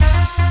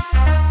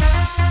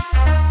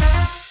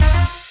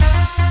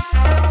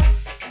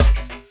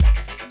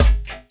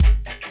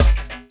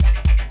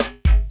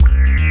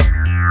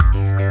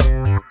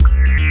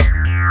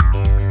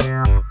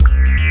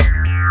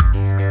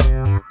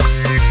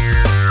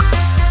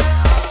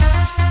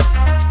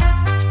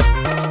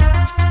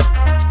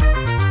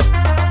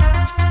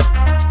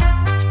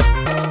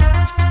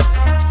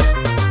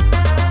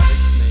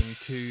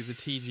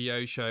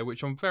show,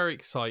 which I'm very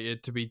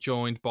excited to be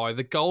joined by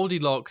the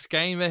Goldilocks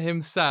gamer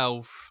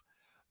himself,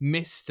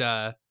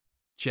 Mr.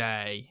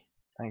 J.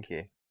 Thank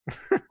you.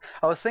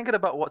 I was thinking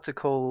about what to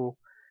call.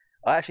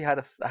 I actually had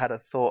a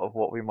thought of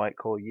what we might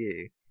call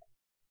you.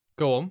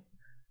 Go on.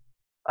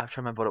 I'm trying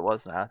to remember what it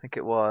was now. I think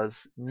it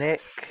was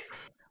Nick.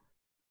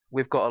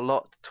 We've got a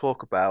lot to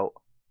talk about,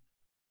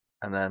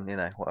 and then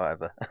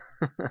whatever.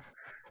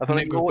 I feel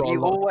Nick, like we've got a you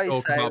lot always to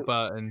talk say about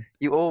Burton.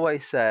 you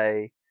always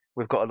say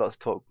we've got a lot to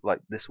talk like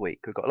this week.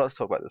 We've got a lot to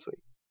talk about this week.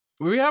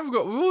 We've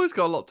always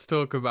got a lot to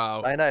talk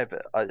about. I know,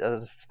 but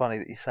it's funny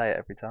that you say it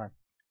every time.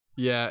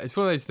 Yeah, it's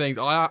one of those things.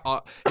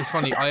 It's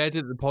funny. I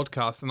edit the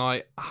podcast and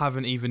I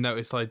haven't even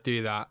noticed I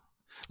do that.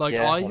 Like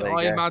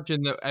I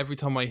imagine that every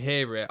time I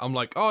hear it, I'm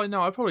like, oh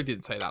no, I probably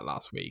didn't say that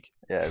last week.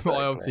 Yeah, exactly. But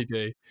I obviously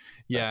do.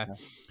 Yeah.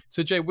 Definitely.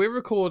 So Jay, we're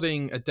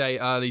recording a day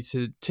early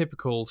to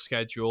typical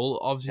schedule.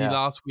 Obviously,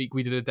 last week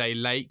we did a day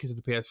late because of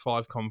the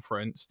PS5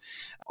 conference.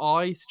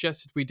 I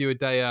suggested we do a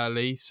day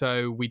early,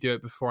 so we do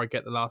it before I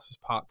get The Last of Us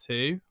Part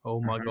 2. Oh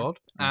my God.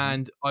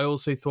 And I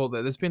also thought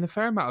that there's been a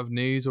fair amount of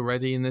news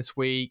already in this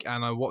week,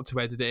 and I want to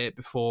edit it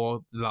before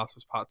The Last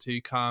of Us Part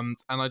 2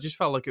 comes, and I just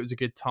felt like it was a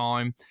good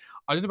time.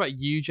 I don't know about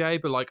you, Jay,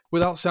 but like,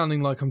 without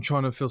sounding like I'm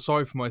trying to feel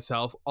sorry for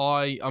myself,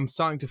 I'm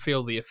starting to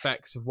feel the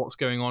effects of what's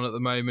going on at the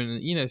moment,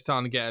 and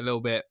starting to get a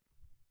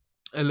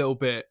little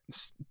bit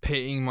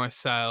pitying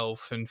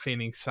myself and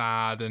feeling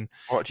sad. And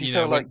what do you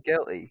feel like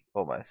guilty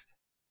almost?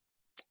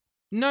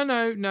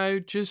 No.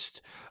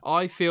 Just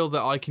I feel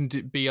that I can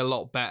be a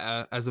lot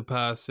better as a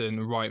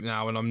person right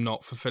now, and I'm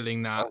not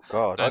fulfilling that. Oh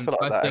God, I feel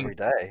like that every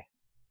day,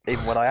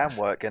 even when I am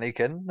working. You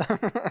can.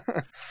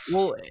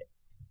 Well,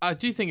 I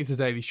do think it's a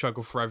daily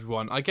struggle for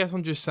everyone. I guess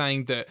I'm just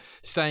saying that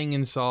staying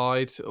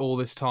inside all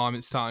this time,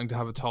 it's starting to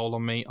have a toll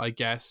on me. I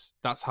guess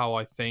that's how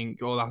I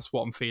think, or that's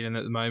what I'm feeling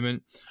at the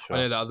moment. Sure.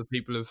 I know that other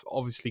people have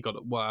obviously got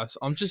it worse.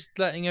 I'm just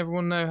letting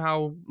everyone know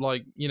how,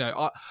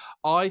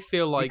 I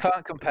feel like... You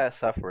can't compare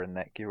suffering,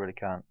 Nick. You really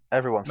can't.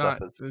 Everyone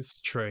suffers.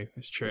 It's true.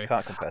 It's true. You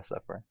can't compare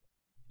suffering.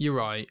 You're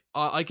right.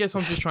 I guess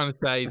I'm just trying to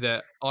say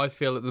that I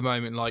feel at the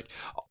moment, like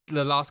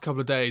the last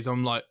couple of days,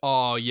 I'm like,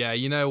 oh yeah,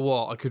 you know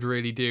what? I could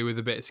really do with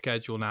a bit of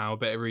schedule now, a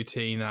bit of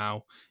routine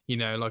now.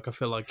 Like I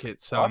feel like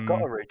it's. I've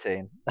got a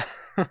routine.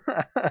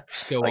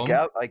 Go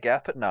on. I get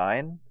up at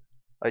 9.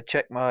 I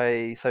check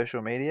my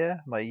social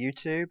media, my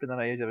YouTube, and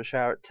then I usually have a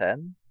shower at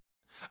 10.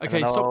 Okay,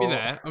 stop you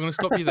there. I'm going to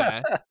stop you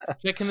there.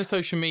 Checking the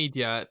social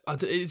media,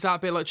 is that a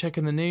bit like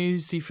checking the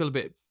news? Do you feel a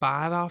bit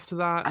bad after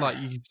that? Like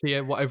you can see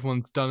what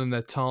everyone's done in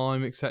their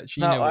time, etc.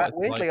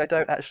 Weirdly, I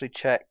don't actually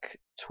check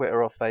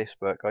Twitter or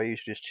Facebook. I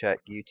usually just check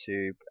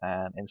YouTube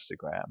and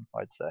Instagram,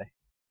 I'd say.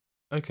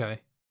 Okay.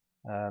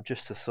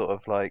 Just to sort of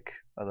like,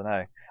 I don't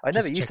know. I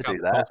never used to do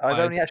that. I've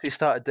only actually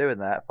started doing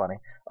that. Funny.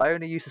 I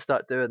only used to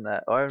start doing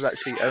that. I've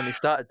actually only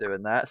started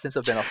doing that since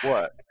I've been off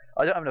work.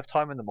 I don't have enough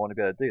time in the morning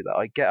to be able to do that.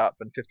 I get up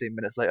and 15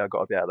 minutes later I've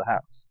got to be out of the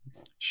house.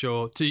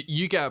 Sure. So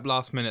you get up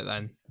last minute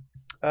then?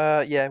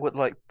 Yeah, with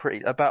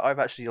I've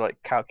actually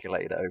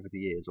calculated it over the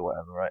years or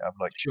whatever, right? I've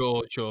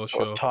sure.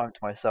 timed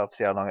myself to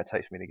see how long it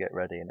takes me to get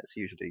ready, and it's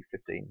usually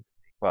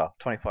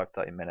 25,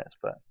 30 minutes,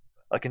 but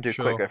I can do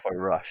quicker if I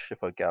rush,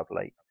 if I get up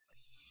late.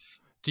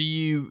 Do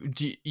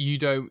you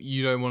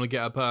don't want to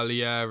get up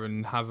earlier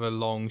and have a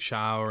long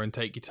shower and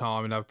take your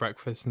time and have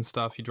breakfast and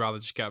stuff? You'd rather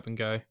just get up and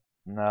go?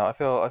 No, I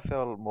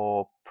feel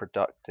more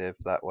productive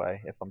that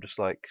way if I'm just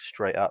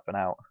straight up and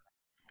out.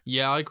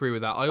 Yeah, I agree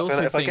with that. I also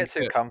think if I get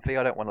too comfy,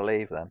 I don't want to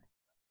leave then.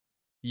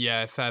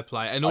 Yeah, fair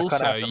play. And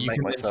also, you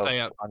can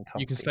stay up.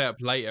 You can stay up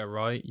later,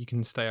 right? You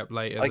can stay up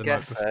later. I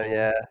guess so.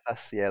 Yeah,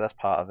 that's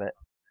part of it.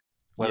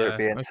 Whether it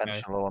be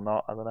intentional or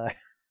not, I don't know.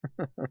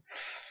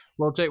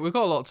 Well, Jake, we've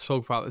got a lot to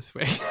talk about this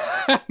week. See,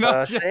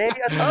 I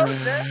told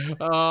you.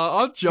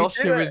 I'm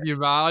joshing with you,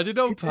 man. I did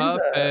it on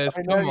purpose.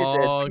 Come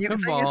on.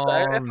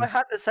 If I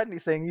hadn't said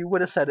anything, you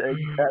would have said it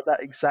at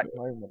that exact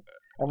moment.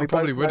 And we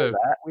probably would have.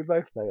 We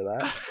both know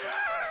that.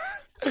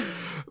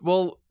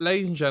 Well,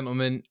 ladies and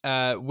gentlemen,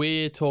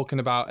 we're talking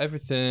about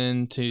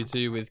everything to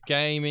do with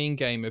gaming,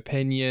 game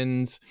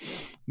opinions.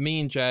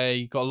 Me and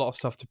Jay got a lot of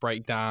stuff to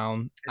break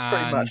down. It's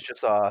pretty much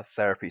just our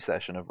therapy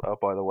session of, oh,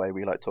 by the way,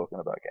 we like talking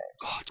about games.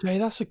 Oh, Jay,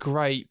 that's a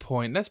great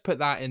point. Let's put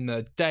that in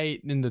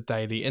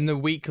the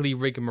weekly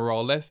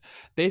rigmarole.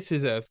 This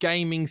is a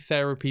gaming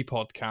therapy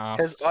podcast.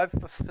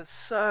 Because for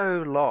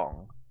so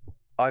long,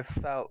 I've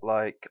felt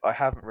like I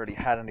haven't really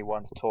had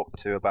anyone to talk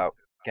to about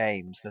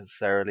games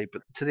necessarily,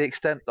 but to the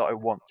extent that I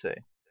want to.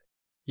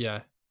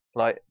 Yeah.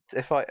 Like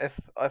if I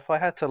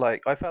had to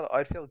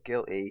I'd feel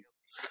guilty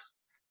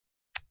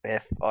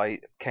if I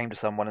came to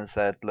someone and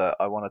said, look,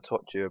 I want to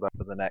talk to you about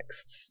for the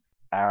next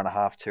hour and a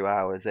half, 2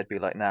 hours. They'd be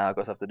like, nah, I've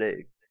got stuff to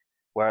do.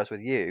 Whereas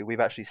with you, we've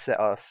actually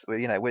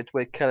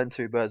we're killing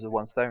two birds with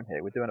one stone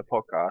here. We're doing a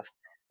podcast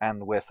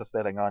and we're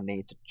fulfilling our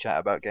need to chat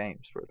about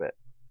games for a bit.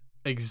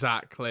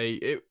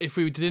 Exactly. If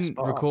we didn't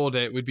record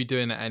it, we'd be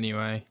doing it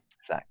anyway.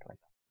 Exactly.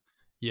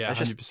 Yeah,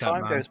 100%.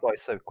 Time goes by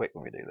so quick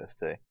when we do this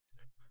too.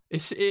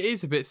 It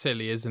is a bit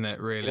silly, isn't it?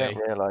 Really. You don't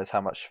realise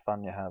how much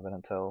fun you're having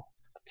until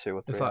 2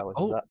 or 3 It's like, hours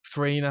is oh, that?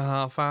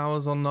 3.5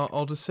 hours on the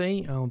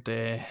Odyssey. Oh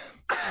dear.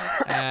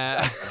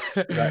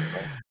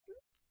 Exactly.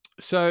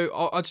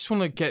 So I just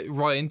want to get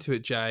right into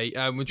it, Jay.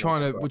 We're Yeah,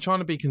 trying go to for we're it. trying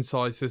to be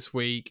concise this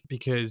week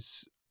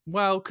because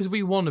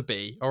we want to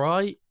be. All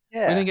right, we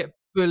don't Yeah. get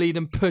bullied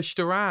and pushed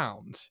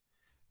around.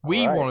 All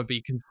We right. want to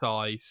be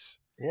concise,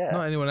 Yeah.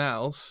 not anyone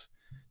else.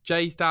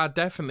 Jay's dad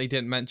definitely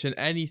didn't mention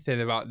anything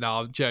about. No,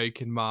 I'm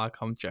joking, Mark.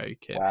 I'm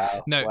joking.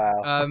 Wow. No,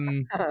 Wow.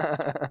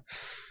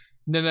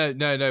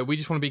 no. We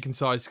just want to be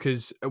concise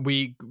because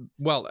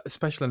a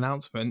special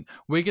announcement.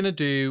 We're going to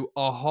do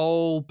a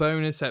whole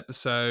bonus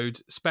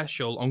episode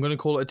special. I'm going to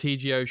call it a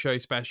TGO show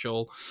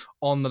special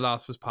on The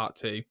Last of Us Part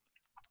 2.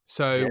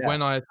 So Yeah.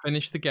 when I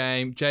finish the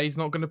game, Jay's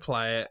not going to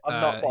play it.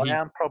 I'm not, but I He's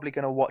am probably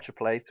going to watch a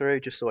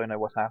playthrough just so I know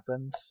what's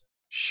happened.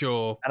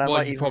 sure. And I Well,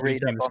 might you've even probably read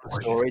seen up the on the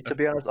spoilers. story. To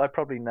be honest, I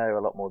probably know a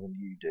lot more than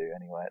you do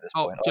anyway at this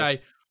Oh, point.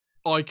 Jay,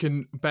 I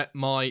can bet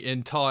my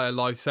entire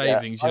life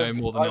savings you know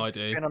more than I I've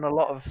do. been on a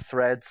lot of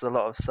threads, a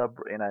lot of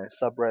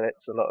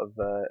subreddits, a lot of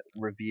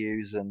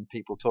reviews and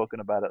people talking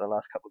about it the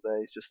last couple of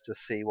days just to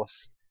see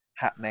what's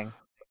happening.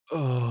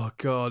 Oh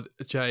God,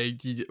 Jay,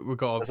 we've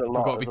got to be There's a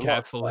lot of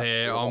careful stuff.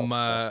 here. There's a lot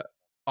of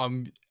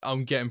stuff.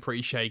 I'm getting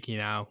pretty shaky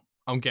now.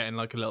 I'm getting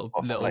like a What,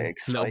 from like little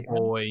excitement?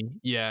 boy.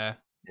 Yeah,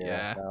 Yeah,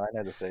 yeah. no, I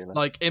know the feeling.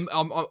 Like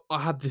I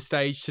had this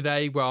stage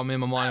today where I'm in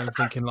my mind. I'm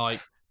thinking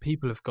like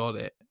people have got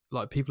it.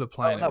 Like people are Oh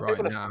playing it no, right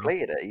people have now.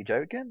 completed it. Are you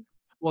joking?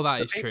 Well, that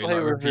The is true. people Like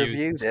who have reviews and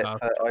reviewed it stuff.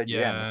 for IGN have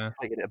Yeah,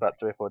 completed it about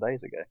 3 or 4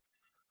 days ago.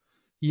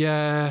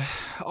 yeah.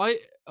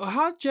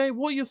 Jay,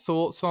 what are your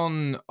thoughts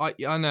on?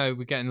 I know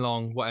we're getting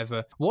long.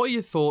 Whatever. What are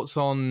your thoughts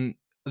on?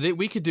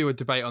 We could do a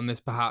debate on this,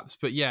 perhaps.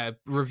 But yeah,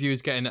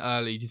 reviews getting it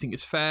early. Do you think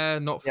it's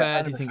fair? Not Yeah,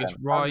 fair? Do you think it's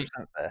right?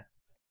 100% fair.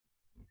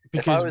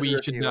 If I Because was a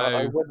we should reviewer,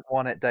 I know. wouldn't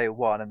want it day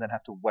one and then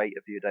have to wait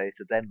a few days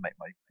to then make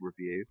my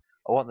review.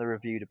 I want the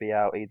review to be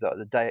out either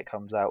the day it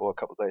comes out or a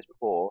couple of days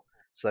before,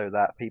 so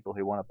that people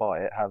who want to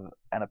buy it have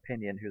an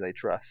opinion who they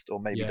trust or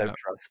maybe Yeah, don't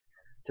trust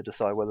to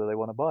decide whether they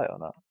want to buy it or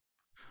not.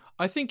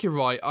 I think you're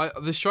right.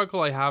 The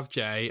struggle I have,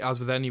 Jay, as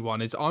with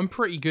anyone, is I'm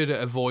pretty good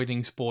at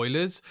avoiding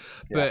spoilers,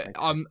 Yeah,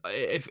 but me too.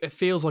 it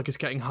feels like it's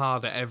getting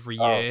harder every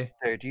Oh, year.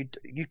 dude,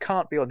 you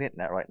can't be on the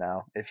internet right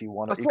now if you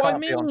want to. That's You what I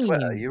can't be on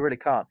Twitter. mean. You really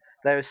can't.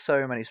 There are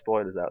so many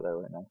spoilers out there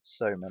right now.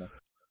 So many.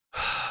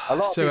 A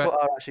lot of So people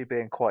are actually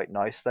being quite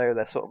nice though.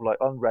 They're sort of like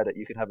on Reddit.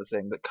 You can have a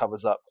thing that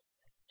covers up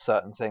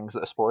certain things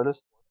that are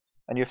spoilers,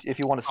 and if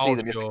you want to see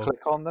them, you have sure. to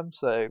click on them.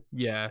 So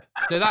Yeah.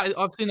 No,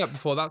 I've seen that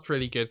before. That's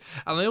really good.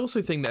 And I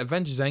also think that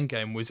Avengers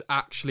Endgame was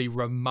actually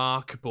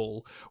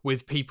remarkable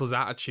with people's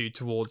attitude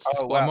towards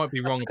oh I wow, might be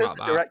that's wrong because about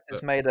the that,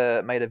 directors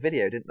but made a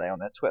video, didn't they, on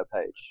their Twitter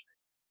page?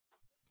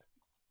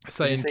 Did you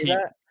saying see keep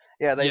that?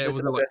 Yeah, they yeah, did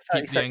was it like like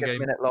a keep the 30-second, Endgame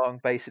minute long,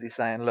 basically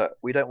saying, look,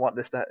 we don't want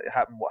this to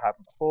happen. What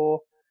happened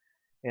before?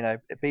 You know,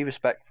 be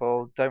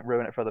respectful. Don't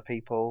ruin it for other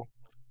people.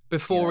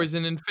 before is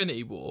in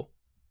Infinity War.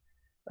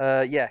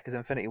 Yeah, because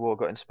Infinity War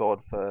got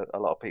spoiled for a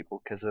lot of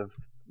people because of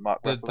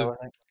Mark The Ruffalo,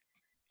 I think.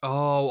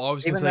 Oh, I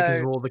was going to Even say because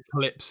though, of all the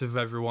clips of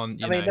everyone,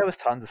 I mean, there was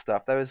tons of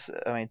stuff. There was,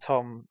 I mean,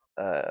 Tom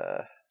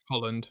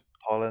Holland.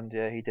 Holland,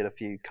 yeah, he did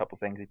couple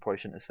things he probably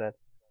shouldn't have said.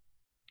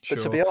 But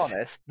to Sure. be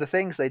honest, the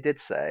things they did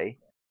say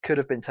could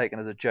have been taken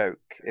as a joke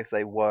if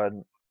they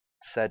weren't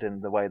said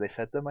in the way they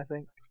said them, I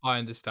think. I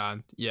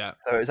understand. Yeah.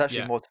 So it was actually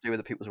Yeah. more to do with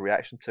the people's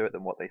reaction to it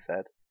than what they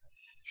said.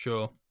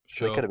 Sure.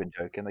 So they could have been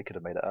joking. They could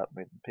have made it up. I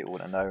mean, people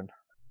wouldn't have known.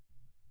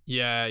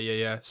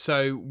 Yeah.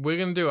 So we're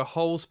going to do a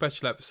whole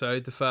special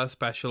episode, the first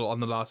special on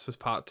The Last of Us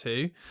Part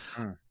 2.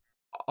 Mm.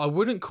 I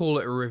wouldn't call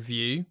it a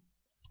review.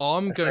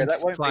 I'm So going that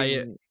to won't play be.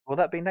 it. Will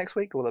that be next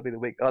week or will that be the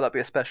week? Oh, that'd be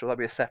a special. That'd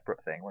be a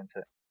separate thing, wouldn't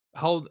it?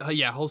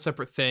 Whole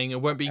separate thing.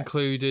 It won't be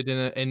included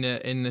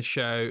in the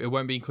show. It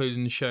won't be included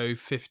in the show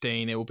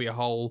 15. It will be a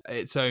whole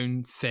its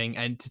own thing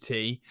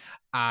entity,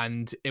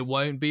 and it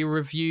won't be a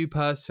review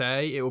per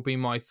se. It will be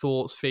my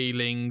thoughts,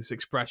 feelings,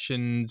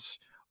 expressions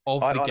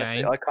of the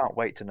Honestly, game. I can't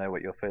wait to know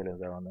what your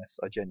feelings are on this.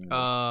 I genuinely.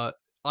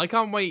 I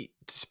can't wait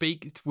to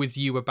speak with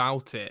you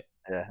about it.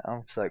 Yeah,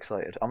 I'm so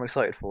excited. I'm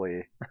excited for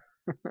you.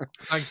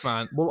 Thanks,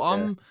 man.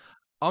 Well,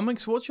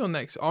 what's your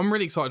next? I'm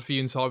really excited for you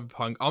in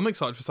Cyberpunk. I'm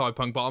excited for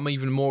Cyberpunk, but I'm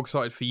even more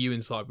excited for you in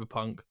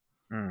Cyberpunk.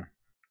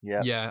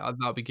 Yeah,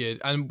 that'll be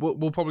good, and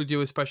we'll probably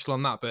do a special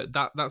on that, but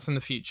that's in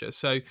the future.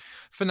 So,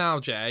 for now,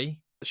 Jay,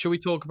 shall we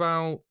talk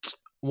about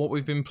what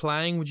we've been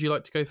playing? Would you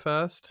like to go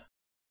first?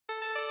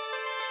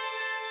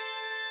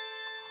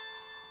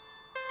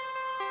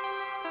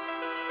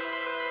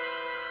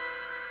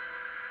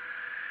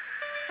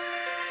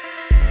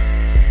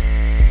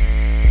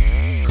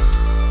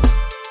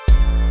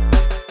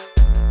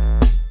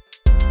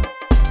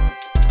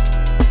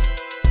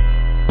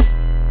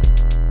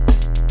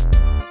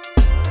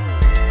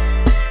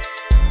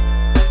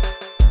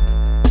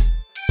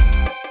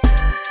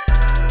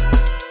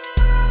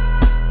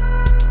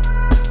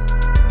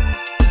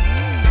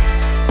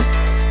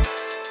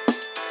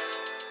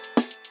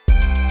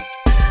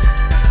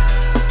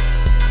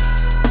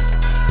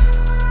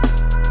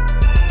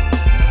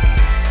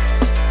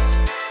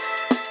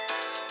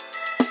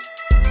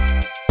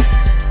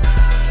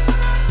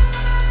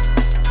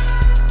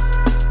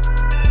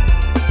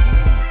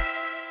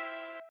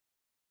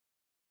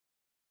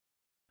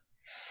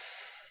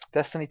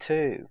 Destiny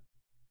 2.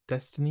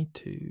 Destiny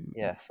 2.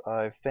 Yes,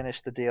 I've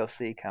finished the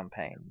DLC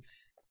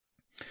campaigns.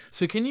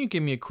 So can you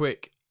give me a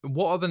quick,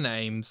 what are the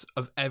names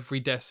of every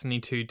Destiny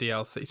 2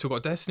 DLC? So we've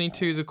got Destiny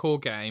 2, the core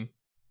game.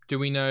 Do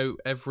we know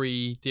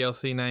every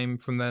DLC name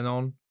from then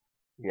on?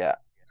 Yeah.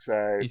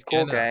 So He's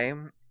core getting up.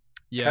 game.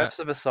 Yeah. Curse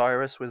of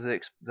Osiris was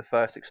the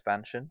first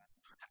expansion.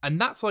 And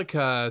that's like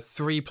a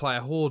 3-player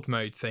horde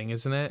mode thing,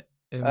 isn't it?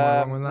 Am I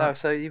wrong with No, that?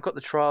 so you've got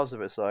the Trials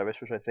of Osiris,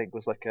 which I think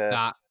was like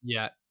That,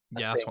 yeah. a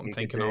Yeah, that's thing what I'm you could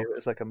thinking do. of. It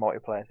was like a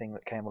multiplayer thing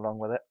that came along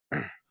with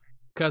it.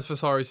 Curse of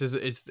Osiris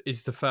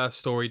is the first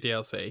story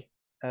DLC.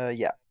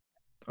 Yeah,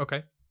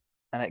 Okay.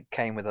 and it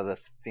came with other,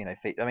 features.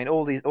 I mean,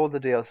 all the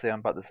DLC I'm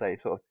about to say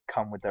sort of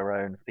come with their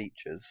own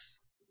features,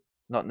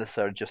 not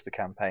necessarily just the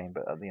campaign,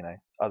 but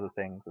other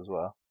things as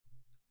well.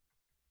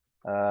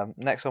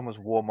 Next one was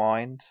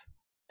Warmind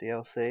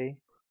DLC.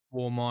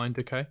 Warmind,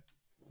 okay.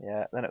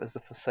 Yeah, then it was the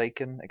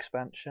Forsaken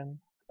expansion.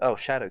 Oh,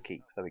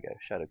 Shadowkeep. There we go,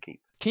 Shadowkeep.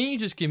 Can you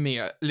just give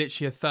me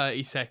literally a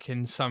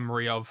 30-second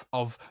summary of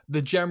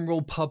the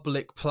general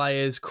public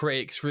players,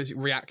 critics'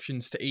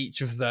 reactions to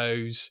each of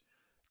those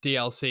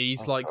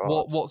DLCs? Oh Like,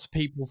 God. what's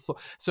people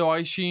So I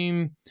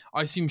assume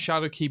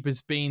Shadowkeep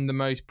has been the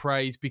most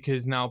praised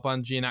because now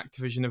Bungie and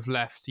Activision have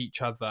left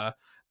each other.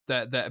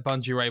 That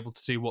Bungie are able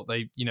to do what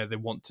they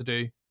want to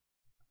do.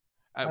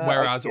 I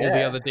Whereas all the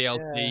guess, other yeah.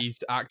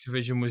 DLCs,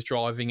 Activision was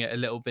driving it a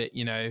little bit,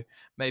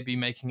 maybe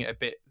making it a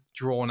bit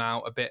drawn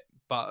out, a bit,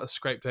 but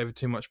scraped over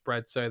too much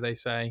bread, so they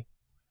say.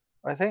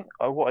 I think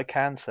what I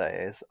can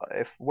say is,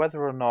 if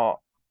whether or not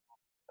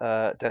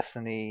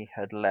Destiny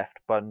had left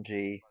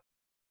Bungie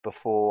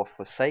before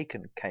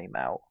Forsaken came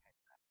out,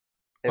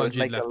 it would Bungie had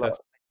make a left lot. us.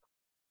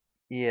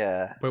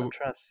 Yeah, I'm But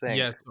trying to think.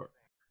 yeah,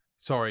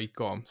 sorry,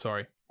 go on.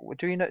 Sorry.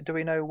 Do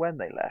we know when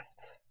they left?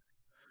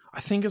 I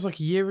think it's like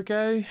a year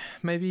ago,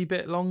 maybe a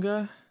bit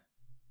longer.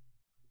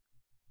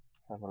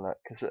 Let's have a look.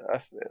 Because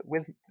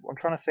I'm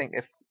trying to think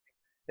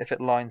if it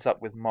lines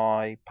up with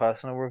my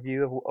personal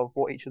review of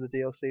what each of the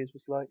DLCs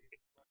was like.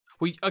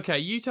 Okay,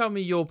 you tell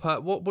me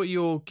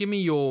give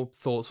me your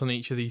thoughts on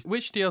each of these.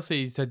 Which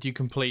DLCs had you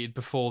completed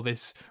before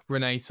this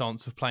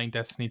renaissance of playing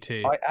Destiny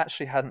 2? I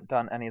actually hadn't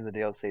done any of the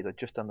DLCs. I'd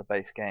just done the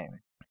base game.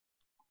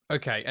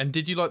 Okay, and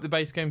did you like the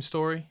base game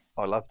story?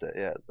 I loved it.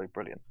 Yeah, it's like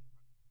brilliant.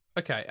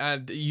 Okay,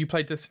 and you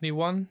played Destiny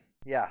 1?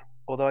 Yeah,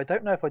 although I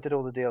don't know if I did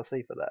all the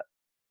DLC for that.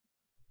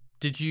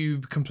 Did you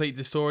complete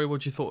the story?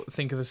 What did you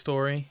think of the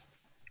story?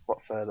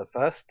 What, for the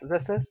first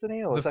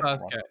Destiny or the The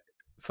second one?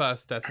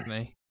 first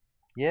Destiny.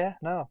 Yeah,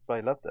 no, I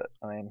loved it.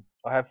 I mean,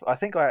 I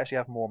think I actually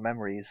have more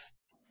memories.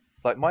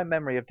 Like my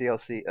memory of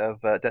DLC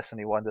of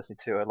Destiny 1, Destiny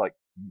 2 are like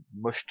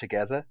mushed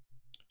together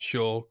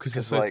Sure, because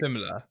they're because so like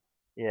similar.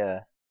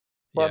 yeah.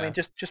 Well, I mean,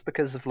 Yeah, just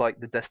because of like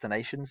the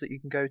destinations that you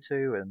can go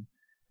to, and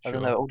I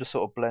don't know, it sure. all just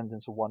sort of blends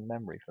into one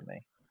memory for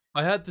me.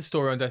 I heard the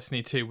story on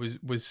Destiny 2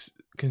 was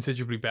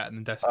considerably better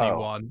than Destiny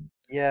Oh, 1.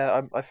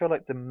 yeah, I feel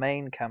like the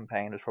main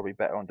campaign was probably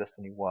better on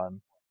Destiny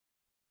 1,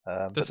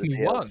 but the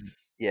Destiny 1? DLC,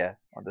 yeah,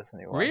 on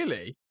Destiny 1,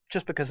 Really?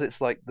 just because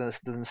it's like the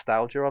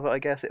nostalgia of it, I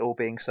guess, it all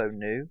being so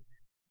new.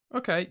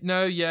 Okay,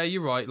 no, yeah,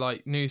 you're right.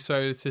 Like, new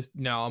solar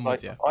system. No, I'm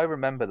Like with you. I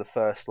remember the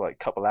first like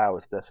couple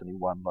hours of Destiny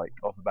 1 like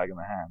off the back of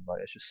my hand.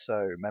 Like it's just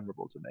so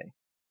memorable to me.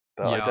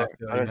 But Yeah, I I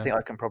feel don't you. think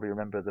I can probably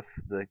remember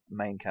the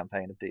main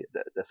campaign of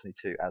Destiny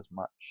 2 as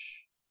much.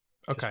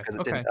 Just Okay, because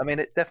it didn't. okay. I mean,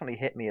 it definitely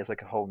hit me as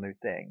like a whole new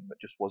thing, but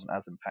just wasn't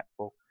as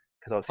impactful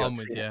because obviously I'd I'm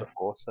with seen it you.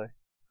 before. So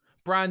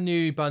Brand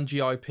new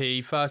Bungie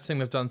IP, first thing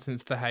they've done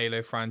since the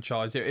Halo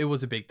franchise. It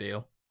was a big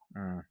deal.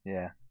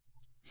 yeah.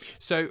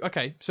 So,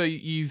 okay, so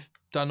you've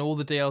done all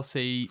the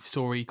DLC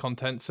story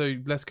content. So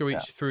let's go Yeah.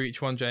 through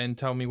each one, Jay, and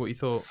tell me what you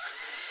thought.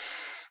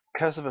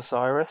 Curse of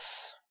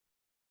Osiris.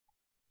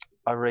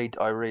 I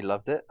really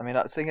loved it. I mean,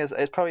 the thing is,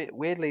 it's probably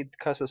weirdly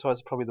Curse of Osiris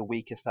is probably the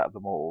weakest out of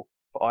them all.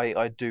 But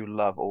I do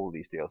love all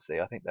these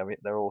DLC. I think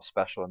they're all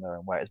special in their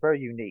own way. It's very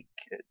unique.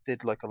 It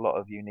did like a lot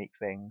of unique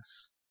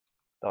things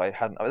that I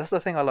hadn't. That's the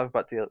thing I love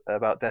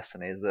about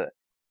Destiny is that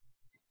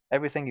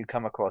everything you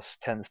come across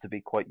tends to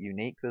be quite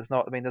unique. There's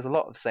not. I mean, there's a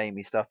lot of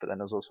samey stuff, but then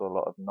there's also a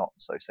lot of not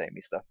so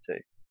samey stuff too.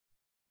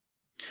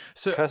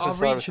 So Curse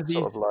of are each Osiris of is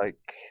sort of these,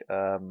 like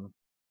trying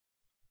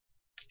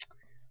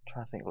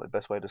to think of the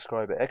best way to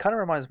describe it. It kind of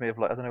reminds me of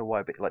like I don't know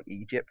why, but like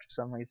Egypt for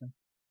some reason.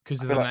 because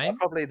I of feel the like name?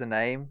 probably the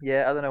name.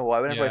 Yeah, I don't know why.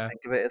 Whenever I Yeah.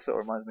 think of it, it sort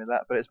of reminds me of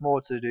that. But it's more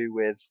to do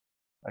with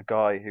a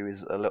guy who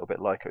is a little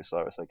bit like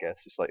Osiris, I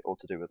guess. It's like all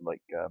to do with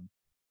like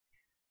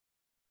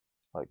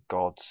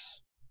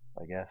gods,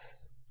 I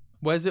guess.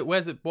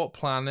 What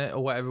planet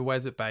or whatever,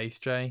 where's it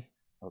based, Jay?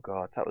 Oh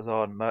God, that was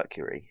on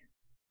Mercury.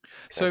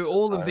 So Curse of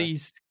all of Osiris.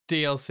 these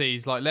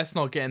DLCs, like, let's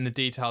not get in the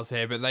details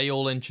here, but they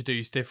all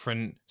introduce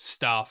different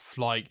stuff,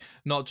 like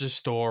not just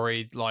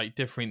story, like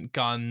different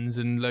guns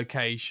and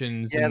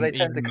locations Yeah, they and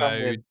tend to even come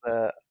with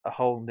modes. a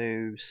whole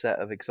new set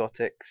of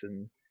exotics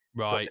and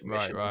Right, exotic right,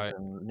 missions right.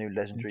 and new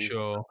legendaries and stuff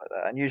Sure. like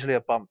that, and usually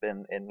a bump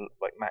in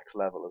like max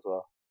level as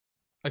well.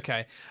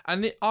 Okay.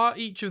 And are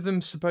each of them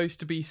supposed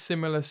to be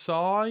similar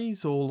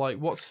size, or like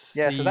what's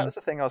Yeah, so that the? was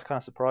the thing I was kind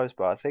of surprised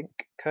by. I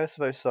think Curse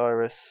of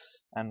Osiris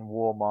and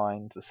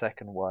Warmind, the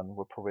second one,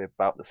 were probably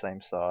about the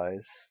same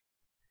size.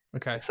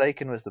 Okay.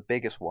 Forsaken was the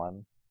biggest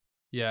one,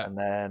 Yeah. and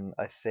then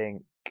I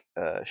think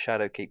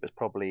Shadowkeep was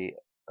probably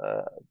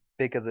uh,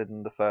 bigger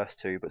than the first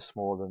two, but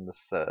smaller than the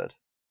third.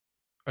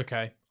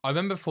 Okay. I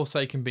remember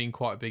Forsaken being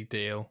quite a big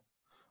deal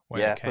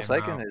when it Yeah, came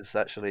Forsaken out. is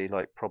actually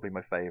like probably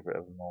my favorite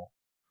of them all.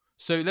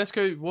 So let's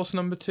go. What's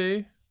number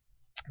two?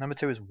 Number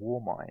two is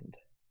Warmind.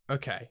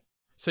 Okay.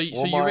 So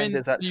Warmind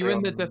is actually you're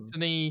in the on.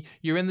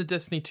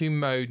 Destiny 2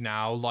 mode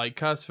now. Like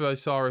Curse of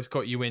Osiris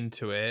got you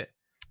into it,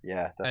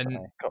 Yeah, and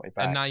definitely got me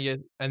and back. now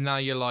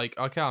you're like,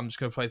 okay, I'm just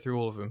gonna play through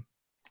all of them.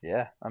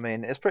 Yeah, I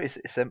mean it's pretty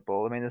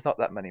simple. I mean there's not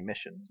that many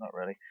missions, not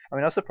really. I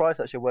mean I was surprised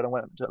actually when I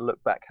went to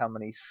look back how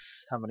many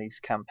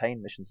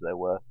campaign missions there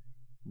were,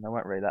 and there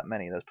weren't really that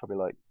many. There's probably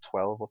like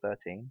 12 or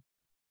 13.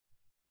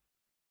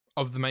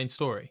 Of the main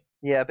story.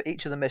 Yeah, but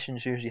each of the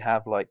missions usually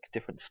have like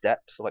different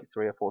steps, so like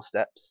 3 or 4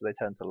 steps. So they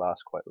tend to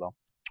last quite long,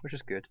 which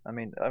is good.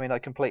 I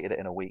completed it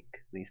in a week.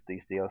 These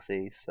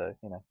DLCs, so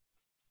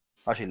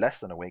actually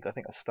less than a week. I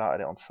think I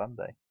started it on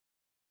Sunday.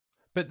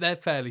 But they're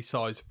fairly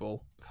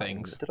sizable Can't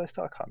remember. things. Did I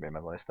start? I can't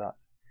remember when I started.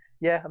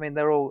 Yeah, I mean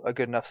they're all a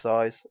good enough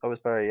size. I was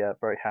very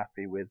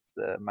happy with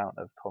the amount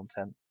of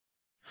content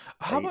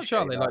How they each much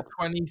are gave they? Like out.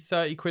 20,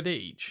 30 quid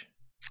each?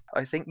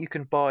 I think you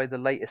can buy the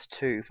latest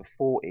two for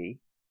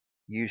 40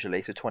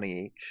 usually, so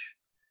 20 each.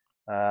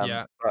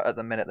 Yeah. But at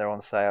the minute they're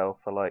on sale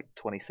for like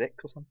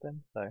 26 or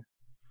something. So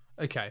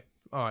Okay.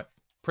 All right.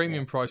 yeah,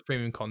 Premium price,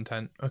 premium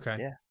content. Okay.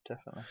 yeah,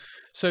 definitely.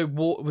 So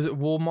was it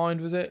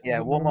Warmind? Was it? Was Yeah,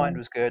 it Warmind Warmind?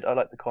 was good. I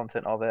like the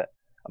content of it.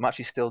 I'm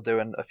actually still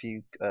doing a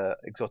few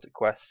exotic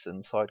quests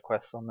and side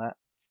quests on that.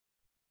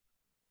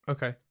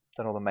 Okay.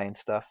 Done all the main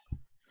stuff.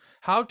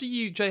 How do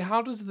you, Jay?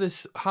 How do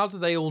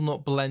they all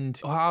not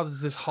blend? Or how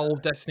does this whole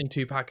Destiny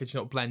 2 package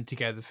not blend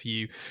together for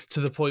you to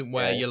the point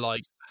where Yeah, you're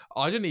like,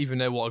 I don't even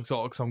know what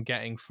exotics I'm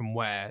getting from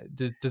where?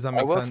 Does that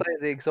I make will say sense?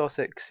 the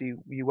exotics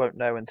you won't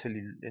know until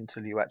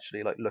you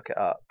actually like look it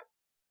up.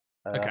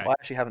 I Okay.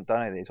 actually haven't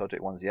done any of the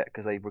exotic ones yet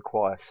because they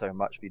require so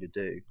much for you to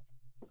do.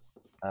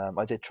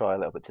 I did try a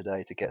little bit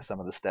today to get some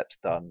of the steps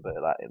done, but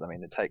I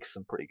mean, it takes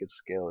some pretty good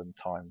skill and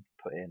time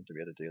put in to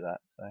be able to do that.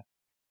 So,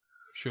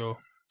 Sure.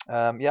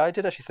 yeah, I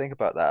did actually think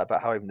about that,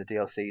 about how even the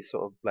DLCs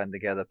sort of blend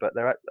together, but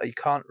you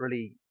can't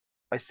really.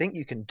 I think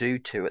you can do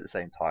two at the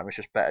same time. It's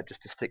just better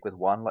just to stick with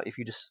one. Like if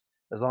you just,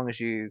 as long as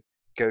you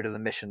go to the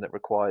mission that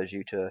requires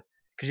you to,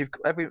 because you've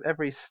every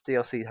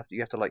DLC you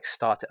have to like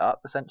start it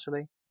up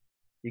essentially.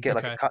 You get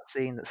like a Okay.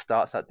 cutscene that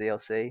starts that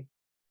DLC.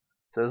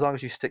 So as long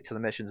as you stick to the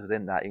missions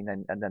within that,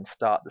 and then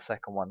start the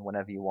second one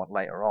whenever you want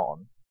later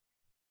on,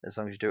 as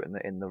long as you do it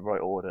in the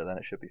right order, then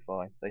it should be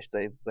fine.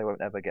 They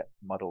won't ever get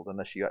muddled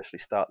unless you actually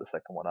start the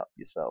second one up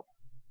yourself.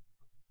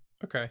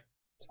 Okay.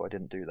 So I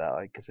didn't do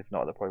that because if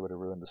not, that probably would have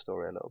ruined the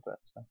story a little bit.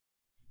 So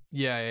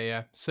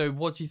Yeah. So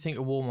what do you think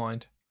of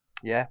Warmind?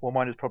 yeah, well,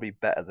 mine was probably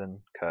better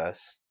than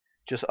Curse.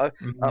 Just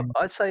Mhm.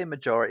 I'd say a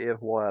majority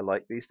of why I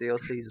like these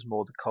DLCs is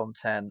more the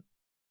content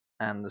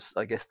and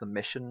I guess the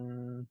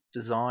mission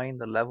design,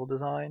 the level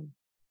design.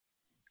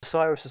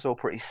 Cyrus is all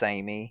pretty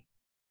samey.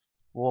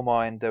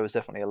 Warmind, there was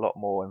definitely a lot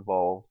more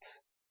involved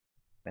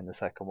in the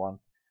second one.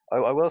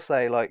 I will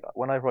say, like,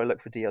 whenever I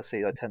look for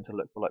DLC, I tend to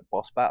look for like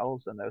boss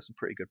battles, and there were some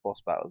pretty good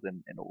boss battles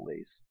in all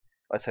these.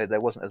 I'd say there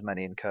wasn't as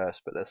many in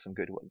Curse, but there's some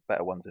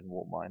better ones in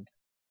Warmind.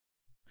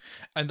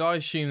 And I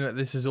assume that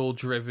this is all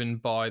driven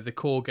by the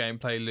core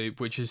gameplay loop,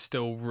 which is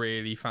still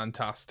really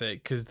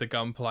fantastic because the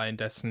gunplay in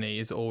Destiny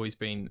has always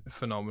been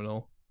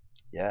phenomenal.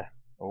 Yeah,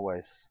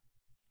 always.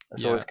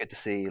 It's always Yeah. good to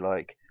see.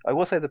 Like, I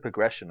will say the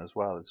progression as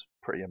well is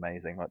pretty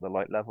amazing. Like the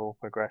light level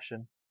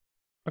progression,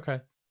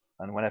 Okay.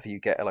 and whenever you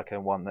get like a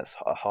one that's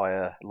a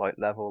higher light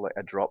level, like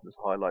a drop that's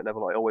a higher light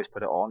level, I always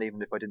put it on,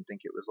 even if I didn't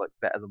think it was like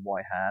better than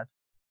what I had.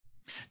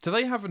 Do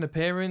they have an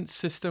appearance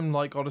system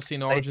like Odyssey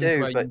and They Origins do,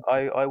 where but you?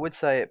 I would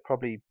say it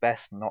probably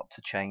best not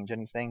to change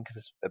anything because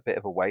it's a bit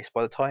of a waste.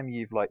 By the time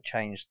you've like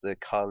changed the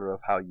color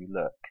of how you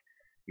look,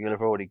 you'll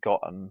have already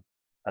gotten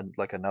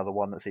like another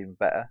one that's even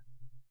better.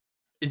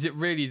 Is it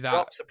really that?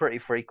 Drops are pretty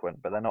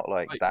frequent, but they're not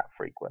like Like, that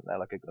frequent. They're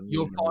like a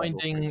you're medium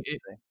level finding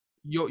it. frequency.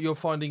 You're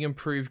finding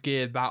improved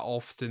gear that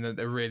often that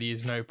there really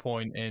is no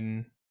point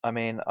in I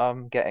mean,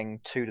 I'm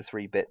getting 2 to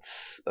 3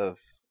 bits of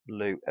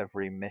loot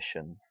every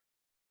mission,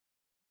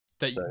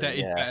 so that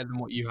is yeah, better than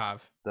what you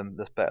have.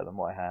 that's better than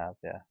what I have.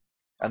 Yeah,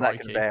 and that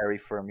can Crikey. vary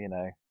from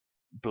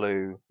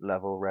blue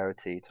level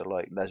rarity to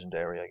like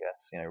legendary, I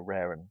guess.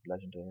 Rare and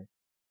legendary.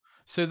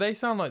 So they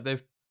sound like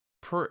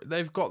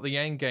they've got the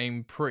end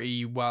game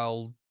pretty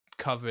well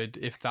covered.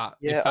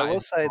 Yeah, If I that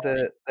will is say right.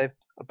 that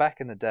they've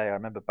back in the day. I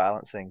remember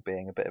balancing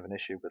being a bit of an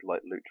issue with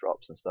like loot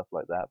drops and stuff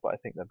like that, but I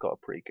think they've got a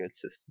pretty good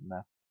system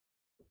now.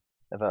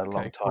 They've had a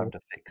long Okay, time cool.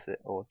 to fix it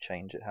or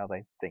change it how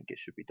they think it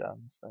should be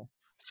done. So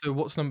So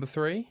what's number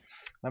three?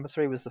 number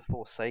three was the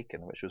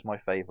Forsaken, which was my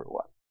favorite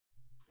one.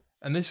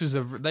 And this was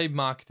they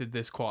marketed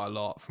this quite a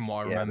lot from what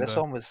I Yeah, this remember.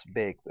 one was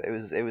big. It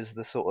was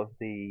the sort of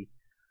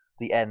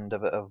the end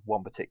of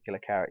one particular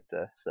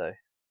character.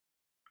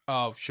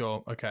 Oh,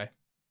 sure. Okay.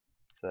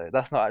 So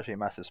that's not actually a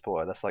massive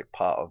spoiler. That's like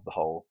part of the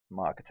whole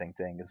marketing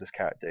thing, is this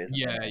character isn't in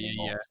Yeah, it yeah,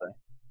 anymore. yeah, So,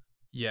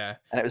 yeah.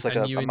 and it was like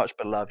And a much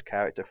beloved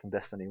character from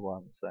Destiny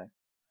 1. So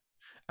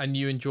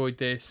you enjoyed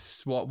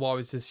this. Why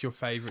was this your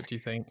favorite, do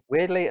you think?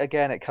 weirdly,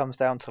 again, it comes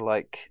down to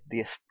like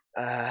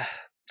uh,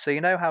 so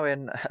you know how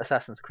in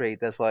Assassin's Creed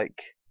there's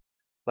like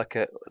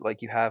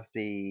you have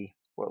the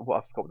what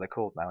I forgot what they're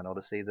called now in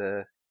Odyssey,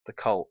 the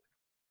cult.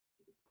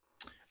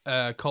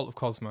 Cult of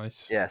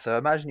Cosmos. Yeah, so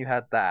imagine you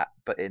had that,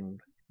 but in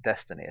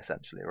Destiny,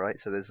 essentially, right?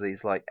 So there's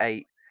these like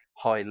 8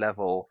 high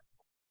level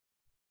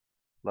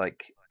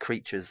like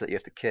creatures that you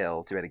have to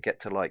kill to be able to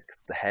get to like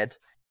the head.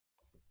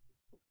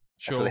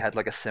 And so they Sure. had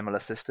like a similar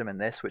system in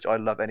this, which I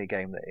love any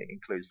game that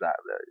includes that.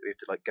 That you have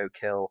to like go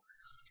kill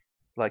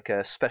like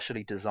a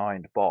specially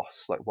designed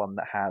boss, like one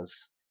that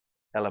has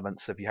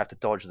elements of you have to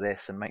dodge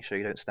this and make sure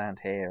you don't stand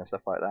here and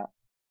stuff like that.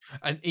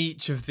 And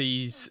each of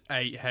these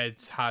 8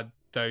 heads had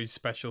those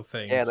special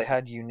Yeah, they things.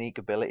 had unique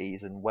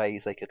abilities and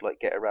ways they could like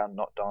get around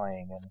not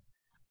dying, and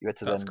you had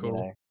to That's then,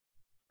 cool.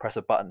 press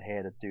a button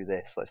here to do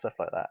this, like stuff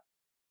like that.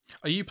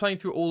 Are you playing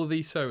through all of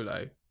these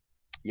solo?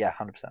 Yeah,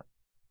 100%.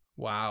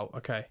 Wow.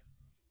 Okay.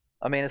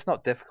 I mean, it's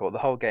not difficult. The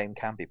whole game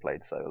can be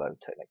played solo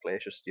technically.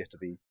 It's just you have to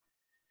be.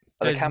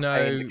 But There's the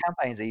no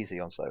campaign's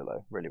easy on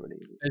solo, really, really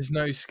easy. there's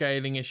no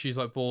scaling issues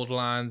like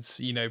Borderlands,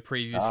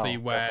 previously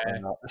No, where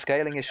definitely not. The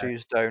scaling okay,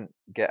 issues don't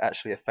get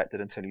actually affected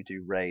until you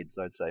do raids.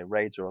 I'd say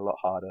raids are a lot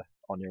harder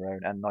on your own,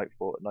 and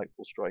Nightfall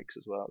strikes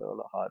as well. They're a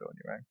lot harder on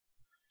your own.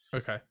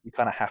 okay. You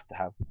kind of have to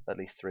have at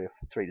least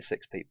three to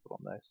six people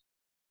on those.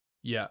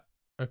 Yeah.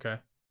 Okay.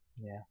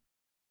 Yeah.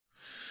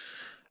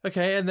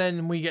 Okay, and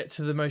then we get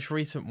to the most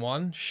recent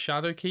one,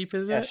 Shadowkeep,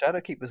 is Yeah, it?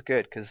 Shadowkeep was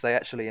good because they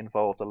actually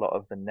involved a lot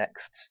of the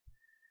next.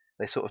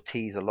 They sort of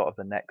tease a lot of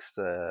the next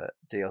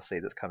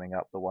DLC that's coming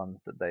up, the one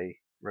that they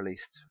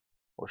released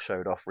or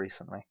showed off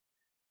recently.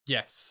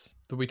 Yes,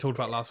 that we talked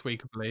about last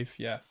week, I believe.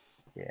 Yeah.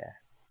 Yeah,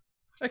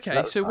 so Okay,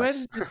 that was so where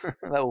nice. does this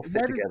That all fit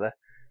where does together.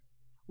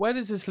 where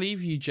does this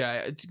leave you,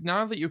 Jay?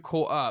 Now that you're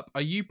caught up,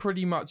 are you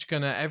pretty much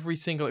gonna every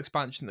single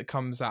expansion that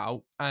comes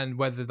out, and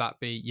whether that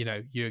be,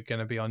 you're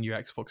gonna be on your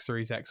Xbox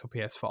Series X or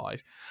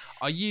PS5,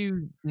 are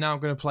you now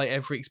gonna play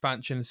every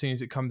expansion as soon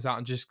as it comes out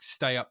and just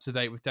stay up to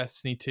date with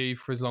Destiny 2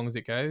 for as long as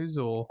it goes,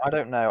 or I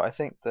don't know. I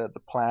think the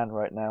plan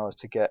right now is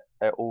to get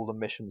all the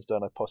missions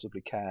done I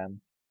possibly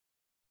can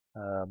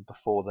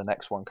before the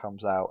next one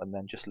comes out, and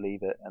then just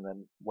leave it and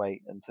then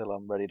wait until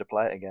I'm ready to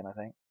play it again. I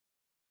think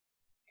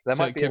there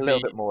so might it be a could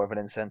little be bit more of an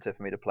incentive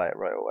for me to play it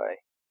right away,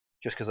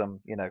 just because I'm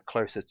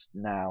closer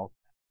now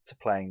to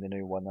playing the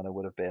new one than I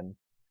would have been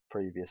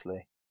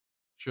previously.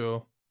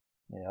 sure.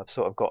 Yeah, I've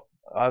sort of got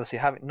obviously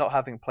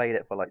having played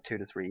it for like 2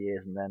 to 3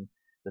 years, and then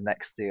the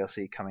next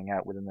DLC coming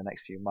out within the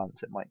next few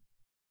months, it might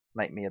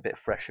make me a bit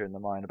fresher in the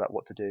mind about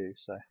what to do.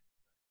 So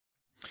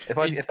Is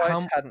if I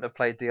hadn't have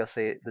played the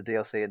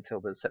DLC until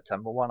the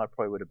September one, I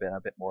probably would have been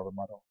a bit more of a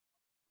muddle.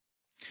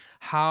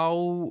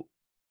 how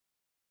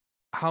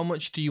how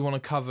much do you want to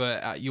cover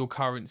at your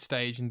current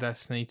stage in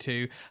Destiny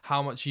 2?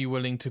 How much are you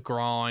willing to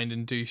grind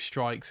and do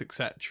strikes,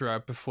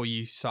 etc., before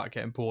you start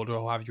getting bored,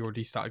 or have you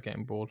already started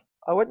getting bored?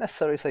 I wouldn't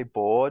necessarily say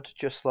bored,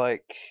 just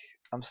like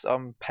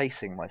I'm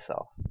pacing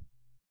myself. Does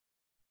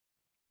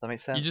that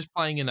make You're sense? just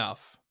playing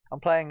enough. I'm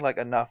playing like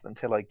enough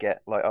until I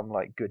get like I'm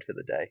like good for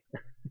the day.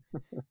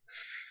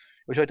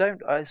 Which I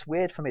don't. It's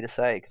weird for me to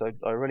say because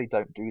I really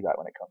don't do that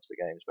when it comes to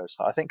games. Most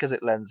I think because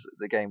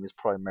the game is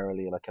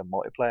primarily like a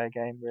multiplayer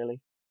game, really.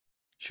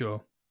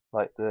 Sure.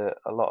 Like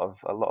a lot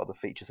of the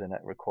features in it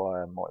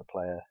require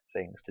multiplayer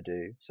things to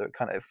do, so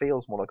it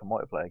feels more like a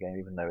multiplayer game,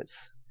 even though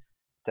it's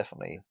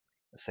definitely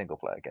a single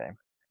player game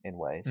in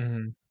ways.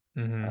 Mm-hmm.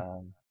 Mm-hmm.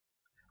 Um,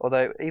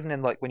 Although even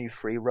in like when you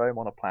free roam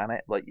on a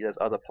planet, like there's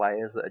other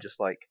players that are just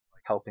like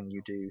helping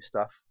you do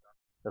stuff.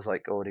 There's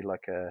like already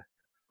like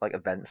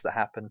events that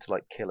happen to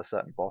like kill a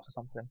certain boss or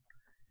something.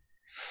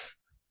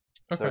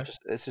 So Okay.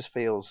 it just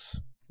feels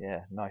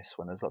nice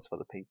when there's lots of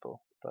other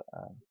people. But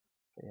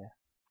yeah.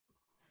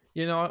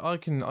 I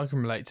can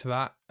relate to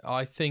that.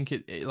 I think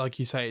like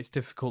you say, it's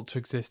difficult to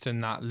exist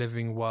in that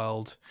living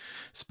world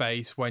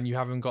space when you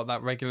haven't got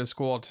that regular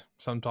squad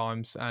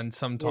sometimes, and Yeah.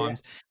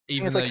 sometimes Thing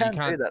is, even I though you can do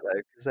can't. that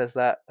though, because there's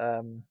that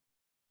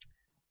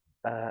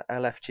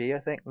LFG, I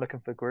think, looking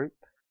for group.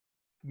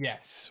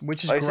 Yes,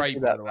 which is I used to do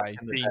great, by that the back way.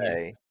 in the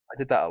Genius. day. I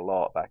did that a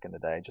lot back in the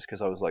day, just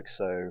because I was like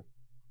so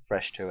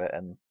fresh to it.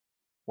 And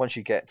once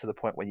you get to the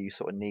point where you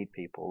sort of need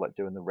people, like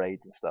doing the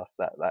raids and stuff,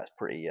 that's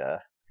pretty.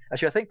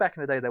 Actually, I think back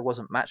in the day there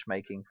wasn't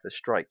matchmaking for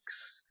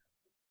strikes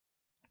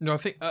No, I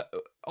think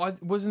I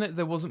wasn't it.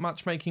 There wasn't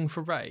matchmaking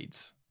for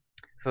raids.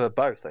 for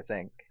both. I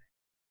think.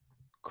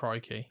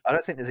 Crikey. I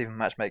don't think there's even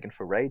matchmaking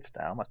for raids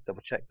now. I must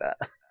double check that.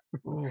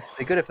 Ooh.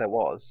 Be good if there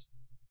was.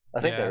 I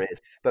think there Yeah.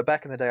 is. But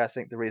back in the day, I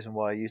think the reason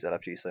why I used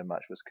LFG so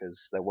much was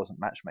because there wasn't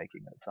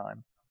matchmaking at the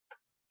time.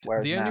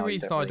 Whereas The only now you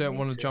reason don't I really don't need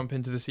want to to. jump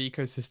into this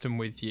ecosystem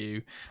with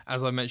you,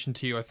 as I mentioned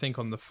to you, I think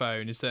on the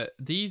phone, is that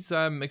these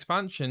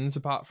expansions,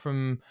 apart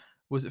from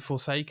was it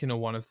Forsaken or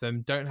one of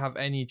them, don't have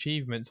any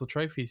achievements or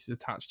trophies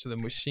attached to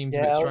them, which seems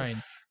a Yeah, bit I strange.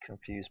 was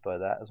confused by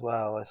that as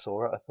well. I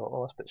saw it. I thought,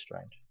 oh, that's a bit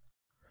strange.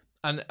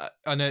 And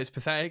I know it's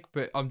pathetic,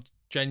 but I'm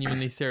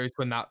genuinely serious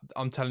when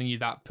I'm telling you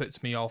that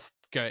puts me off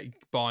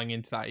buying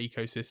into that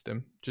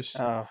ecosystem. Just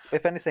Oh,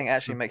 if anything, it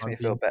actually for the makes time me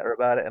feel being. better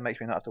about it. It makes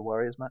me not have to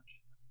worry as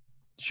much.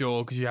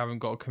 Sure, because you haven't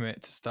got to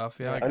commit to stuff.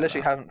 Yeah, Yeah, I I get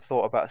literally that. haven't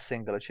thought about a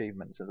single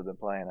achievement since I've been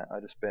playing it. I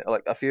just been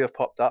like a few have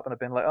popped up and I've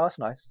been like, oh, that's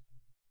nice.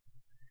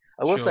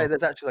 I will say Sure.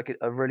 there's actually like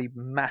a really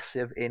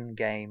massive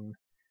in-game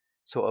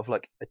sort of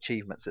like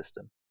achievement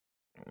system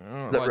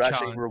that Like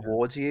actually challenge.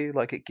 rewards you.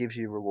 Like it gives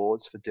you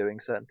rewards for doing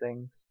certain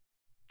things.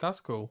 That's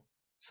cool.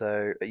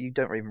 So you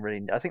don't even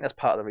really. I think that's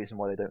part of the reason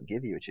why they don't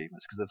give you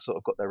achievements because they've sort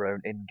of got their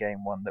own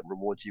in-game one that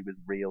rewards you with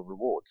real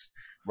rewards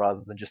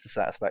rather than just the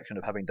satisfaction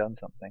of having done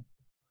something.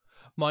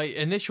 My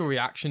initial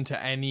reaction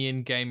to any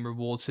in-game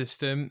reward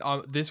system,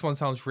 this one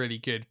sounds really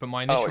good, but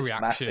my Oh, initial it's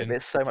massive. reaction.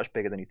 It's so much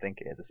bigger than you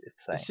think it is. It's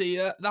insane. See,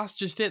 that's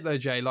just it though,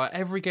 Jay. Like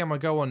every game I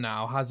go on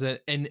now has an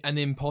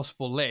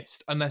impossible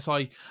list, unless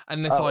I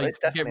Oh, well, it's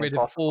get definitely rid of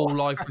impossible. all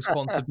life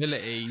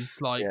responsibilities.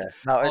 Like Yeah,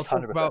 no, I'll it's talk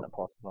 100% about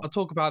impossible. I'll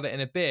talk about it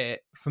in a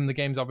bit from the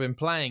games I've been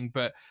playing,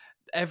 but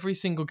every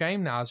single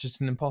game now is just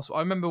an impossible.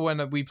 I remember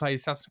when we played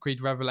Assassin's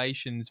Creed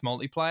Revelations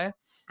multiplayer,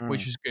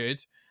 which Mm, was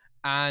good,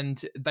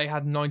 and they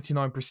had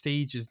 99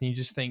 prestiges, and you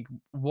just think,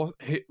 what?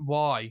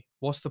 Why?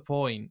 What's the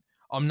point?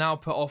 I'm now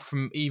put off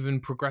from even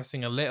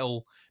progressing a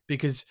little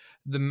because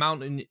the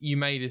mountain you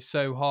made is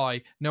so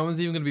high. No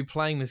one's even going to be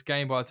playing this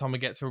game by the time I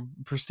get to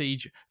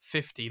prestige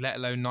 50, let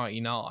alone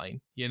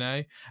 99. You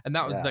know, and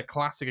that was yeah. the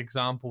classic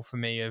example for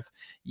me of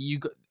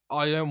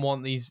I don't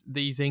want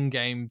these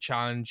in-game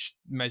challenge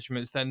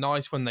measurements. They're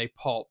nice when they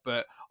pop,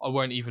 but I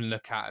won't even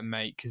look at them,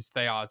 mate, because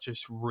they are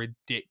just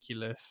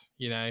ridiculous.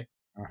 You know.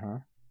 Mm-hmm.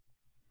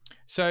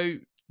 So,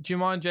 do you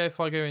mind, Jay, if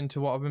I go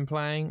into what I've been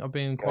playing? I've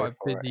been Go quite a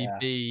for it. busy Yeah.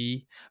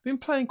 bee. I've been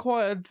playing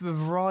quite a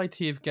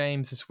variety of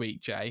games this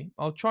week, Jay.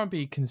 I'll try and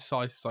be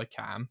concise as I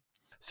can.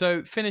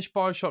 So, finished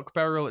Bioshock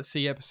Burial at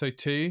Sea episode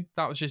 2.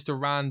 That was just a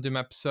random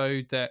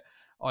episode that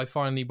I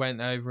finally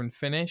went over and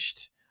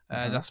finished.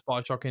 Mm-hmm. That's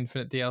Bioshock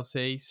Infinite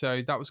DLC.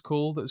 So that was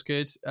cool. That was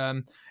good.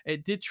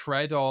 It did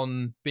tread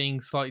on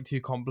being slightly too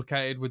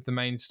complicated with the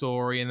main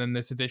story, and then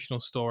this additional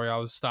story.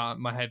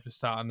 My head was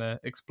starting to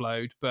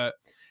explode, but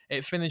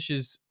it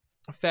finishes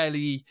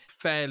fairly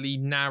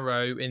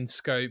narrow in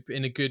scope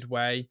in a good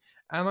way,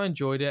 and I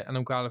enjoyed it, and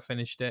I'm glad I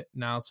finished it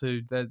now. So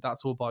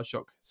that's all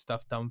Bioshock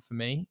stuff done for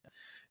me.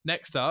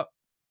 Next up,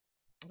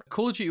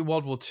 Call of Duty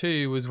World War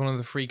II was one of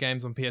the free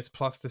games on PS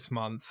Plus this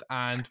month,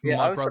 and Yeah,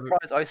 my I was brother.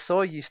 surprised. I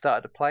saw you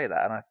started to play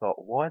that, and I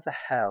thought, why the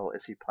hell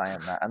is he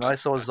playing that? And I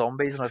saw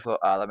zombies, and I thought,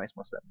 that makes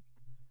more sense.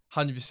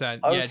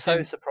 100%. I Yeah, was so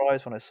didn't.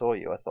 surprised when I saw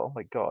you. I thought, oh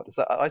my god, is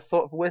that? I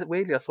thought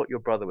weirdly, I thought your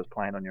brother was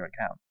playing on your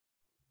account.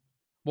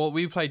 Well,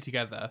 we played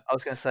together. I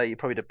was going to say you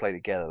probably did play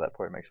together. That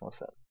probably makes more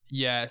sense.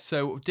 Yeah,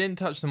 so didn't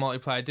touch the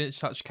multiplayer, didn't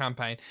touch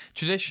campaign.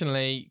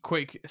 Traditionally,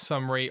 quick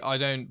summary,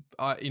 haven't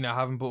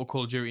bought a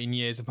Call of Duty in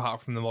years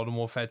apart from the Modern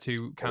Warfare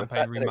 2 Yeah, the campaign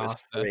fact that it was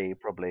remaster. free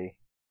probably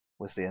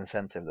was the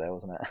incentive there,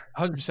 wasn't it?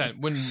 100%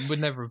 would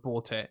never have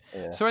bought it.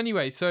 Yeah. So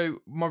anyway, so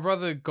my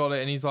brother got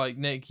it and he's like,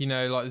 Nick,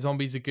 like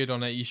zombies are good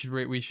on it.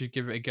 We should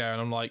give it a go.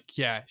 And I'm like,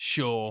 yeah,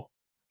 sure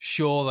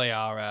they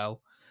are,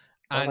 L.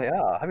 Oh, they And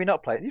are. Have you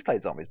not played? You've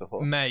played zombies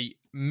before. mate,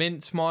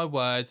 mince my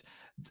words,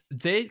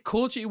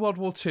 Call of Duty World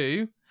War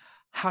 2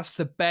 has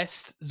the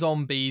best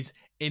zombies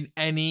in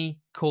any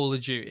Call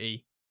of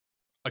Duty.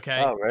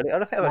 Okay, Oh, really? I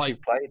don't think I've actually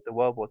like played the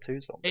World War II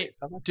zombies.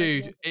 Have I played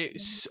dude, them?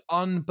 it's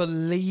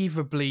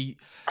unbelievably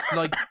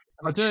like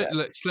Let me I don't check. know.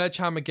 Look,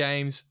 Sledgehammer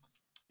Games.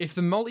 If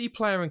the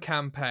multiplayer and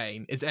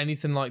campaign is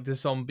anything like the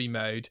zombie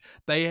mode,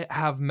 they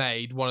have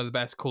made one of the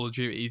best Call of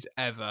Duties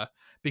ever.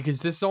 Because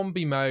this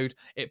zombie mode,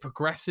 it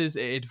progresses,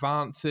 it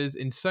advances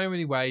in so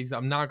many ways that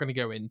I'm now going to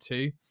go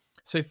into.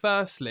 So,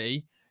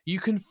 firstly, you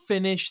can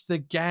finish the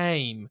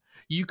game.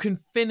 You can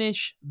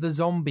finish the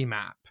zombie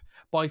map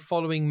by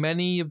following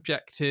many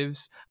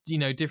objectives.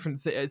 Different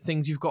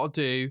things you've got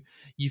to do.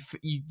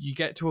 You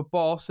get to a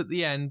boss at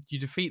the end. You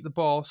defeat the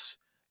boss.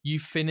 You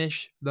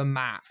finish the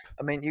map.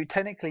 I mean, you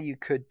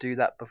could do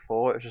that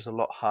before. It was just a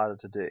lot harder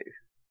to do.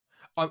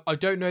 I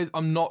don't know.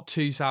 I'm not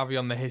too savvy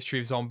on the history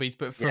of zombies,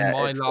 but from Yeah,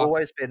 my it's last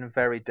always been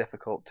very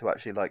difficult to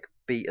actually like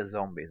beat a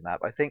zombies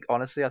map.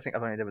 Honestly, I think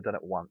I've only ever done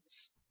it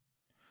once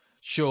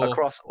sure,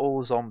 across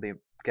all zombie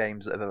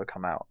games that have ever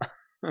come out.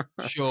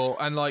 sure,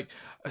 and like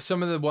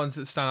some of the ones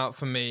that stand out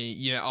for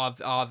me, are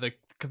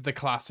the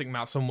classic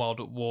maps on World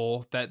at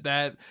War. That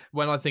they're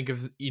when I think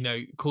of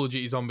Call of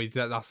Duty Zombies,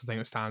 that's the thing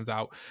that stands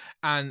out.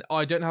 And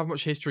I don't have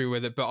much history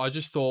with it, but I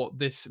just thought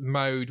this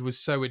mode was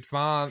so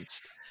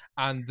advanced.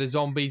 And the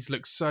zombies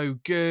looked so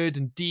good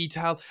and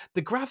detailed.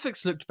 The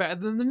graphics looked better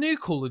than the new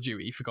Call of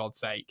Duty, for God's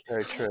sake.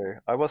 Very true.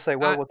 I will say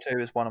World War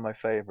II is one of my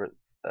favorite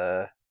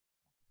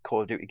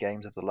Call of Duty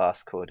games of the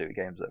last Call of Duty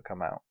games that have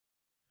come out.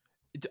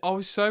 I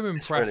was so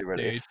It's really, impressed,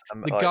 really, dude. it's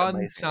The like gun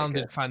amazingly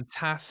good. sounded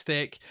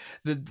fantastic.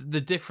 The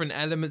different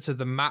elements of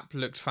the map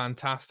looked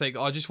fantastic.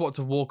 I just wanted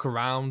to walk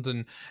around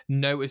and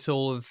notice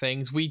all of the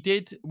things. We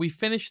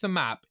finished the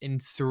map in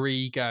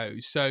 3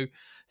 goes. So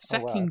Oh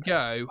wow. second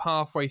go,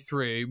 halfway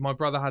through, my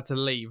brother had to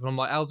leave. And I'm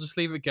like, I'll just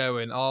leave it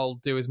going. I'll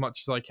do as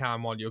much as I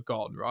can while you're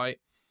gone, right?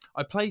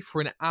 I played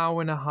for an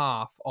hour and a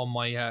half on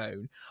my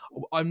own.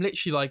 I'm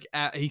literally like,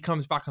 he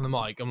comes back on the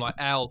mic. I'm like,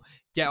 L,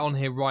 get on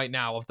here right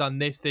now. I've done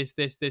this, this,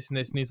 this, this, and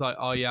this. And he's like,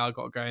 oh, yeah, I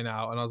got to go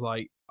now. And I was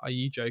like, are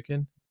you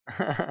joking?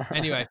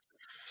 Anyway,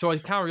 so I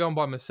carry on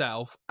by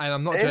myself, and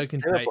I'm not It is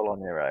joking, Jake. doable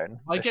on your own.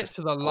 I It's get just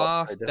to the a lot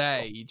last very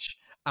difficult. stage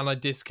and I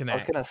I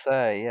was gonna disconnect.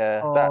 say,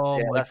 Oh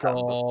yeah, my that's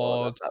happened before.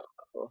 God. That's happened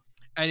before.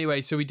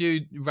 Anyway, so we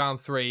do round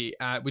 3.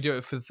 We do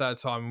it for the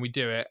 3rd time, and we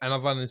do it, and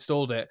I've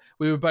uninstalled it.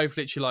 We were both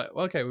literally like,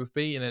 okay, we've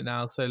beaten it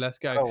now, so let's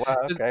go. Oh wow,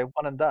 But okay,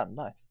 one and done.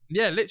 Nice.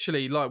 yeah,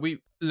 literally, like we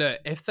look.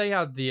 If they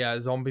had the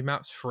zombie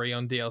maps free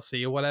on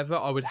DLC or whatever,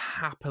 I would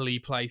happily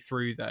play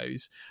through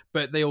those.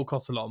 But they all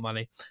cost a lot of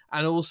money,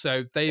 and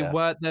also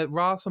Yeah. there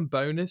are some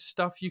bonus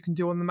stuff you can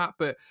do on the map.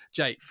 But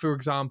Jake, for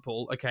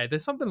example, okay,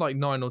 there's something like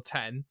 9 or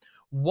 10.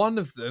 One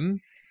of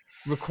them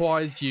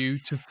requires you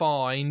to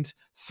find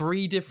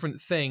 3 different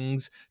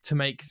things to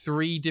make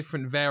 3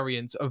 different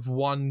variants of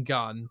one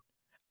gun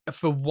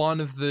for one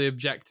of the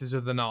objectives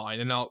of the 9.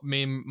 And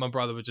me and my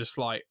brother were just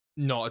like,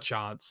 not a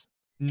chance.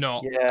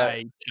 Not Yeah,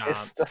 a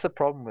it's chance. that's the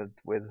problem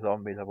with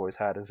zombies I've always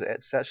had is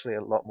it's actually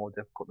a lot more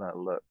difficult than it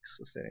looks.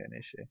 That's the only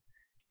issue.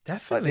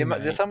 Like Definitely,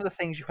 mate. some of the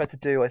things you had to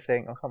do, I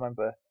think I can't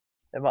remember.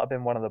 It might have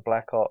been one of the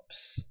Black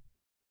Ops,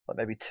 like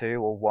maybe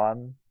 2 or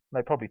 1,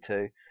 no, probably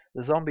 2.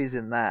 The zombies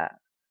in that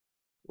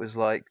was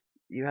like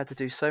you had to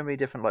do so many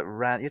different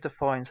you had to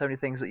find so many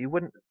things that you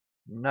wouldn't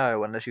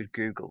know unless you'd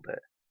Googled it.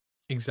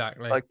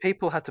 Exactly. Like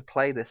people had to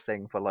play this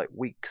thing for like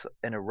weeks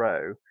in a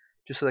row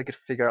just so they could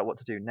figure out what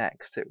to do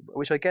next.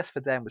 Which I guess for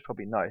them was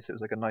probably nice. It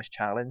was like a nice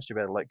challenge to be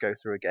able to like go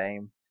through a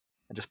game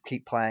and just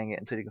keep playing it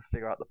until you can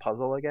figure out the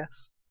puzzle, I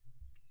guess.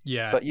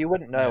 Yeah. But you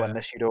wouldn't know Yeah.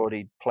 unless you'd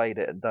already played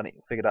it and done it,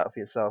 figured it out for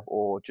yourself,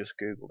 or just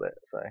Googled it.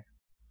 So there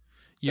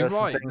You're are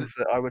some right. things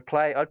that I would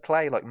play. I'd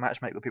play like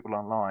matchmake with people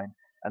online,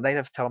 and they'd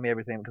have to tell me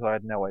everything because I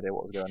had no idea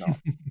what was going on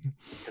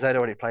because they'd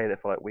already played it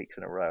for like weeks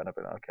in a row, and I'd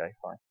be like, okay,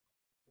 fine.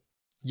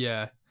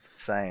 Yeah. It's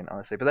insane,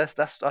 honestly. But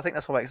that's I think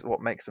that's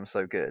what makes them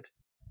so good.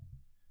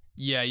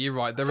 Yeah, you're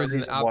right. That's There the is an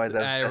reason why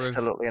they're air of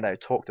still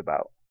talked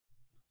about.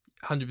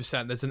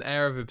 100%. There's an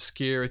air of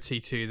obscurity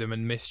to them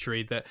and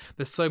mystery that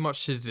there's so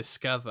much to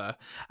discover.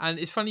 And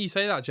it's funny you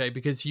say that, Jay,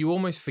 because you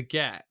almost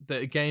forget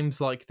that games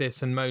like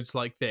this and modes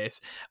like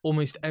this,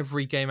 almost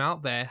every game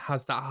out there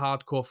has that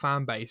hardcore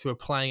fan base who are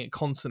playing it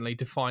constantly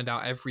to find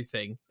out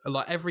everything.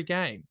 Like every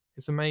game.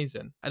 It's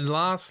amazing. And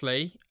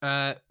lastly,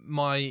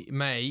 my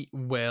mate,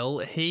 Will,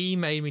 he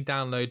made me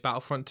download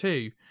Battlefront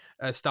 2,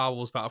 Star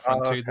Wars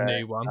Battlefront Oh, 2, the okay.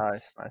 new one.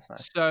 Nice, nice,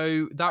 nice.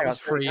 So that Hang on, was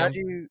so free how on do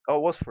you? Oh,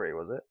 it was free,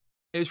 was it?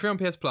 it was free on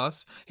PS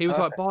Plus. He was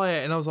Oh, like, okay. "Buy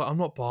it," and I was like, "I'm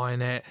not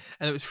buying it."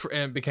 And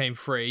and it became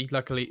free.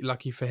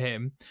 Lucky for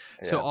him.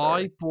 Yeah, So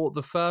very. I bought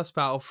the first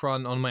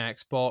Battlefront on my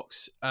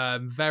Xbox.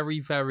 Very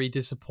very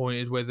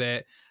disappointed with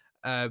it.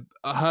 I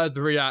heard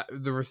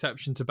the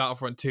reception to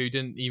Battlefront 2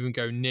 didn't even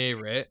go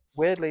near it.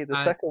 Weirdly, the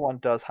And second one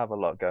does have a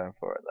lot going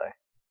for it, though.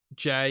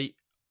 Jay,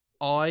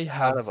 I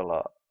Hell of have a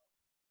lot.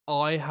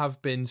 I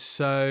have been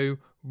so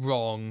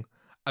wrong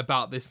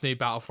about this new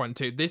Battlefront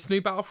 2. This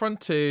new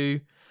Battlefront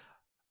 2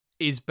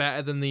 is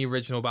better than the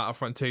original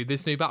Battlefront 2.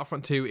 This new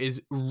Battlefront 2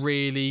 is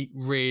really,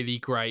 really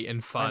great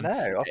and I fun.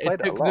 know. I've It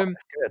played it a took lot. them,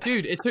 It's good.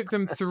 dude, it took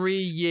them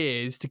 3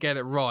 years to get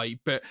it right,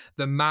 but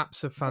the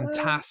maps are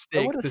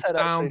I would fantastic. have The said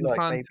actually, sounds are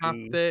like maybe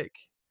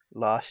fantastic.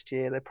 last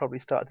year they probably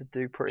started to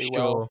do pretty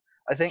well. Sure,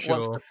 I think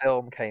once the sure.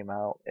 film came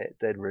out, it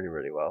did really,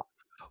 really well.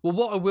 Well,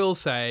 what I will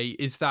say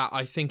is that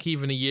I think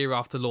even a year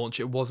after launch,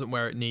 it wasn't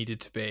where it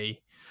needed to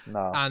be. No,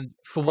 And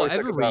for probably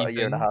took whatever about a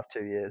year and a reason, half,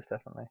 2 years,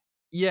 definitely.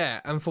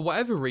 yeah, and for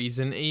whatever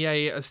reason,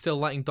 EA are still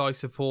letting DICE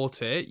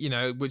support it,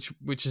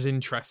 which is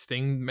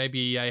interesting. Maybe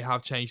EA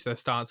have changed their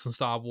stance on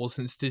Star Wars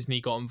since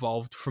Disney got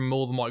involved from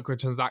all the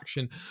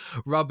microtransaction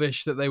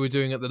rubbish that they were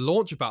doing at the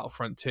launch of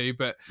Battlefront 2.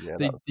 But Yeah, that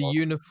the was awesome.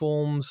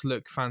 uniforms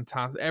look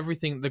fantastic.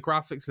 Everything, the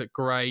graphics look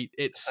great.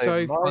 It's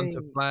So so fun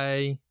to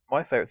play.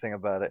 my favorite thing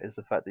about it is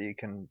the fact that you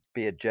can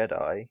be a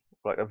Jedi,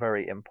 like a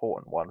very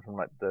important one from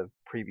like the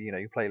previous.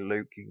 You play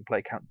Luke, you can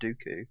play Count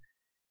Dooku,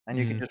 and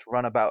you can Mm, just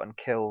run about and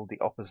kill the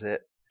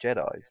opposite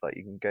Jedi's. Like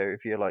you can go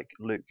if you're like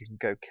Luke, you can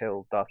go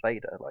kill Darth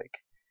Vader, like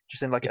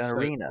just in like an it's so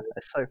arena. cool.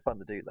 It's so fun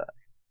to do that.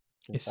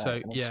 It's It's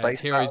insane. so And then yeah,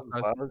 space Heroes battles as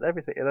does. well. There's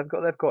everything.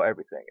 They've got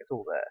everything. It's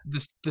all there.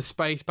 The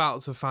space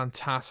battles are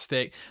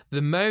fantastic.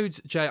 The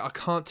modes, Jay, I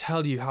can't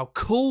tell you how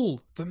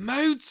cool the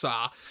modes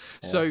are.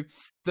 Yeah. So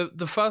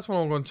the first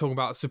one I'm going to talk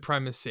about is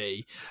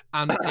Supremacy,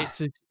 and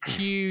it's a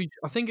huge.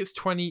 I think it's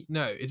 20.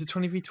 No, is it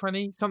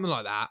 20v20? Something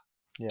like that.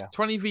 Yeah.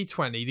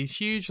 20v20. These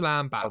huge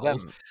land Oh,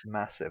 battles, them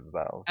massive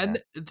battles. Yeah.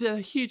 and they're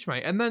huge,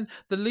 mate. And then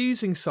the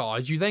losing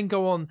side, you then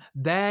go on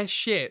their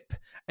ship,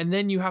 and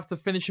then you have to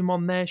finish them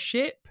on their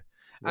ship.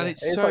 and Yeah,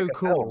 it's it's like so a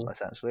film cool,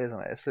 essentially, isn't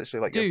it? It's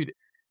literally like you're dude.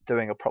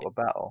 doing a proper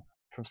battle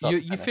from start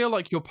to You finish. feel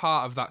like you're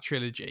part of that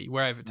trilogy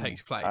wherever it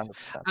takes place.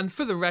 100%. And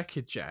for the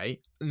record,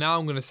 Jay, now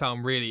I'm going to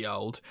sound really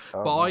old,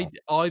 Oh but no.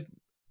 I,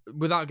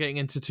 without getting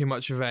into too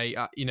much of a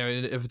of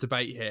a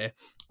debate here,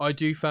 I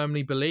do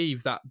firmly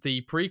believe that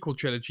the prequel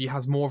trilogy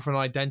has more of an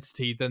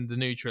identity than the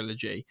new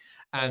trilogy,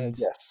 and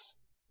Yes.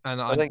 I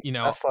I think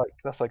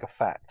that's like a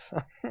fact.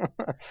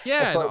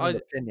 yeah, That's and not even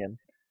an opinion.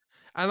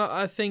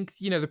 I think,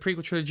 the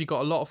prequel trilogy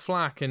got a lot of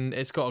flack and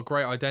it's got a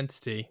great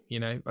identity.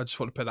 I just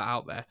want to put that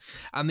out there.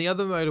 And the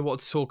other mode I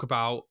wanted to talk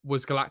about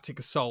was Galactic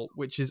Assault,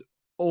 which is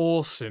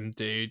awesome,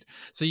 dude.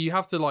 So you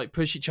have to like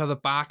push each other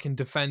back and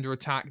defend or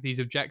attack these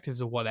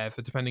objectives or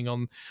whatever, depending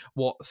on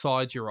what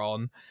side you're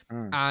on.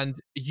 Mm. And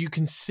you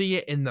can see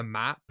it in the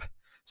map.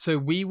 So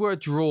we were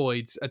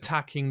droids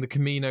attacking the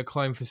Camino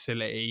clone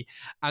facility,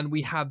 and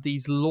we had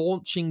these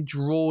launching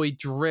droid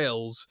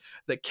drills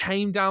that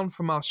came down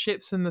from our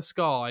ships in the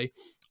sky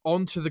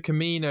onto the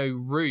Camino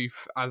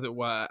roof, as it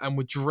were, and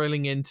were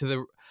drilling into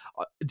the.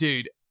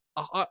 Dude,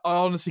 I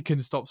honestly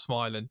couldn't stop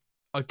smiling.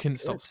 I couldn't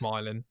stop Good.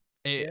 smiling.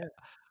 It.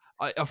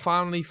 Yeah. I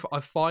finally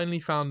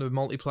found a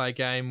multiplayer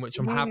game which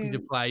I'm happy to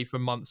You. play for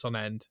months on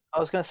end, I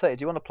was going to say,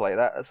 do you want to play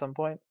that at some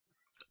point?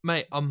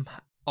 mate.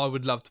 I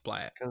would love to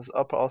play it. Because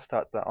I'll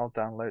start that. I'll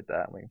download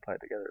that and we can play it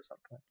together at some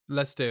point.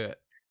 Let's do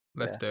it.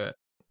 Let's Yeah.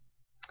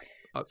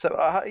 do it. So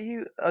how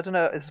you? I don't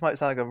know. This might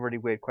sound like a really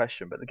weird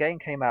question, but the game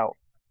came out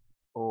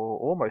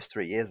almost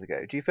 3 years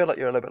ago. Do you feel like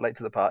you're a little bit late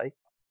to the party?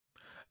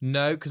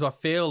 No, because I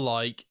feel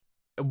like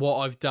what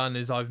I've done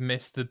is I've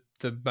missed the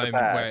moment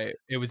Bad. where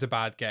it was a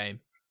bad game.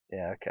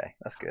 Yeah. Okay.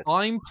 That's good.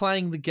 I'm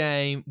playing the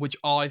game which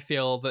I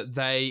feel that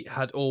they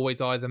had always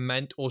either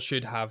meant or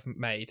should have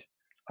made.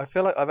 I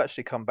feel like I've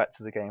actually come back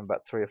to the game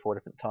about 3 or 4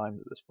 different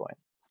times at this point.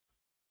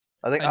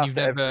 I think And you've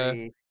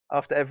never.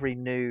 after every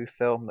new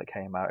film that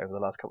came out over the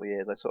last couple of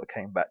years, I sort of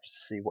came back just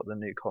to see what the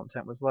new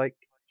content was like.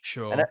 And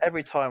Sure.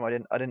 every time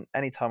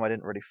anytime I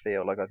didn't really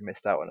feel like I'd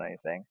missed out on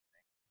anything,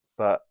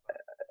 but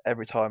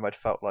every time I'd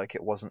felt like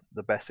it wasn't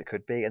the best it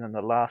could be. And then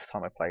the last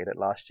time I played it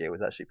last year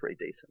was actually pretty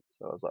decent.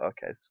 So I was like,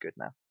 okay, this is good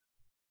now.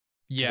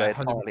 Because they Yeah, had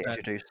finally 100%.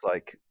 introduced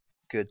like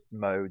good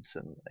modes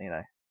and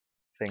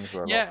things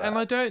were a lot Yeah, better.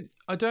 and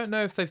I don't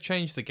know if they've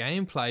changed the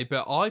gameplay,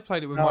 but I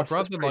played it with No, my it's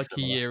brother pretty like a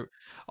similar. year.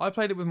 I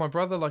played it with my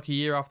brother like a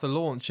year after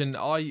launch, and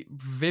I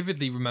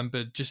vividly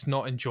remember just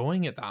not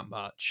enjoying it that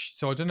much.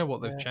 So I don't know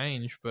what they've Yeah.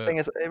 changed, The but thing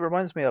is, it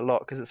reminds me a lot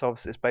because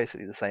it's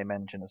basically the same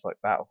engine as like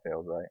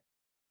Battlefield, right?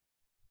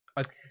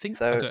 I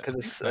So don't because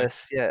think so.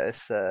 it's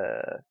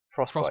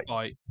Frostbite.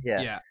 Frostbite.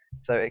 Yeah. Yeah.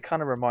 So it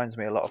kind of reminds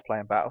me a lot of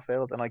playing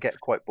Battlefield, and I get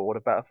quite bored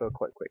of Battlefield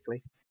quite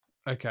quickly,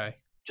 Okay.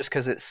 just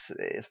because it's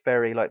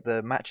very like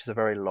the matches are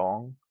very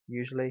long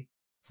usually,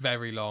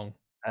 Very long.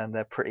 and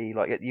they're pretty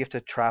like you have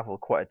to travel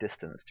quite a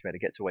distance to be able to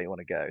get to where you want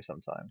to go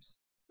sometimes.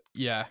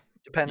 Yeah.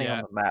 Depending on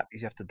Yeah. the map, you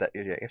have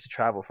to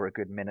travel for a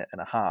good minute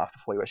and a half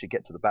before you actually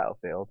get to the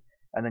battlefield,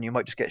 and then you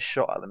might just get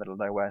shot out of the middle of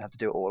nowhere and have to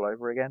do it all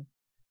over again.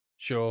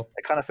 Sure.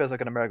 It kind of feels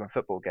like an American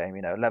football game,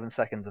 11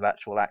 seconds of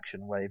actual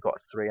action where you've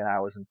got 3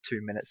 hours and 2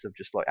 minutes of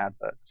just like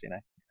adverts.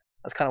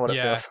 That's kind of what it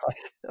Yeah. feels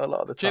like a lot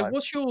of the Jay, time.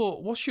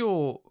 what's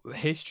your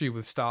history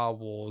with Star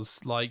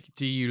Wars? Like,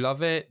 do you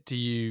love it? Do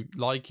you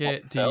like What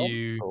it? the Do films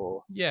you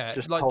or Yeah,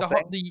 just the like whole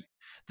thing?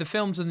 the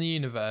films in the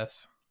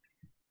universe.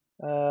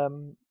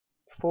 Um,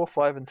 4,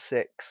 5, and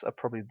 6 are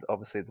probably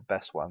obviously the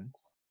best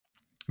ones.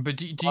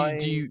 But I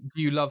do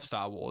you love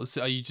Star Wars?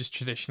 Are you just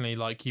traditionally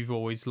like you've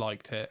always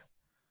liked it?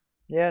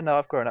 Yeah, no,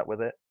 I've grown up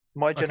with it.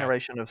 My Okay.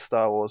 generation of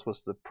Star Wars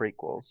was the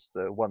prequels,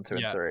 the 1, 2,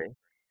 and Yeah. 3,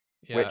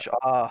 Yeah. which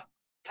are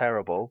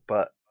terrible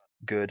but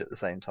good at the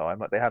same time.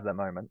 Like they have their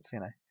moments.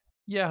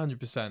 Yeah,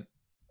 100%.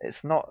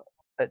 It's not.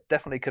 It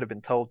definitely could have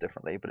been told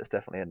differently, but it's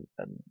definitely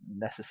a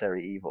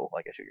necessary evil,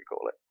 I guess you could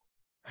call it.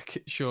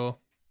 Okay, sure.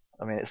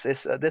 I mean,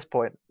 it's at this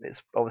point,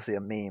 it's obviously a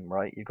meme,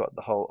 right? You've got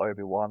the whole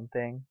Obi-Wan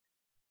thing.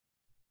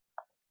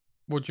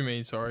 What do you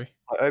mean, sorry?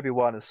 Like,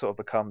 Obi-Wan has sort of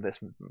become this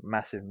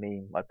massive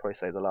meme. I'd probably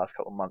say the last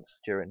couple of months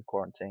during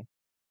quarantine.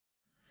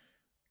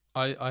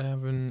 I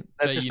haven't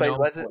They've Jay,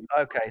 just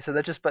okay, so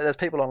there's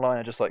people online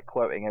are just like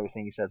quoting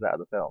everything he says out of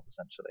the film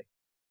essentially.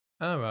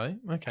 all right,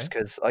 Just okay.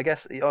 because I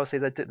guess obviously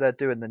they're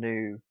doing the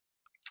new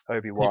TV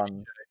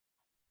Obi-Wan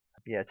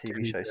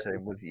TV show series.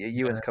 soon with Yeah.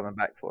 Ewan's coming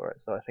back for it,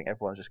 so I think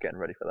everyone's just getting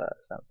ready for that.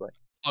 It sounds like.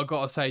 I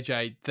gotta say,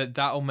 Jay,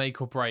 that'll make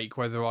or break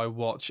whether I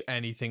watch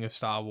anything of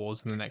Star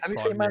Wars in the next Have you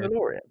seen 5 years.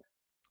 Mandalorian?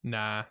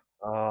 Nah.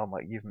 Oh my,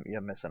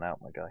 you're missing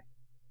out, my guy.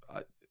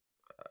 I,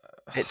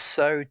 It's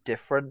so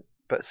different,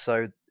 but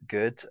so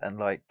good, and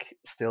like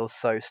still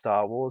so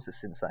Star Wars.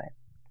 It's insane.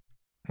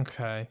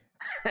 okay.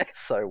 It's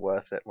so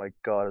worth it. My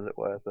God, is it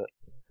worth it?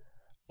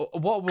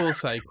 What we'll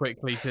say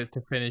quickly to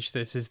finish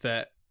this is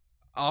that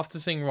after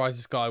seeing Rise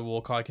of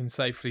Skywalker, I can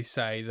safely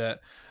say that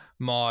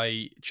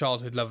my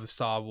childhood love of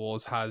Star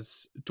Wars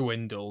has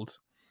dwindled.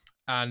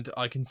 And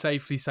I can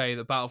safely say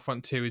that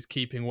Battlefront 2 is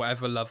keeping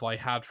whatever love I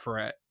had for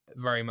it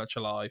very much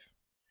alive.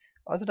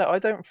 I don't know. I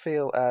don't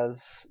feel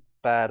as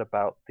bad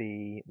about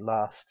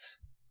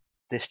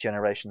this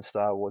generation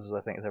Star Wars as I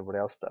think everybody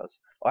else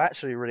does. I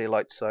actually really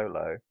liked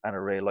Solo, and I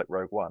really liked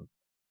Rogue One.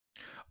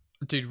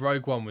 Dude,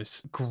 Rogue One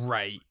was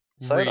great.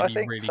 Solo, I Really,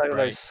 think really Solo's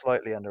great.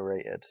 slightly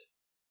underrated.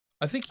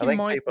 I think I you think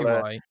might be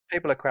right.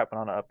 people are crapping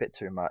on it a bit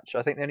too much.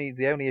 I think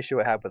the only issue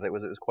I had with it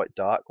was quite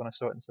dark when I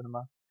saw it in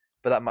cinema,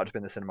 but that might have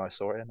been the cinema I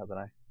saw it in. I don't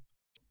know.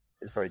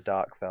 It's a very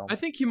dark film. I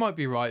think you might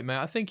be right, mate.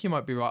 I think you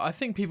might be right. I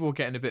think people were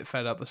getting a bit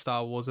fed up with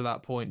Star Wars at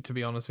that point, to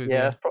be honest with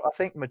Yeah, you. I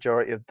think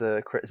majority of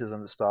the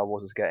criticism that Star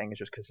Wars is getting is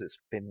just because it's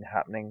been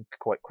happening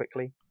quite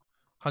quickly.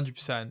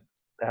 100%.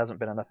 There hasn't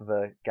been enough of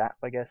a gap,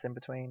 I guess, in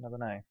between. I don't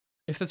know.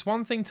 If there's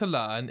one thing to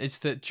learn, it's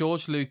that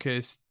George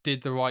Lucas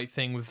did the right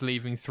thing with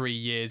leaving 3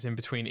 years in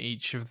between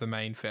each of the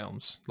main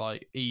films.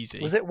 Like, easy.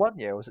 Was it 1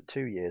 year or was it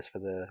 2 years for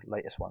the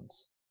latest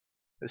ones?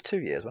 It was 2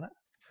 years, wasn't it?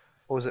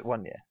 Or was it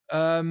 1 year?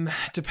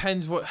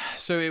 Depends what.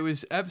 So it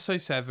was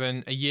Episode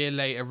 7, a year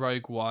later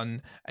Rogue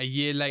One, a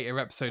year later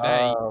Episode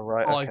 8, Oh,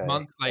 right, 5 okay.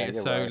 months Yeah, later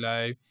you're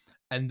Solo, right.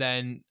 and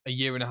then a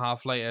year and a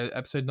half later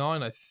Episode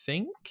 9, I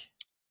think.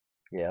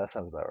 Yeah, that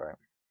sounds about right.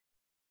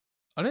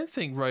 I don't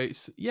think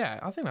yeah,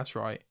 I think that's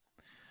right.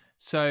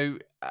 So,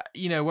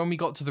 when we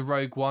got to the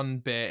Rogue One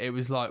bit, it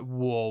was like,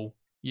 whoa,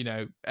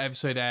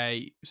 Episode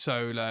 8,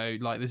 Solo,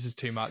 like, this is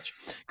too much.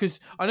 Because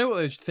I know what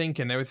they were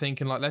thinking. They were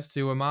thinking, like, let's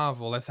do a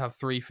Marvel. Let's have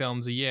 3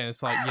 films a year.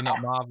 It's like, you're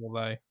not Marvel,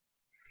 though.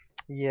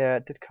 Yeah,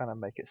 it did kind of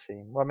make it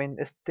seem... Well, I mean,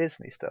 it's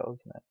Disney still,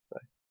 isn't it? So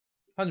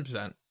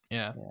 100%,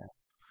 yeah.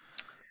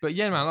 But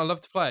yeah, man, I'd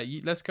love to play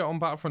it. Let's get on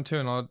Battlefront 2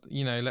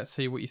 and let's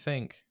see what you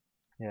think.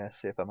 Yeah,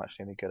 see if I'm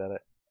actually any good at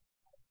it.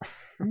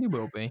 You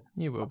will be.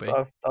 You will be.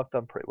 I've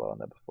done pretty well on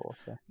there before,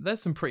 so.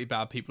 There's some pretty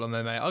bad people on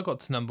there, mate. I got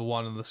to number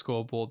 1 on the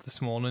scoreboard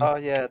this morning. Oh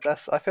yeah,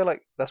 I feel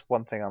like that's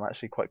one thing I'm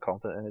actually quite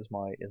confident in is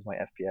my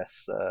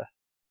FPS.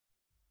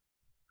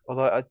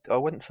 Although I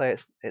wouldn't say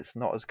it's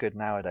not as good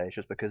nowadays,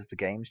 just because the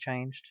game's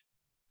changed.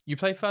 You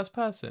play first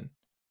person?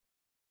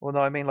 Well, no,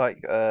 I mean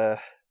like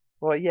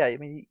well, yeah, I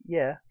mean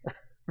yeah.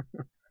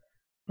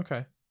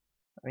 Okay.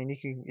 I mean,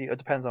 it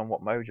depends on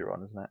what mode you're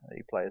on, isn't it? That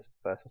you play as the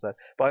first, I said.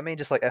 But I mean,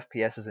 just like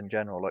FPSs in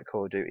general, like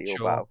Call of Duty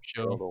or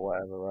Battlefield or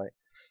whatever, right?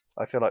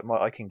 I feel like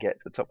I can get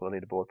to the top of the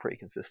leaderboard pretty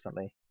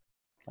consistently.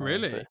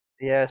 Really?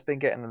 Yeah, it's been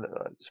getting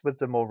with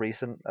the more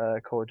recent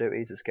Call of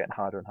Duties. It's getting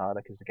harder and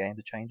harder because the games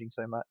are changing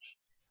so much.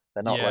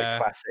 They're not like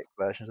classic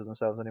versions of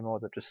themselves anymore.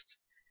 They've just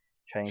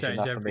changed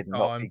enough for me to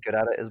not be good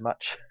at it as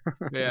much.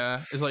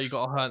 Yeah, it's like you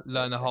got to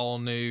learn a whole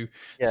new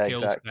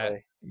skill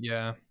set.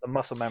 Yeah, the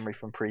muscle memory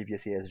from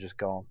previous years is just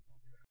gone.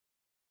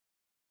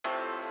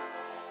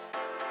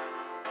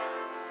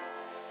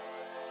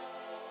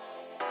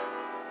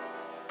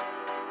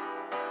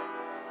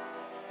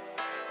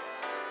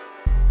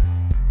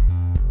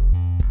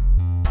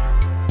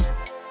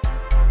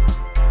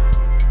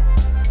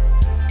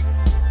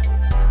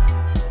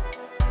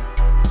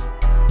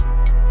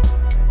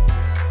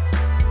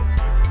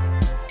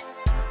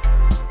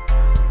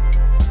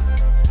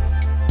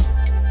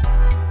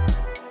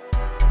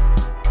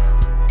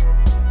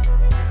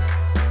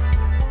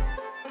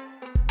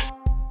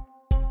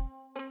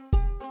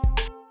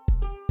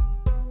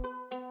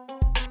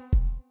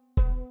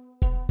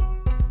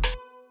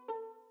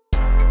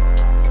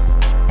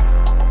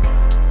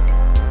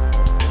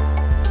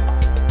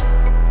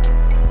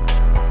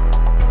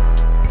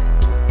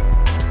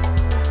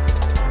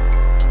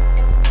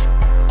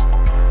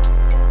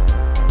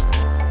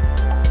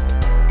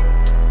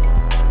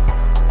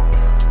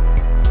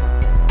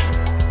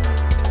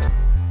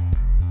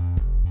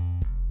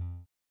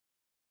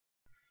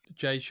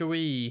 Jay, shall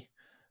we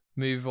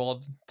move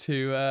on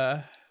to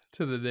the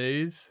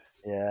news?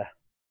 Yeah.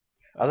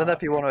 I don't know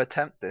if you want to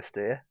attempt this,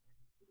 do you?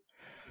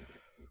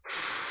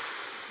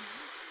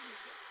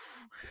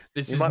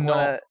 This is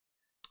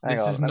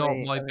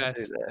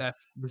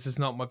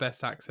not my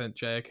best accent,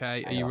 Jay,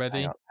 okay? Are you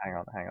ready? Hang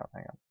on.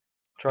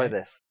 Try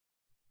this.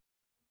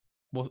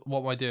 What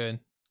am I doing?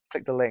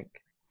 Click the link.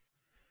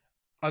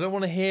 I don't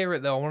want to hear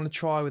it though. I want to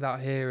try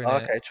without hearing it.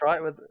 Okay, try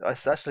it with.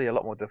 It's actually a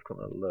lot more difficult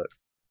than it looks.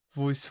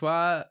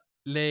 Bonsoir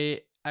les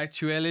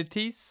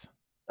actualities.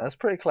 That's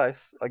pretty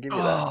close. I'll give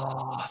you that.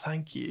 Oh,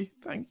 thank you.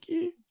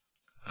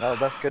 No,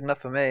 that's good enough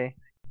for me.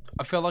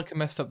 I feel like I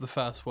messed up the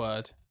first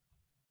word.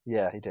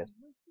 Yeah, he did.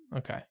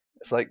 Okay.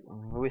 It's like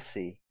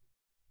voici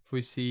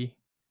les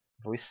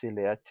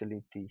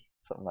actualités,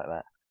 something like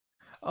that.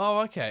 Oh,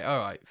 okay. All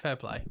right. Fair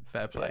play.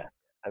 Yeah,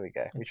 there we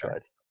go. We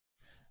tried.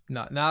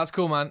 No, that's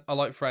cool, man. I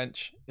like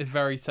French. It's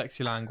very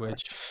sexy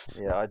language.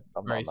 Yeah,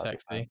 I'm very not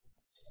sexy.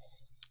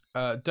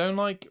 Don't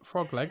like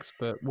frog legs,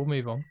 but we'll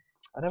move on.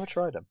 I never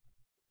tried them.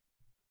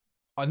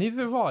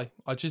 Neither have I.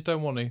 I just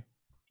don't want to.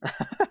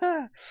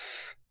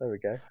 There we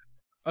go.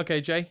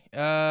 Okay, Jay.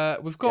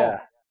 We've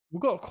got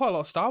quite a lot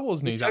of Star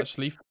Wars news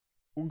actually.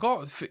 We've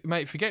got,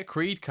 mate. Forget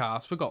Creed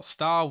cast. We've got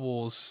Star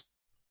Wars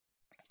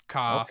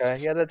cast.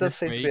 Okay, yeah, there does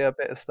seem to be a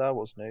bit of Star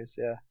Wars news.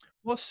 Yeah.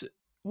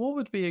 What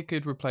would be a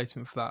good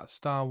replacement for that?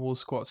 Star Wars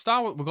squad.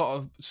 We've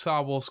got a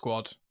Star Wars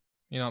squad.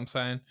 You know what I'm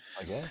saying?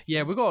 I guess.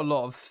 Yeah, we've got a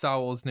lot of Star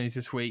Wars news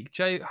this week.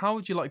 Jay, how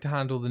would you like to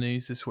handle the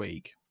news this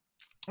week?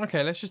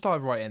 Okay, let's just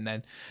dive right in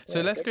then. So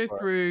Yeah, let's go go for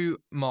it. through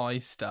my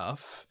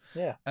stuff.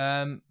 Yeah.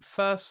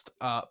 First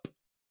up,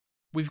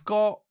 we've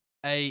got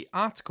a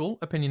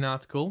opinion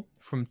article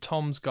from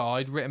Tom's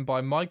Guide, written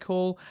by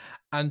Michael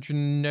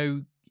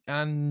Andronico.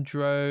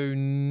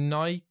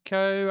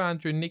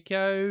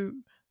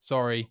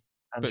 Sorry,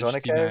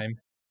 butchered your Andronico? name.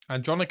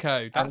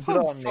 Andronico. That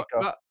sounds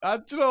Andronico.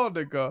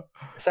 Andronico.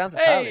 It sounds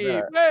Italian,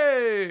 doesn't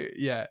Hey, it? hey.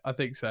 Yeah, I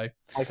think so.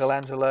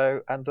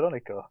 Michelangelo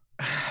Andronico.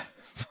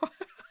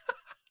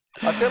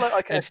 I feel like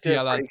I can actually do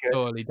a pretty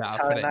good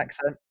Italian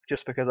accent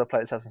just because I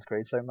played Assassin's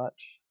Creed so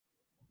much.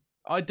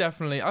 I think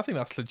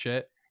that's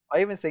legit.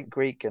 I even think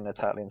Greek and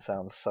Italian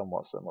sound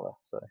somewhat similar.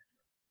 So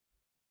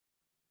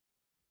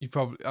You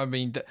probably, I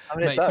mean, it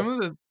mate, does.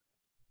 It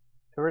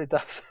really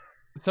does.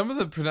 some of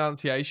the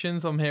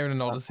pronunciations I'm hearing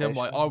in Odyssey, I'm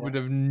like, I would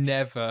have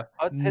never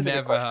Here's a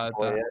good question heard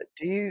for that.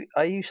 you.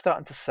 Are you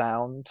starting to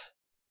sound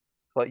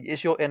like,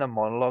 is your inner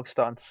monologue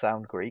starting to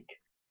sound Greek?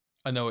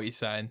 I know what you're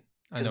saying.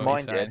 Because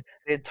mine did.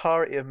 The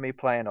entirety of me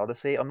playing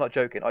Odyssey, I'm not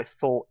joking, I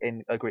thought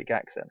in a Greek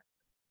accent.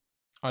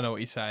 I know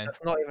what you're saying.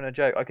 That's not even a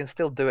joke. I can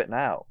still do it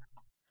now.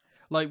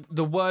 Like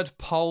the word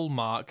pole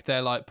mark,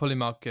 they're like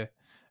Polymarke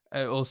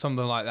or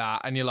something like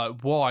that. And you're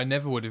like, whoa, I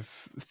never would have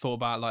thought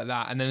about it like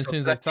that. And then as soon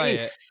as they say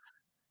it,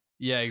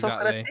 yeah,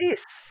 exactly.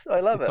 Socrates. I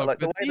love it. Like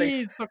the way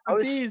they,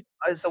 Socrates,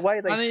 the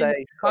way they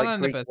say like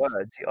Greek Bananibus.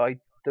 words.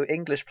 The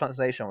English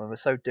pronunciation of them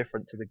is so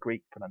different to the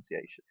Greek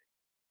pronunciation.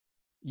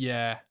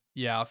 Yeah,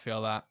 I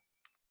feel that.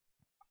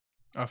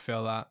 So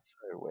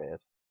weird.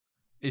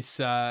 It's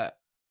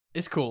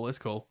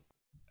cool.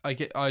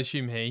 I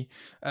assume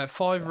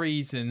 5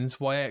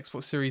 reasons why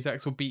Xbox Series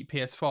X will beat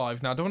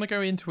PS5. Now, I don't want to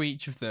go into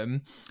each of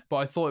them, but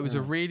I thought it was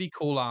a really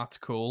cool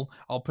article.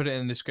 I'll put it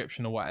in the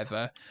description or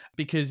whatever,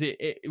 because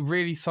it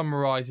really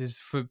summarizes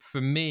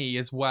for me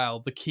as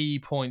well the key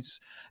points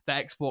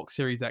that Xbox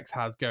Series X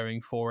has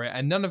going for it.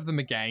 And none of them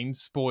are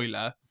games,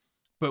 spoiler,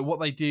 but what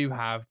they do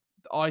have,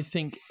 I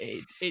think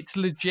it's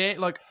legit.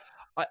 Like,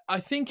 I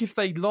think if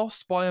they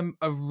lost by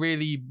a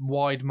really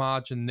wide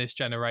margin this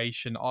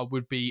generation, I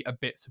would be a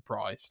bit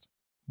surprised.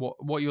 What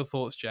are your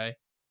thoughts, Jay?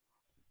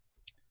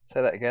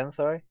 Say that again,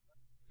 sorry?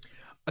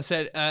 I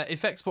said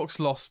if Xbox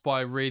lost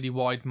by a really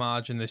wide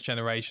margin this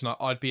generation,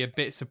 I'd be a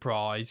bit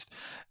surprised.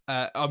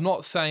 I'm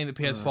not saying that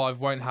PS5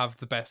 won't have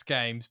the best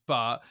games,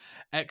 but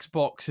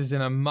Xbox is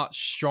in a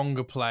much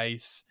stronger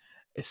place,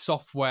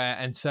 software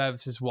and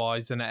services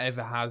wise, than it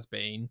ever has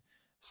been.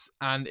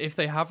 And if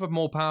they have a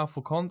more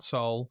powerful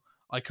console,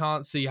 I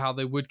can't see how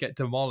they would get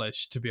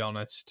demolished, to be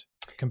honest,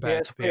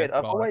 compared to PS5. Weird.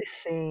 I've always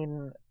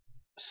seen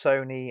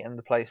Sony and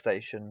the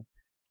PlayStation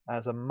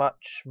as a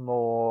much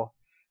more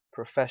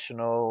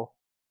professional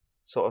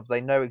sort of,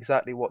 they know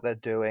exactly what they're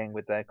doing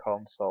with their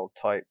console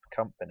type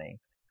company.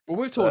 Well,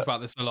 we've talked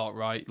about this a lot,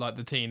 right? Like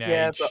the teenage.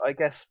 Yeah, but I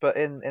guess,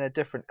 in a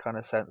different kind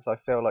of sense, I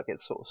feel like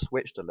it's sort of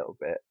switched a little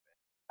bit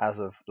as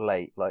of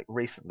late, like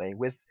recently,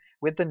 with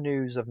the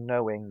news of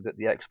knowing that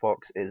the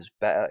Xbox is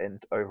better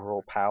in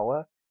overall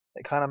power.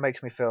 It kind of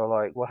makes me feel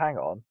like, well, hang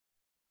on,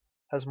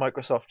 has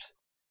Microsoft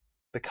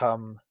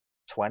become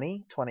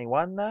 20,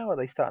 21 now? Are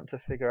they starting to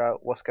figure out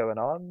what's going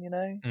on?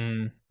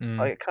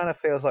 Like, it kind of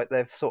feels like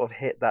they've sort of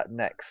hit that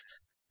next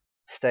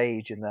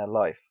stage in their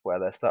life where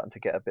they're starting to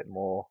get a bit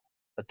more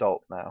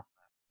adult now.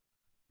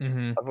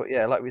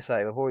 Yeah, like we say,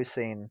 I've always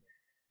seen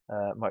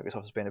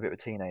Microsoft as being a bit of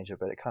a teenager,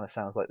 but it kind of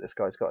sounds like this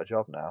guy's got a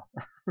job now.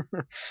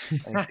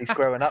 And he's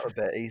growing up a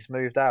bit. He's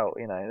moved out,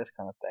 this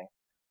kind of thing.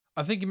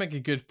 I think you make a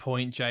good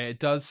point, Jay. It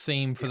does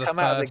seem for he's the come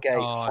first out of the gate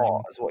time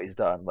hot, is what he's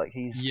done. Like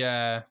he's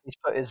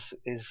put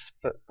his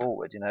foot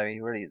forward. He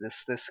really,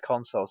 this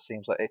console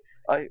seems like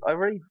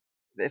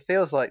it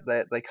feels like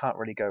they can't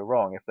really go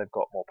wrong if they've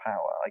got more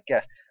power. I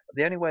guess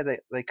the only way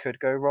they could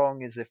go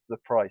wrong is if the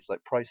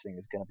pricing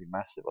is going to be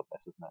massive on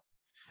this, isn't it?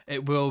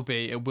 It will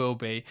be.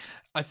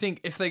 I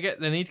think if they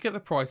need to get the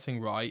pricing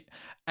right.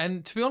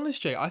 And to be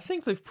honest, Jay, I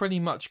think they've pretty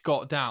much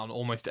got down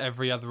almost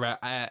every other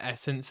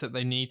essence that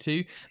they need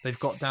to. They've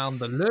got down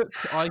the look,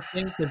 I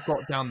think. They've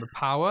got down the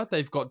power.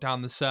 They've got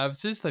down the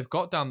services. They've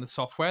got down the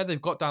software.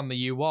 They've got down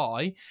the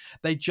UI.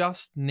 They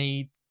just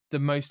need the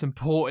most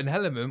important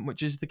element,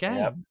 which is the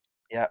game.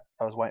 Yeah,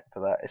 I was waiting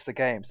for that. It's the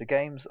games. The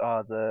games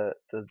are the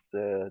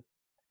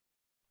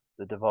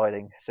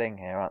dividing thing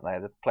here, aren't they?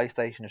 The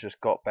PlayStation has just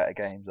got better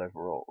games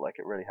overall. Like,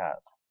 it really has.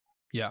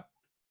 Yeah.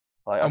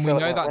 Like, and we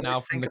know that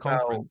now from the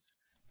conference.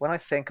 When I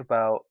think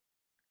about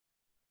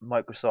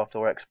Microsoft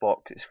or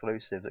Xbox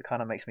exclusives, it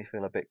kind of makes me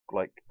feel a bit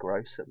like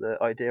gross at the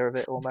idea of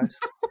it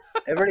almost.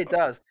 It really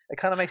does. It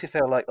kind of makes me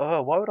feel like,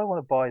 oh, why would I want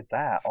to buy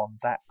that on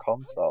that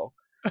console?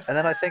 And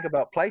then I think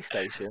about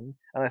PlayStation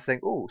and I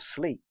think, oh,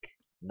 sleek,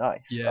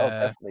 nice. Yeah. I'll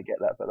definitely get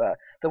that for that.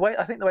 The way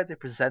they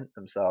present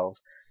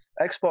themselves,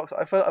 Xbox,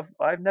 I feel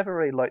I've never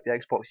really liked the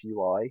Xbox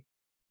UI.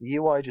 The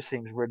UI just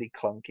seems really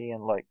clunky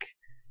and like,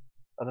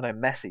 I don't know,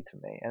 messy to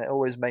me, and it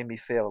always made me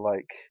feel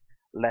like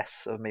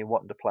less of me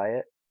wanting to play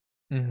it.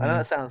 I know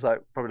that sounds like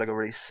probably like a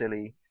really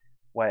silly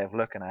way of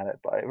looking at it,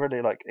 but it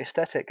really like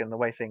aesthetic and the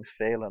way things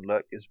feel and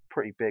look is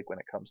pretty big when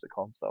it comes to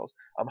consoles.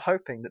 I'm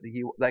hoping that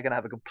they're going to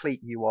have a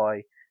complete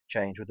UI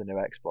change with the new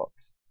Xbox.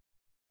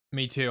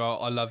 Me too.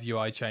 I love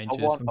UI changes.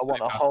 I'm I so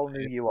want a whole new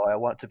fascinated. UI. I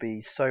want it to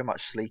be so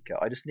much sleeker.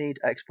 I just need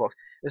Xbox.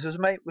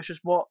 Which is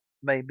what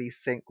made me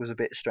think was a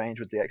bit strange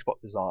with the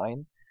Xbox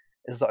design,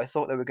 is that I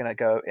thought they were going to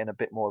go in a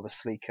bit more of a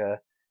sleeker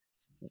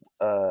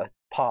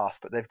path,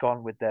 but they've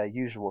gone with their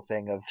usual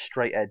thing of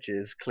straight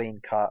edges, clean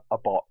cut, a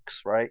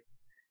box, right?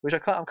 Which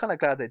I'm kind of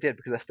glad they did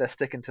because they're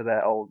sticking to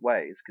their old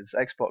ways. Because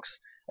Xbox,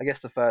 I guess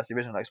the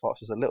original Xbox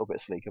was a little bit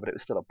sleeker, but it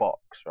was still a box,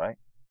 right?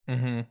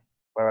 Mm-hmm.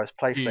 Whereas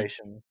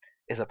PlayStation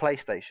is a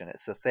PlayStation.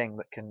 It's a thing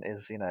that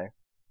is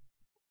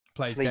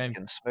Plays sleek games.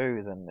 and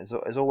smooth, and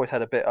has always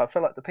had a bit. I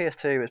feel like the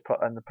PS2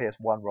 and the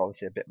PS1 were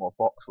obviously a bit more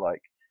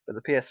box-like, but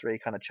the PS3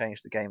 kind of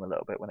changed the game a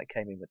little bit when it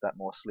came in with that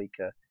more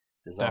sleeker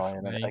design,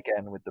 and then Definitely.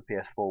 again with the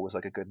PS4 was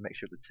like a good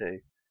mixture of the two.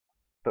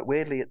 But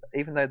weirdly,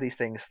 even though these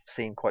things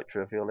seem quite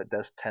trivial, it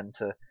does tend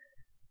to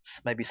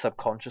maybe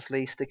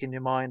subconsciously stick in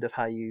your mind of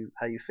how you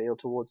feel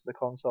towards the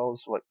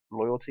consoles, like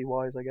loyalty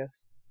wise, I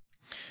guess.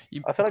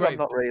 I feel like I'm Great.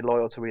 not really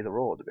loyal to either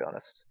or, to be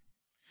honest.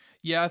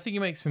 Yeah, I think you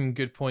make some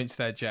good points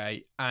there,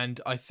 Jay. And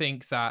I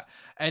think that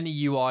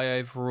any UI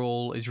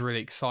overall is really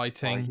Oh,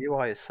 exciting.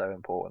 UI is so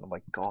important. Oh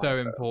my god, So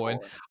it's so important.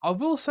 important. I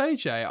will say,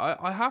 Jay,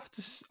 I have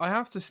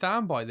to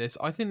stand by this.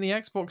 I think the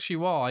Xbox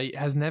UI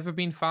has never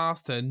been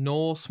faster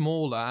nor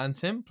smaller and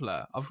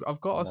simpler. I've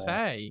got I to know.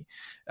 say.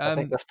 I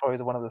think that's probably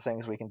one of the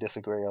things we can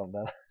disagree on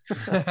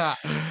then.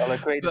 I'll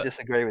agree to but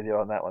disagree with you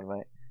on that one,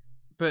 mate.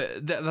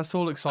 that's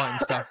all exciting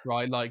stuff,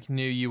 right? Like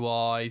new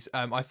UIs.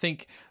 I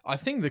think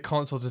the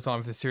console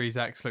design for the Series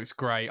X looks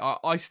great.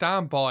 I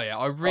stand by it.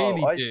 I Oh,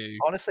 really do.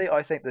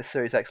 I think the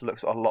Series X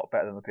looks a lot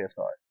better than the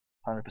PS5.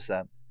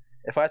 100%.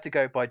 If I had to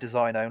go by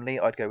design only,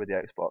 I'd go with the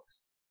Xbox.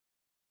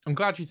 I'm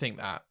glad you think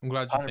that. I'm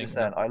glad you think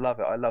that. 100%. I love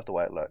it. I love the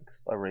way it looks.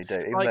 I really do.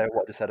 Even Like, though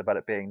what you said about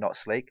it being not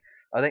sleek,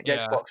 I think the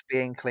yeah. Xbox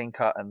being clean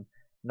cut and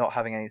not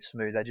having any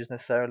smooth edges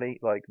necessarily,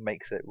 like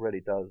makes it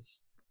really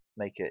does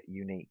make it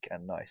unique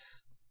and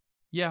nice.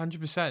 Yeah,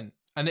 100%.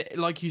 And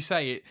like you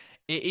say,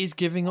 it is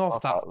giving I off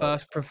love that how it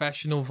looks. first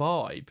professional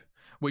vibe,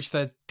 which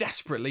they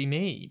desperately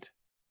need.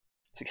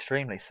 It's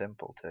extremely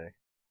simple too.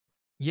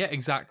 Yeah,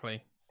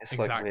 exactly. It's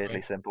like weirdly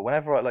Exactly. simple.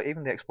 Whenever I like,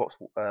 even the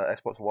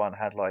Xbox One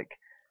had like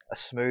a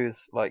smooth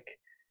like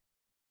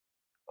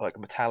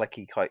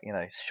metallic-y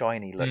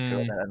shiny look to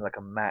it, Mm, and like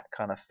a matte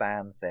kind of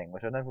fan thing,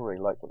 which I never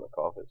really liked the look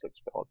of. It looks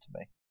a bit odd to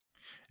me.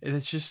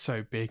 it's just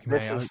so big,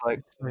 This mate. is like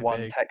It's so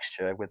one big.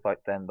 texture with like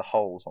then the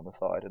holes on the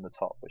side and the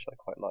top, which I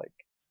quite like.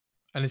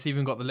 And it's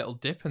even got the little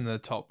dip in the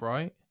top,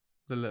 right?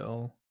 The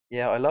little.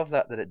 Yeah, I love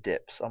that it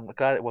dips. I'm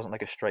glad it wasn't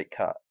like a straight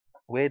cut.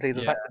 Weirdly,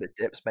 the Yeah. fact that it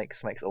dips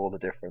makes all the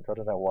difference. I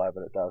don't know why,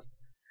 but it does.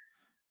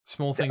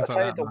 Small I'll things like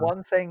tell you that, the man.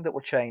 one thing that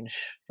will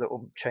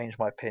change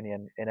my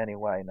opinion in any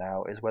way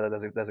now is whether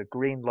there's a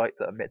green light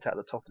that emits out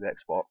the top of the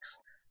Xbox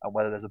and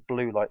whether there's a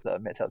blue light that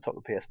emits out the top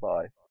of the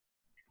PS5.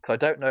 Because I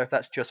don't know if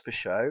that's just for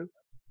show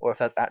or if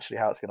that's actually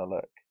how it's going to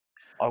look.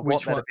 I want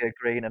Which there to one? be a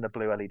green and a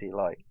blue LED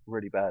light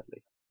really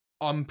badly.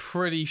 I'm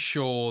pretty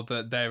sure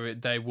that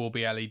there will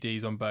be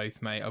LEDs on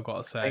both, mate. I've got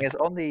to Thing say. is,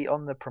 on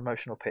the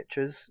promotional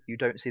pictures, you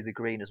don't see the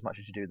green as much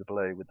as you do the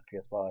blue with the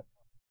PS5,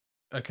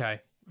 Okay.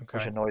 which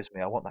Okay. annoys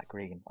me. I want that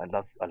green. I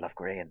love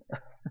green.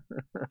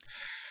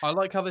 I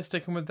like how they're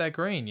sticking with their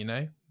green.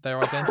 Their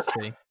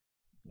identity.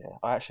 Yeah,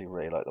 I actually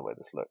really like the way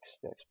this looks.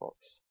 The Xbox.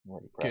 I'm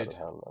really proud Good. of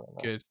how it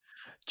looks. Good.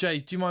 Jay,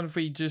 do you mind if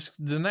we just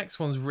the next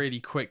one's really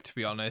quick to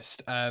be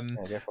honest. Yeah,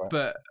 go for it.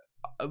 But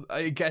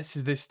I guess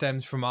this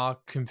stems from our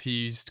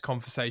confused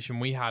conversation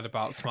we had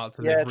about smart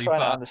Yeah, delivery. trying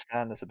to But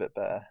understand this a bit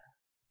better.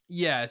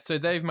 yeah, so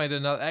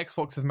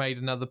Xbox have made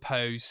another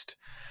post.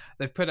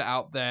 They've put it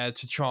out there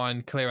to try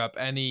and clear up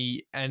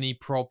any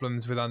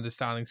problems with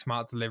understanding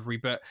smart delivery.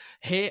 But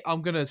here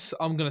I'm gonna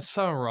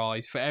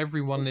summarize for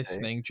everyone Please do.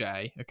 listening,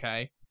 Jay.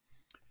 Okay,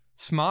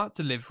 smart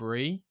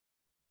delivery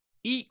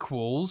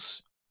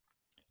equals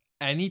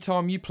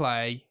anytime you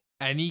play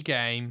any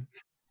game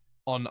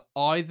on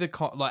either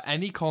like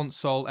any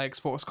console,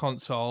 Xbox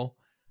console,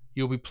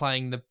 you'll be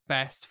playing the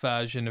best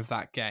version of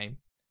that game.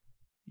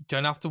 You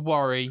don't have to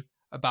worry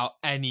about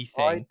I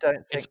anything.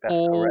 don't It's think that's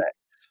all correct.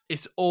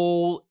 it's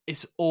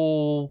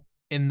all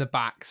in the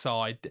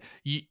backside.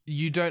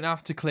 You don't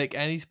have to click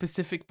any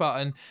specific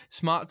button.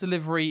 Smart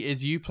delivery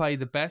is you play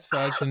the best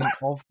version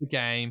of the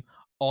game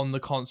on the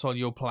console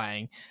you're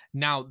playing.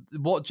 Now,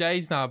 what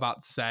Jay's now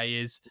about to say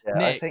is, Yeah, I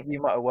Nick, think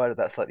you might have worded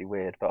that slightly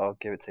weird, but I'll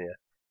give it to you.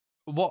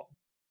 what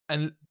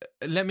and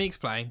let me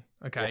explain.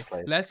 Yes, Okay,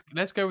 please.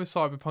 let's go with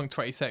Cyberpunk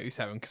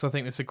 2077 because I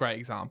think it's a great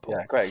example.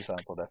 Yeah, great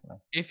example, definitely.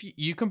 If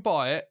you can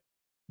buy it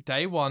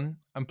day one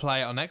and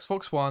play it on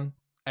Xbox One,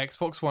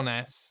 Xbox One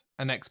S,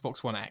 and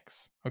Xbox One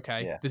X.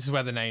 Okay, Yeah, this is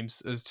where the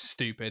names are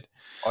stupid.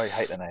 I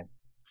hate the name.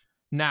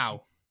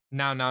 Now.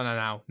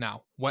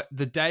 What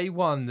the day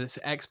one this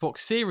Xbox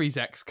Series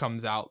X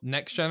comes out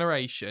next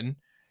generation,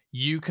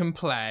 you can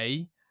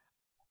play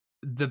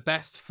the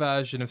best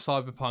version of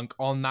Cyberpunk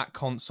on that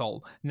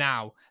console.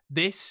 Now,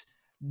 this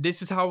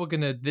this is how we're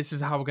gonna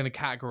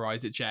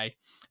categorize it, Jay.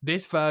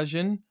 This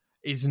version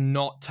is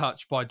not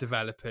touched by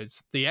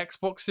developers. The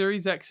Xbox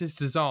Series X is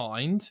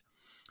designed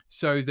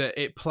so that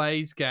it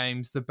plays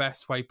games the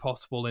best way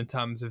possible in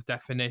terms of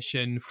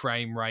definition,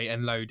 frame rate,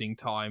 and loading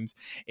times.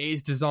 It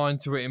is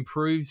designed so it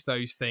improves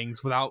those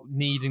things without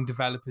needing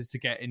developers to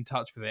get in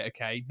touch with it.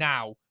 Okay,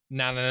 now,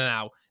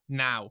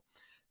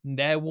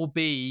 there will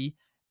be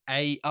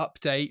a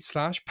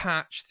update /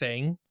 patch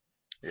thing,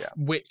 Yeah.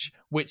 which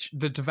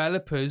the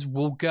developers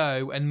will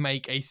go and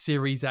make a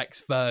Series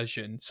X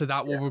version. So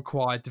that will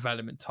require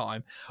development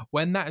time.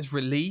 When that is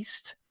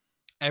released,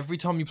 every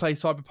time you play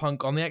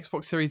Cyberpunk on the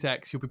Xbox Series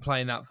X, you'll be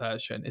playing that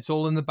version. It's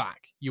all in the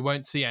back. You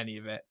won't see any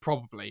of it.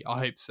 Probably. I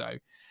hope so.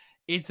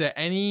 Is there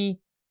any,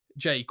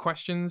 Jay,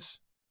 questions?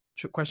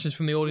 Questions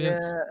from the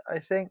audience? Yeah, I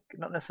think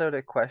not necessarily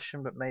a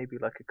question, but maybe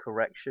like a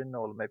correction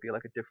or maybe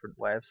like a different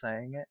way of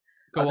saying it.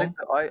 I Go think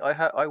on.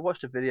 that I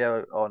watched a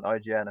video on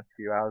IGN a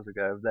few hours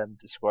ago of them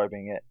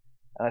describing it,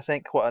 and I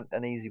think quite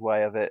an easy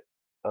way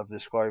of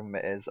describing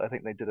it is I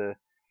think they did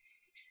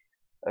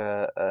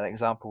an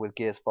example with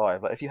Gears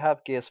 5. Like if you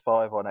have Gears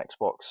 5 on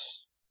Xbox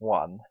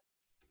One,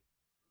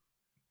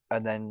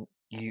 and then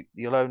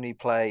you'll only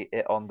play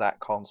it on that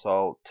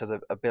console to the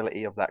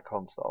ability of that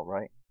console,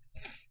 right?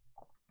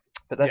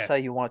 But let's say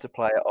Yes. you wanted to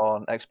play it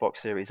on Xbox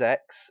Series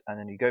X, and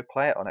then you go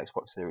play it on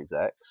Xbox Series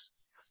X,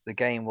 the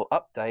game will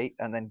update,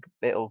 and then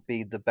it'll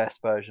be the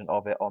best version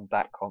of it on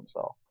that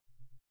console.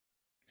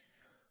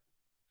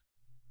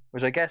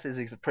 Which I guess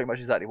is pretty much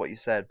exactly what you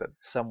said, but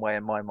some way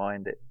in my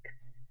mind,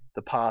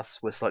 the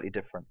paths were slightly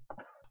different.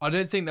 I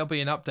don't think there'll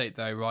be an update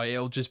though, right?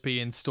 It'll just be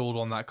installed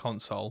on that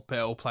console, but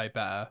it'll play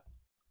better.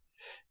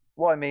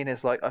 What I mean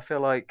is, like, I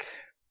feel like,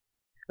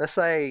 let's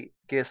say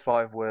Gears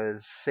 5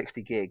 was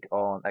 60 gig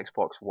on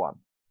Xbox One.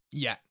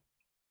 Yeah.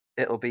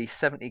 It'll be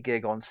 70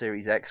 gig on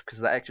Series X because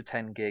that extra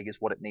 10 gig is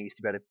what it needs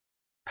to be able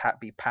to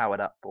be powered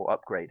up or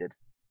upgraded.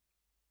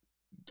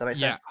 Does that make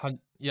sense?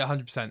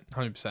 100%,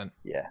 100%.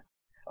 Yeah.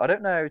 I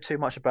don't know too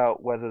much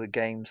about whether the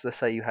games. Let's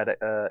say you had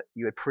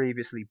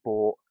previously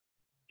bought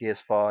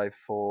Gears 5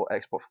 for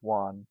Xbox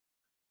One,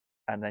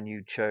 and then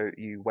you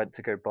went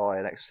to go buy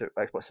an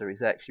Xbox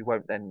Series X. You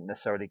won't then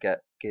necessarily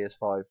get Gears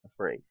 5 for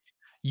free.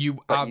 You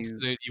But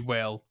absolutely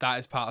will. That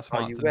is part of oh,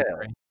 smart you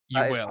delivery. will. You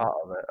That is will. part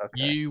of it.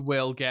 Okay. You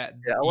will get.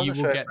 Yeah, I You wasn't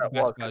will sure if get the that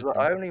was best because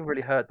version. I only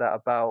really heard that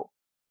about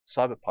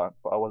Cyberpunk,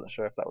 but I wasn't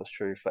sure if that was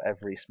true for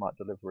every smart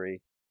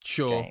delivery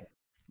Sure. game.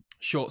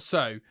 Sure.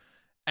 So,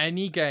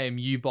 any game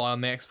you buy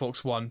on the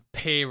Xbox One,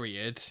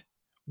 period,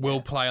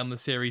 will play on the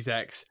Series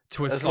X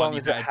to a As long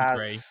slightly as it better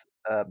degree.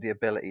 has the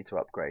ability to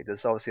upgrade.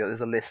 There's a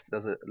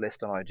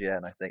list on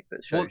IGN I think that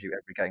Well, shows you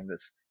every game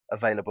that's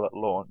available at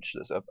launch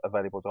that's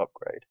available to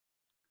upgrade.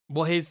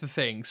 well, here's the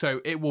thing.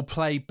 So it will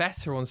play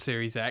better on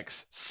Series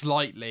X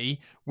slightly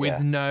with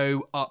Yeah,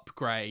 no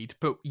upgrade.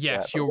 But yeah.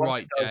 yes, But you're once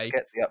right, it does Jay.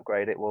 get the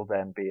upgrade, it will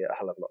then be a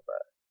hell of a lot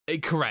better.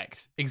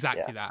 Correct. Yeah,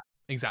 Exactly that.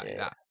 Exactly yeah.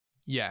 that.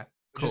 Yeah.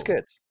 Which is Cool.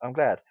 good. I'm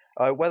glad.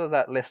 Whether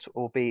that list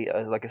will be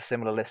like a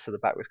similar list to the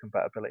backwards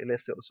compatibility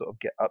list, it will sort of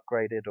get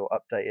upgraded or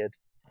updated,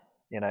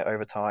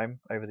 over time,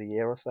 over the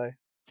year or so.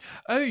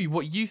 Oh,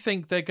 what you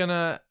think they're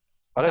gonna?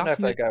 I don't know That's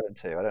if they're going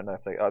to. I don't know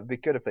if they. It'd be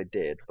good if they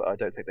did, but I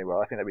don't think they will.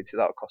 I think that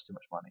would cost too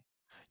much money.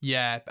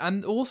 Yeah,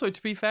 and also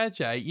to be fair,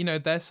 Jay,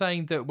 they're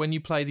saying that when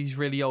you play these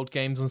really old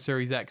games on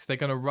Series X, they're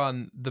gonna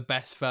run the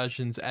best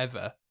versions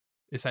ever,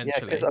 Yeah, because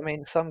essentially. I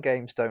mean, some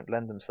games don't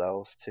lend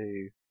themselves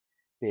to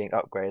being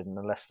upgraded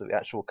unless the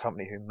actual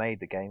company who made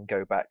the game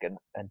go back and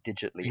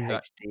digitally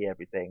Exactly. HD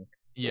everything,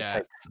 which Yeah.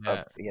 takes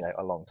Yeah.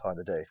 a long time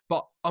to do.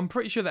 But I'm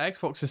pretty sure that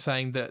Xbox is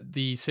saying that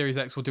the Series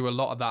X will do a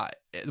lot of that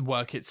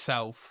work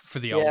itself for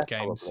the Yeah, old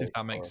games, if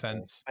that makes probably.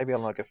 sense. Maybe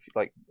on like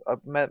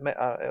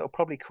it'll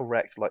probably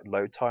correct like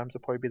load times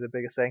will probably be the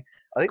biggest thing.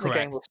 I think the game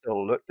Correct. will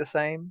still look the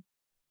same,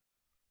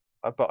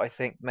 but I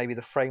think maybe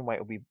the frame rate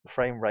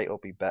will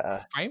be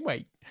better. Frame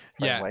rate.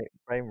 Yeah.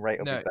 Frame rate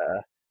will be No.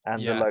 better,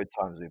 and the Yeah. load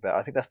times will be better.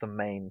 I think that's the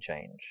main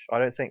change. I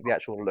don't think the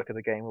actual look of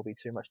the game will be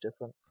too much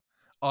different.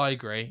 I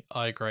agree.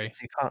 I agree.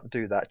 Because you can't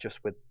do that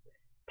just with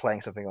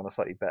playing something on a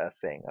slightly better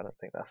thing. I don't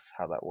think that's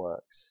how that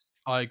works.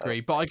 I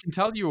agree. But I can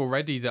tell you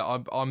already that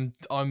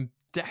I'm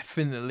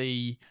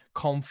definitely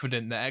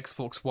confident that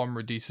Xbox One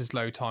reduces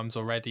load times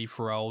already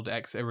for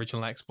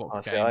original Xbox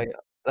Honestly, games.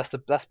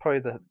 that's probably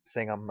the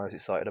thing I'm most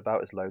excited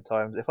about is load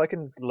times. If I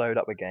can load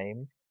up a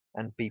game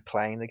and be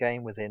playing the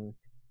game within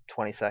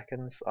 20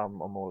 seconds,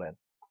 I'm all in.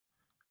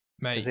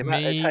 Because Mate, the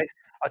amount it takes,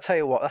 I tell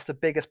you what, that's the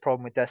biggest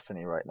problem with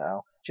Destiny right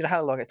now. Do you know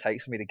how long it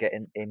takes for me to get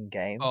in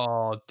game?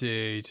 Oh,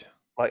 dude.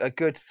 Like a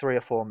good 3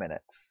 or 4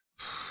 minutes.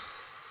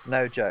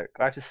 No joke.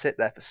 I have to sit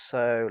there for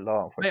so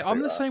long for it Mate, to I'm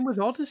boot the up. same with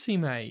Odyssey,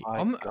 mate.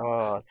 My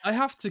God. I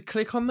have to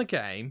click on the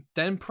game,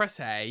 then press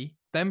A,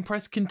 then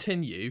press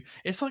continue.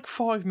 It's like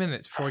 5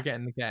 minutes before I get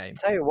in the game.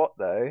 Tell you what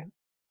though,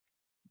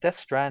 Death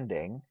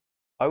Stranding,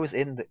 I was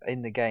in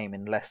the game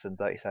in less than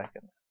 30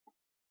 seconds.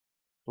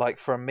 Like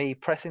from me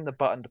pressing the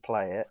button to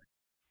play it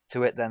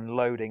to it then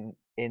loading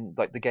in,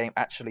 like the game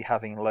actually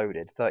having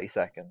loaded, 30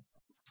 seconds.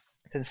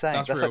 It's insane.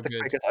 That's That's real like the good.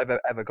 quickest I've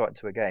ever got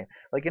into a game.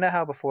 Like, you know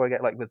how before I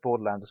get, like, with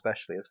Borderlands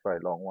especially, it's a very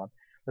long one.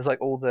 There's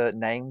like all the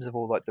names of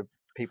all like the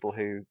people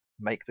who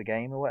make the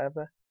game or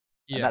whatever,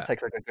 and that Yeah,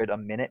 takes like a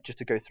minute just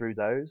to go through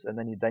those, and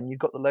then you've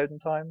got the loading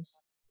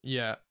times.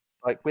 yeah.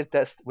 Like with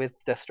Death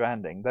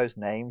Stranding, those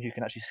names you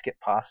can actually skip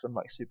past them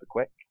like super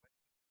quick.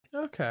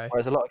 Okay.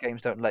 Whereas a lot of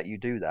games don't let you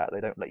do that.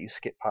 They don't let you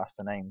skip past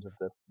the names of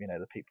the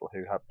people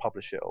who have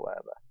published it or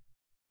whatever.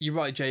 You're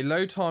right, Jay.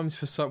 Load times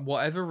for some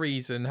whatever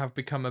reason have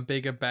become a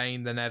bigger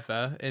bane than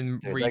ever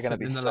Dude, they're going to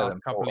be in the so last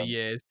couple of important.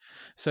 year.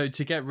 So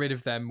to get rid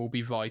of them will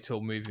be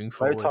vital moving Load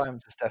forward.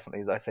 times is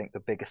definitely, I think,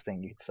 the biggest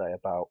thing you could say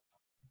about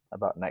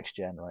next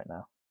gen right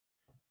now.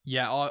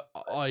 Yeah, I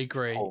It's the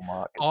agree.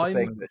 hallmark. It's the I'm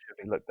thing that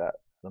should be looked at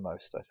the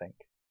most, I think.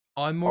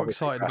 I'm more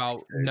Obviously, excited graphics about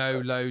too, no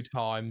but load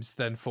times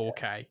than yeah.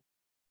 4K.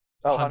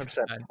 Oh,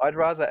 100%. 100%. I'd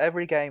rather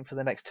every game for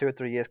the next 2 or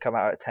 3 years come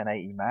out at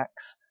 1080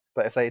 max,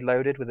 but if they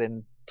loaded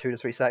within 2 to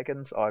 3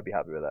 seconds, I'd be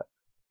happy with that.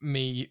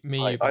 Me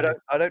Like, you both.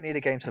 I don't need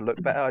a game to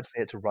look better. I just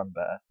need it to run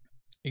better.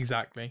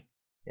 Exactly.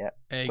 Yeah,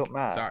 don't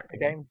matter.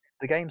 Exactly.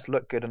 The games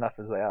look good enough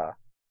as they are.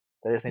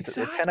 They just need to.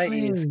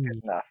 1080 is good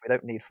Exactly. enough. We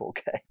don't need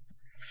 4K.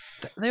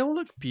 They all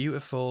look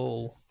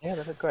beautiful. Yeah,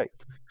 they look great.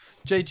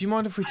 Jay, do you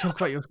mind if we talk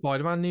about your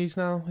Spider-Man news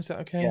now? Is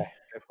that Yeah, okay?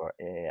 go for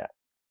it. Yeah.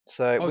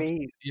 So Oh,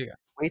 yeah.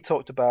 we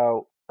talked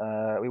about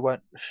we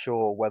weren't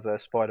sure whether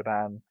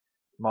Spider-Man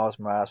Miles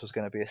Morales was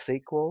going to be a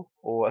sequel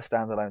or a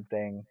standalone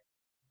thing,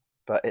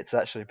 but it's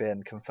actually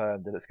been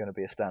confirmed that it's going to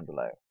be a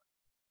standalone.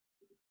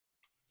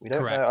 We don't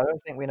know. Correct. I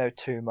don't think we know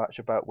too much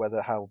about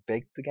whether how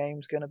big the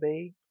game's going to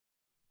be,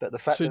 but the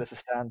fact So that it's a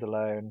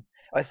standalone,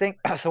 I think.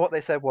 So what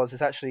they said was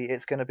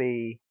it's going to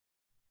be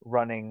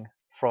running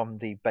from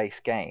the base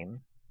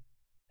game.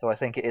 So I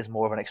think it is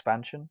more of an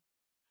expansion.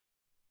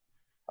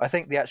 I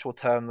think the actual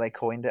term they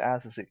coined it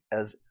as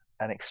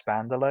an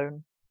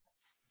expandalone,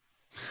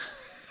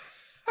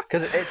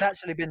 because it's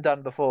actually been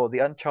done before. The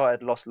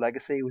Uncharted Lost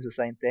Legacy was the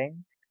same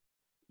thing.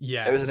 It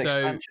yeah, was an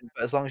expansion,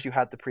 but as long as you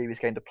had the previous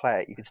game to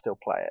play it, you could still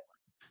play it.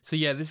 So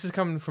yeah, this is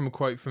coming from a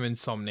quote from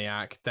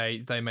Insomniac.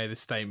 They made a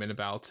statement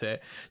about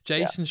it.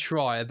 Yeah, Jason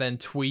Schreier then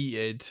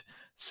tweeted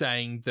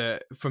saying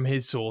that from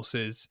his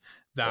sources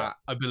yeah, that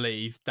I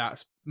believe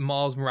that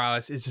Miles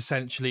Morales is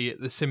essentially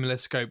the similar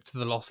scope to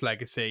the Lost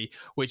Legacy,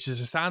 which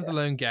is a yeah,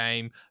 standalone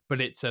game, but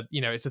it's a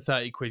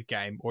 30 quid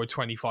game or a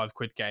 25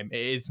 quid game. It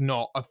is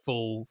not a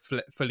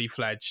fully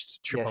fledged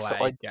yeah. So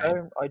AAA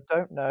game. I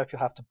don't know if you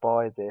have to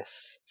buy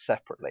this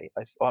separately.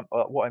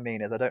 What I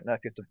mean is I don't know if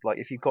you have to, like,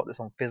 if you've got this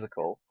on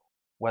physical,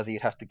 whether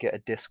you'd have to get a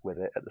disc with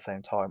it at the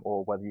same time,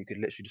 or whether you could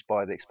literally just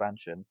buy the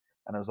expansion,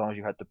 and as long as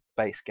you had the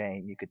base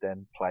game, you could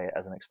then play it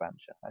as an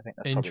expansion. I think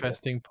that's probably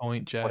Interesting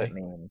point, what it Jay.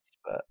 means.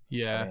 But I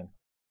Yeah. mean,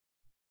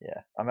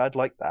 yeah, I mean, I'd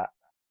like that,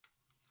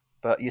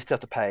 but you still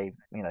have to pay,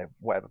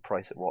 whatever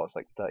price it was,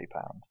 like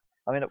 £30.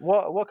 I mean,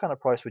 what kind of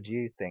price would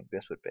you think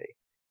this would be?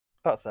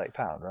 About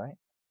 £30, right? Like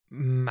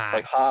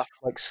Max. half,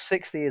 like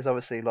 60 is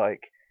obviously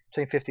like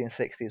between 50 and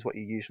 60 is what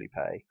you usually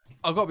pay.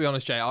 I've got to be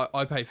honest, Jay.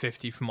 I pay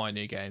 50 for my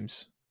new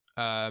games.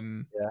 Yeah.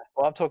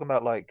 Well, I'm talking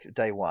about like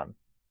day one.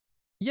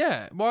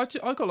 Yeah. Well,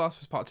 I got Last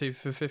of Us Part 2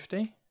 for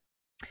 50.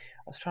 I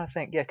was trying to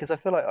think, yeah, because I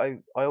feel like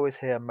I always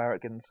hear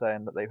Americans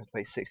saying that they have to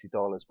pay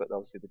 $60, but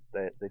obviously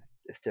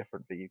it's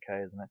different for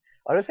UK, isn't it?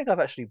 I don't think I've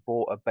actually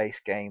bought a base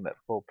game at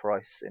full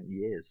price in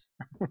years.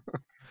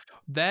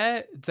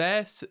 They're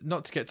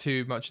not to get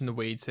too much in the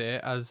weeds here,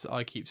 as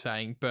I keep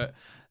saying, but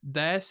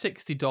their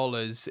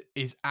 $60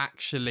 is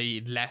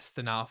actually less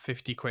than our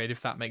 50 quid,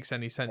 if that makes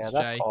any sense, Yeah,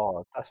 that's Jay.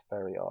 odd. That's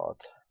very odd.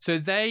 So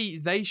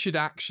they should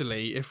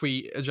actually, if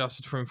we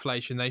adjusted for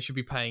inflation, they should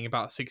be paying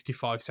about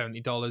 $65,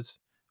 $70.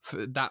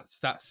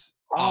 That's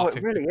Oh, our it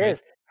 50 really quid.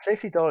 is.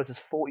 $60 is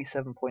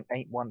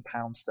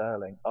 £47.81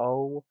 sterling.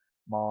 Oh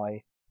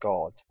my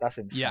god, that's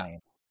Yeah. insane.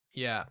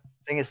 Yeah.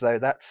 Thing is, though,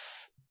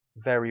 that's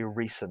very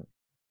recent.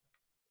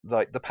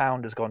 Like the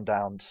pound has gone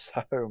down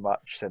so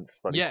much since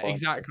bloody Yeah, quarantine.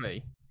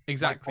 exactly. My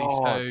Exactly. god.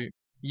 So Hang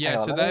yeah,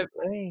 on, so they're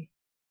let me.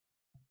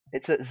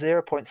 It's at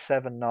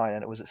 0.79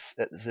 and it was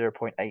at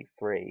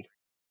 0.83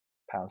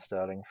 pounds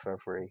sterling for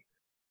every.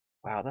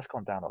 Wow, that's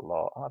gone down a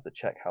lot. I'll have to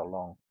check how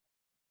long.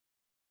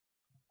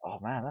 Oh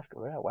man, that's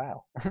good.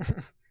 Wow.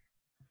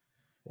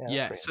 Yeah, that's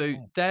yeah, pretty so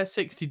insane. they're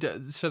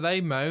so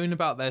they moan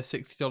about their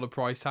 $60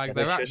 price Yeah, tag.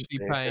 they They're shouldn't actually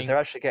do because paying they're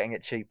actually getting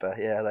it cheaper.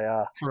 Yeah, they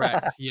are.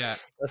 correct. Yeah.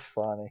 That's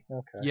funny.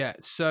 Okay. Yeah.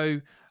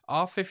 So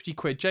our 50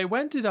 quid. Jay,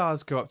 when did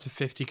ours go up to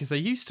 50? Because they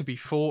used to be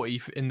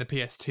 40 in the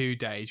PS2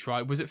 days,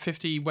 right? Was it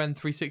 50 when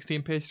 360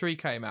 and PS3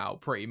 came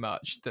out, pretty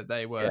much, that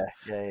they were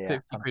Yeah.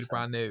 50 quid 100%.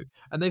 brand new?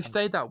 And they've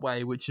stayed that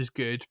way, which is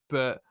good,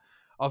 but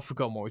I've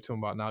forgotten what we're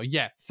talking about now.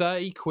 Yeah,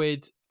 30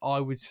 quid, I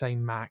would say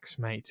max,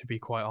 mate, to be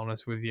quite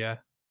honest with you.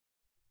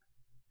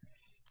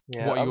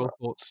 Yeah, What are your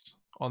thoughts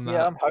on yeah,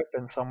 that? I'm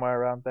hoping somewhere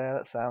around there.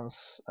 That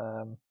sounds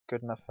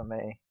good enough for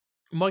me.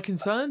 My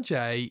concern,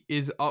 Jay,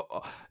 is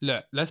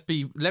look.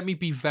 Let me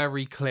be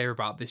very clear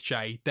about this,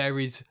 Jay. There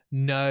is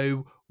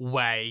no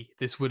way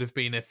this would have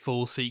been a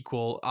full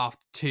sequel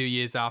after 2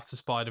 years after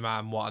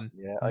Spider-Man 1.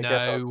 Yeah, I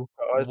guess No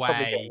I was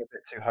probably getting way. a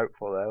bit too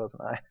hopeful there,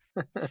 wasn't I?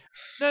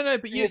 No,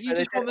 but Thing is, you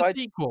just want the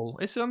sequel.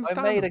 It's I made a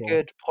understandable.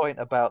 good point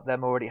about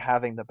them already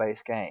having the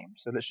base game.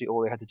 So literally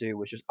all they had to do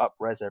was just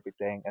up-res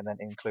everything and then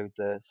include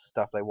the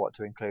stuff they want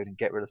to include and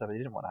get rid of stuff they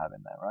didn't want to have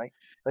in there, right?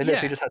 They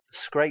literally Yeah, just had to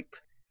scrape,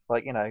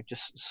 like,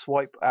 just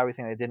swipe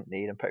everything they didn't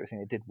need and put everything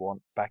they did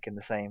want back in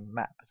the same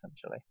map,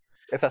 essentially.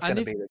 If that's going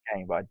and to if be the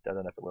game, but I don't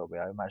know if it will be.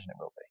 I imagine it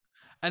will be.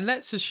 And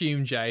let's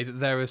assume, Jay, that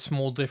there are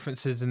small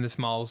differences in this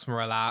Miles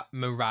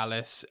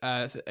Morales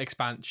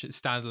expansion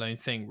standalone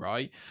thing,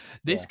 right?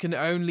 This Yeah. can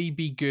only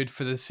be good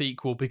for the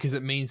sequel because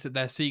it means that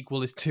their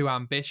sequel is too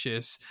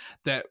ambitious.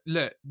 That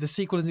look, the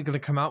sequel isn't going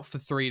to come out for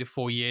 3 to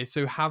 4 years,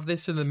 so have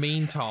this in the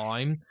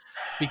meantime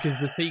because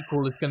the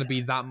sequel is going to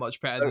be that much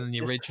better So than the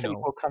is the original.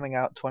 sequel coming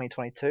out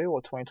 2022 or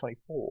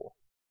 2024?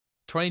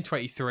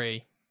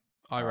 2023,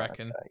 I Right,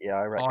 reckon. okay. Yeah,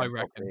 I I reckon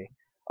reckon probably.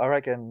 I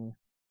reckon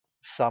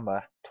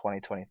summer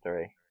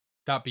 2023.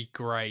 that'd be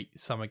great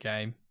summer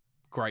game.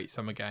 Great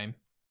summer game.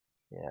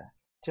 Yeah.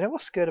 Do you know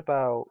what's good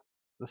about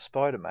the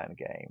Spider-Man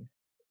game?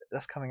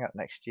 That's coming out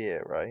next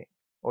year, right?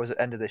 Or is it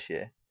end of this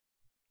year?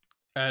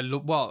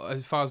 Well,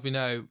 as far as we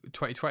know,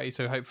 2020,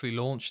 so hopefully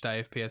launch day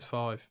of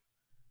PS5.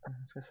 I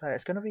was gonna say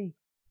it's gonna be.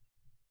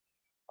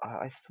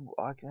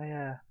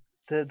 Yeah.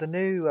 The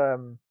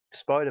new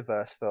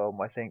Spider-Verse film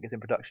I think is in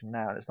production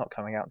now, and it's not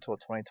coming out until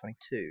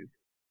 2022.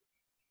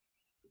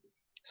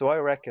 So I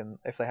reckon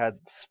if they had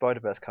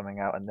Spider-Verse coming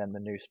out and then the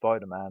new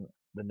Spider-Man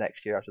the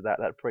next year after that,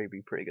 that'd probably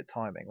be pretty good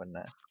timing, wouldn't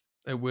it?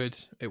 It would.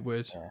 It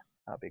would. Yeah,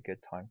 that'd be a good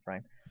time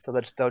frame. So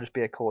they'll just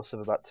be a course of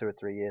about 2 or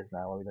 3 years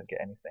now where we don't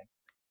get anything.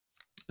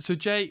 So,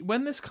 Jay,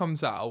 when this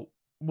comes out,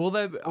 will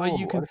there? Are you Oh, I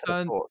just had a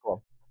concerned? thought. Go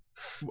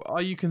on.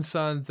 Are you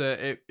concerned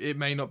that it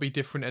may not be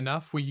different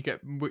enough? May you get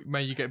I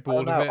don't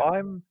bored of know.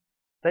 it?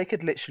 They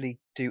could literally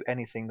do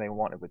anything they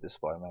wanted with this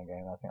Spider-Man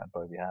game. I think I'd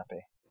probably be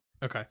happy.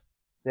 Okay.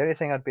 The only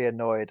thing I'd be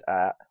annoyed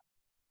at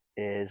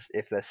is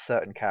if there's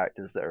certain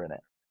characters that are in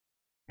it,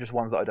 just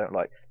ones that I don't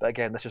like. But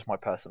again, that's just my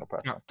personal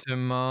preference.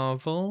 Captain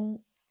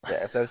Marvel.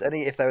 Yeah, if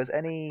there was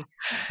any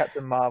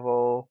Captain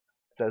Marvel,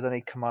 if there was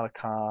any Kamala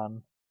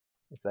Khan,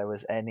 if there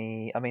was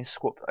any, I mean,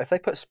 if they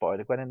put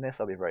Spider-Gwen in this,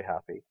 I'll be very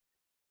happy.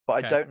 But I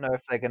Okay. don't know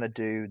if they're going to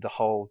do the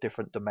whole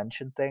different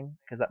dimension thing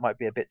because that might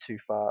be a bit too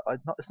far.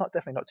 It's not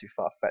definitely not too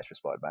far fetched for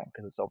Spider-Man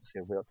because it's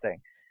obviously a real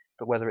thing.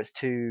 But whether it's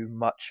too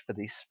much for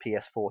these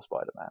PS4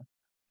 Spider-Man,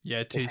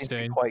 Yeah. Too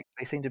soon.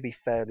 they seem to be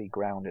fairly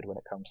grounded when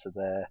it comes to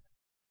their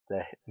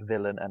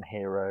villain and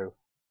hero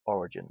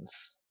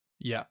origins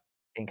Yeah.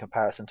 in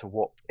comparison to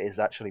what is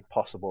actually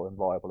possible and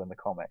viable in the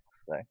comics.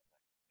 So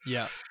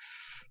Yeah.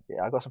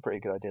 yeah, I got some pretty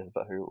good ideas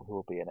about who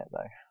will be in it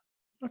though.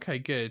 Okay.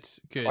 Good.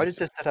 I Good.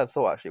 just had a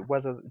thought actually.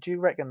 Do you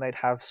reckon they'd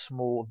have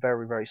small,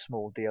 very very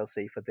small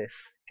DLC for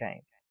this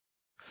game?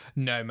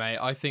 No, mate.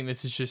 I think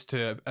this is just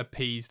to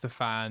appease the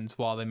fans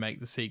while they make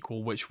the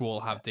sequel, which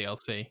will have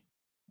DLC.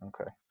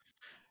 Okay.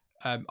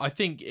 I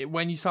think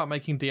when you start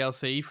making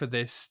DLC for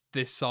this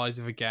size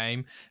of a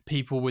game,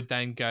 people would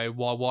then go,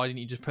 why didn't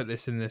you just put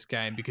this in this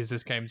game? Because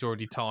this game's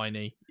already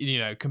tiny,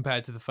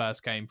 compared to the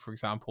first game, for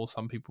example.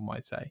 Some people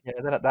might say.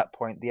 Yeah. Then at that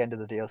point, the end of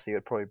the DLC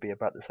would probably be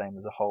about the same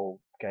as a whole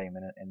game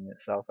in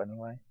itself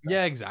anyway. So.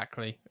 Yeah,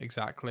 exactly.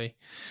 Okay.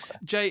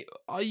 Jay,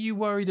 are you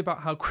worried about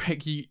how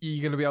quick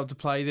you're going to be able to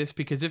play this?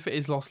 Because if it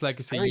is Lost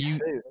Legacy, Very soon,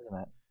 isn't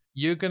it?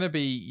 you're going to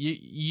be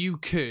you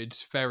could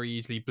very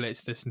easily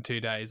blitz this in 2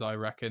 days, I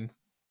reckon.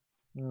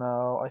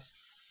 No, I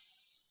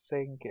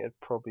think it'd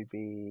probably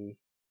be.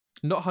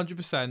 Not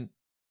 100%.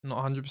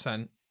 Not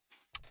 100%.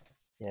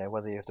 Yeah,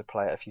 whether you have to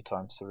play it a few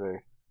times through.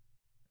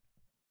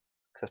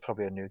 Because there's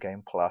probably a new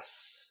game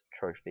plus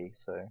trophy,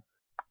 so.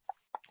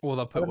 Or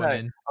they'll I put don't one know.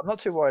 in. I'm not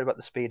too worried about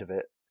the speed of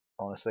it,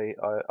 honestly.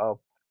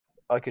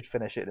 I could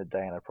finish it in a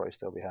day and I'd probably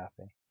still be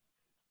happy.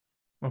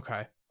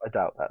 Okay. I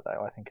doubt that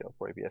though. I think it'll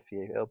probably be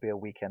it'll be a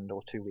weekend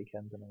or 2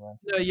 weekends in a row.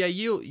 No,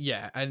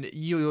 yeah, and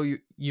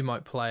you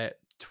might play it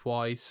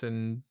twice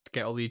and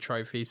get all the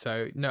trophies.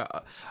 So no,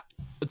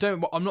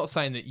 don't. I'm not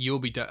saying that you'll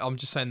be done. I'm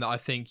just saying that I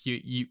think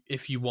you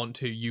if you want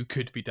to, you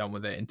could be done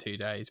with it in 2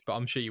 days. But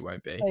I'm sure you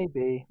won't be.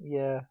 Maybe,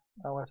 yeah.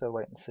 I'll have to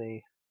wait and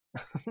see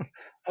I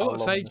how got to long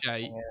say, this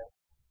Jay, thing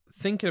is.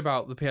 thinking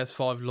about the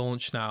PS5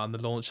 launch now and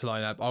the launch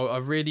lineup, I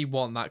really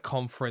want that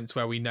conference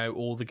where we know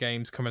all the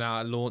games coming out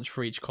at launch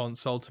for each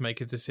console to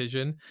make a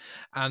decision.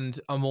 And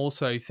I'm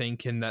also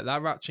thinking that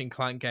Ratchet and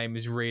Clank game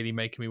is really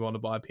making me want to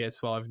buy a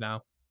PS5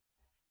 now.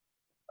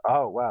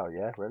 Oh wow,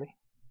 yeah, really?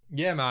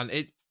 Yeah, man,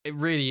 it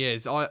really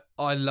is. I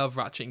love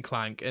Ratchet and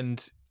Clank,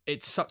 and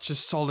it's such a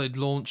solid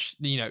launch,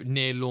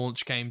 near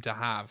launch game to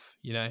have.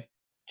 Do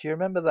you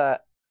remember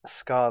that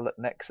Scarlet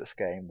Nexus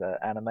game, the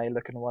anime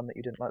looking one that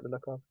you didn't like the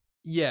look of?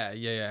 Yeah.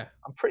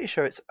 I'm pretty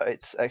sure it's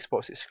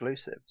Xbox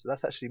exclusive, so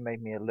that's actually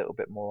made me a little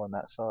bit more on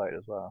that side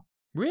as well.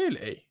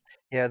 Really?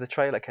 Yeah, another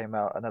trailer came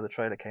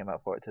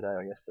out for it today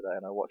or yesterday,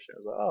 and I watched it. I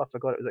was like, oh, I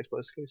forgot it was Xbox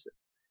exclusive.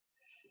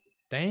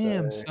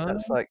 Damn, So son.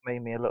 that's like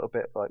made me a little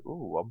bit like,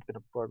 ooh, I'm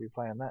gonna probably be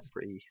playing that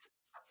pretty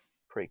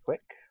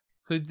quick.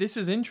 So this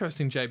is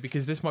interesting, Jay,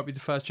 because this might be the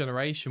first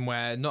generation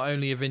where not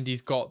only have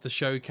indies got the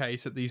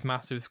showcase at these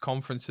massive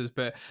conferences,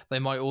 but they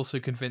might also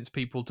convince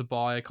people to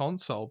buy a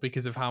console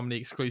because of how many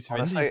exclusive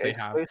Honestly, indies they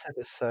have. exclusive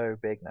is so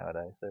big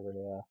nowadays. They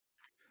really are.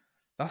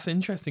 That's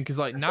interesting because,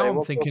 like, So now I'm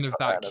we'll thinking of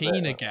cut that that in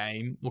a bit. Kena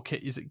game. Or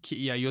is it?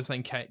 Yeah, you're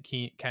saying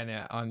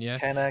Kena, aren't you?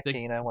 Kenna,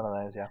 Kena, one of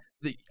those, yeah.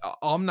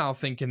 I'm now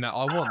thinking that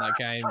I want that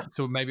game,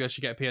 so maybe I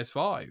should get a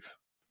PS5.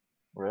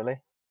 Really?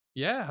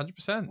 Yeah,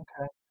 100%. Okay.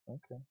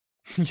 Okay.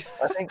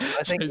 I think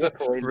Jay's you're like,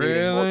 probably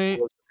leaning more really?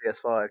 towards the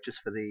PS5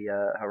 just for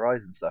the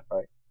Horizon stuff,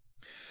 right?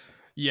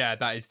 Yeah,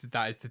 that is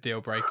the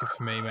deal breaker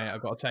for me, mate.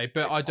 I've got to say,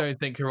 but I don't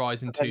think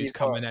Horizon But then 2 is you've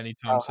got coming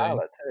anytime soon.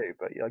 Valhalla too.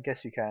 But I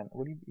guess you can.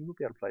 Well, you will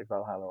be able to play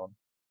Valhalla on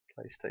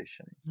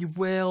PlayStation. You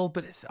will,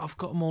 but I've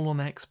got them all on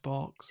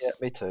Xbox. Yeah,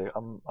 me too.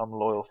 I'm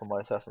loyal for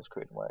my Assassin's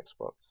Creed and my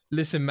Xbox.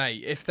 Listen,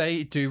 mate, if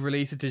they do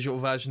release a digital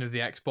version of the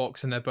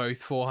Xbox and they're both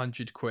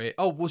 400 quid.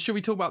 Oh, well, should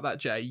we talk about that,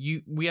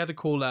 Jay? We had a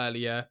call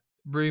earlier.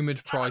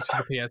 Rumored price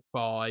for the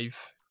PS5.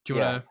 Do you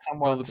want to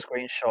someone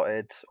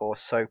screenshotted or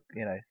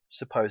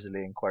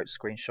supposedly in quotes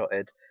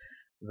screenshotted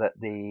that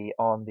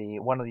on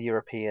one of the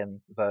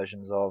European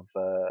versions of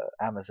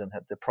Amazon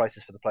the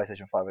prices for the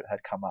PlayStation 5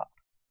 had come up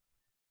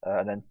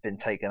and then been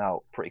taken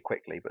out pretty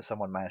quickly, but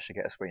someone managed to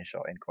get a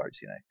screenshot in quotes,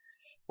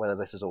 whether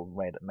this is all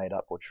made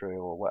up or true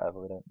or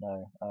whatever, we don't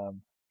know.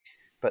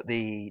 But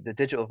the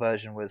digital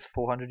version was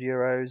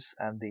 €400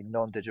 and the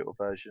non-digital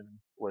version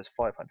was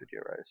 €500,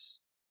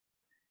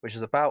 which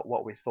is about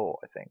what we thought,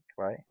 I think,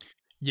 right?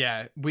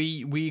 Yeah,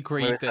 we We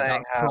agreed were that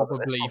saying that's how that there's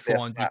probably probably a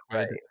 400 flat quid.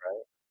 rate,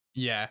 right?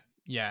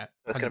 Yeah,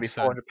 So it's going to be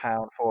 100%.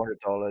 £400,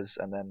 $400,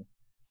 and then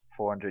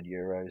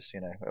 €400.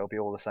 It'll be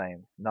all the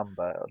same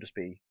number. It'll just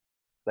be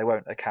they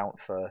won't account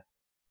for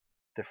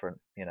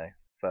different,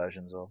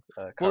 versions of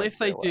currency. Well, if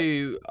they or whatever.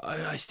 do,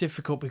 it's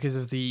difficult because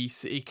of the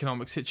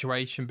economic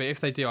situation. But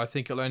if they do, I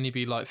think it'll only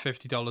be like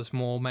 $50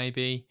 more,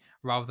 maybe,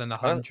 rather than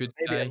Maybe it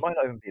 100K. might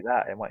not even be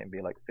that. It might even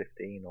be like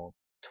 15 or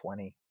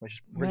 20, which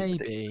is really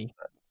ridiculous. Maybe.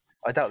 But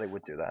I doubt they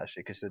would do that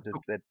actually, because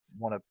they'd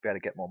want to be able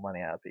to get more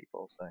money out of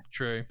people. So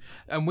True.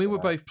 And we were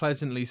both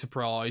pleasantly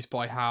surprised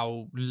by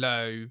how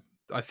low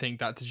I think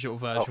that digital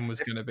version was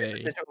going to the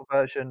be. digital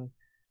version,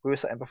 we were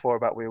saying before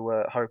about we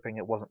were hoping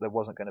there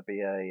wasn't going to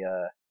be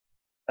a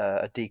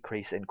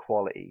decrease in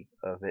quality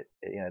of it.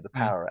 The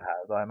power it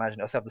has. I imagine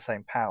it'll still have the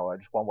same power.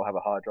 Just one will have a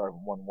hard drive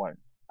and one won't.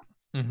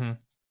 Mm-hmm.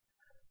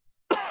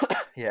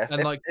 Yeah,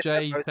 And like if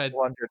Jay they're both said,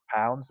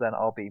 £400, then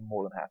I'll be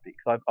more than happy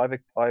because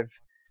I've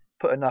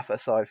put enough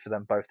aside for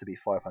them both to be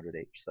 500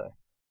 each. So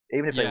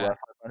even if they were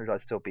 500, I'd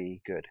still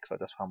be good because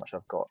that's how much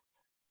I've got,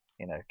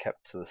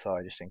 kept to the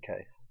side just in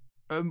case.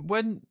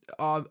 When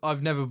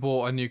I've never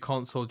bought a new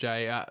console,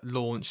 Jay, at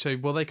launch, so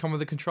will they come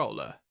with a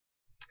controller?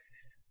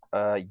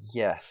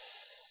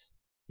 Yes.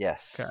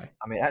 Okay.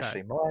 I mean,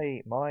 actually,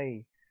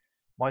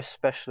 my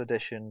special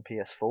edition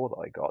PS4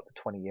 that I got,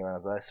 the 20-year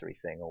anniversary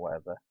thing or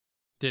whatever,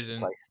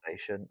 Didn't.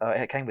 PlayStation,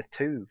 it came with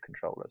 2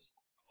 controllers.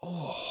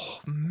 Oh,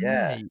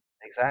 Yeah, mate.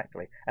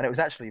 exactly. And it was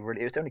actually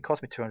it only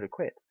cost me 200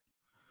 quid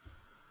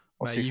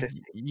or Mate,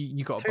 250.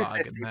 you got a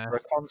bargain 250 there. for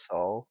a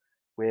console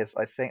with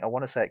I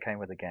want to say it came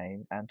with a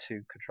game and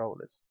 2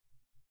 controllers.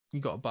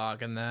 You got a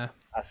bargain there.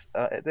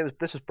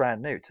 This was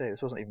brand new too.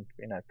 This wasn't even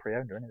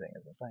pre-owned or anything.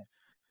 It was insane.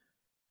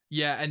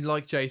 Yeah, and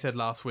like Jay said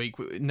last week,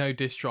 no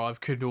disk drive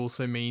could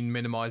also mean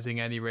minimizing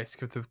any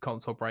risk of the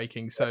console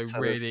breaking. So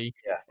really,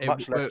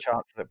 much less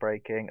chance of it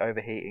breaking,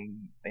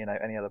 overheating,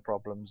 any other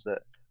problems that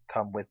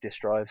come with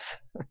disk drives.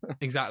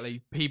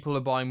 Exactly. People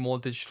are buying more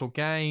digital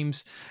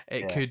games.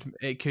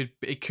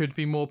 It could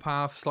be more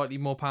powerful, slightly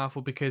more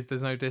powerful because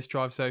there's no disk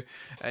drive. So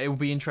it will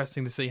be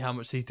interesting to see how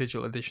much these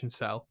digital editions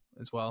sell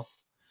as well.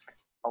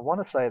 I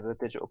want to say the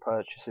digital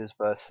purchases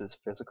versus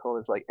physical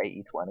is like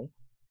 80-20.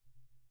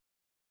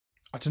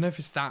 I don't know if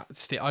it's that.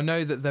 I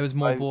know that there was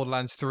more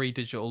Borderlands 3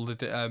 digital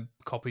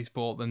copies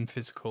bought than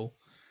physical.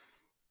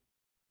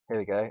 Here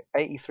we go.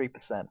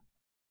 83%.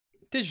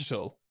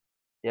 Digital?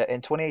 Yeah,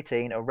 in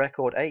 2018, a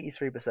record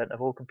 83%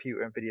 of all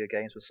computer and video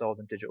games were sold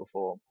in digital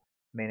form,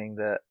 meaning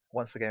that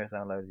once the game is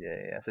downloaded,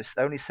 so it's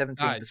only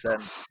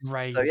 17%.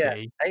 Crazy. So yeah,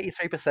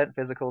 83%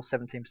 physical,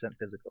 17%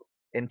 physical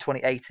in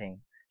 2018.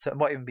 So it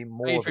might even be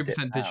more.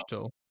 83%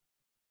 digital.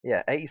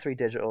 Yeah, 83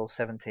 digital,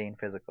 17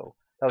 physical.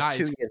 That was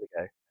 2 years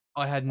ago.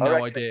 I had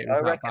no idea it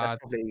was that bad. It's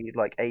probably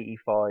like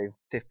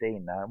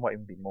 85-15 now. It might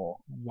even be more.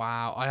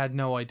 Wow, I had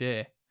no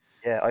idea.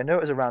 Yeah, I know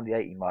it was around the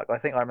 80 mark. I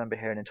think I remember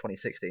hearing in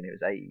 2016 it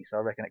was 80, so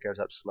I reckon it goes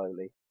up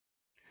slowly.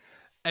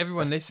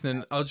 Everyone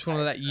listening, I just want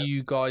to let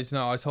you guys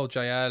know, I told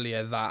Jay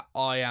earlier that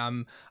I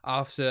am,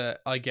 after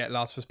I get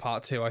Last of Us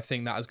Part 2, I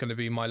think that is going to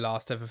be my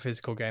last ever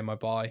physical game I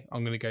buy.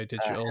 I'm going to go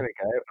digital. Here we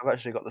go. I've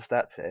actually got the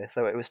stats here.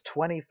 So it was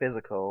 20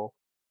 physical.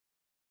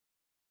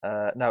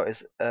 No,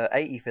 it's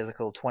 80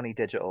 physical, 20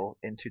 digital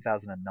in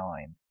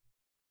 2009.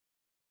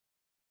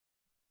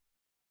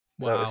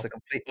 So it's the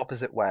complete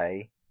opposite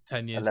way.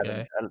 10 years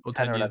ago. Or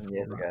 10 or 11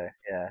 years ago,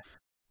 yeah.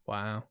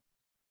 Wow.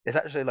 It's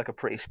actually like a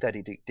pretty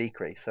steady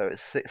decrease. So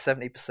it's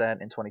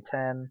 70% in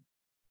 2010,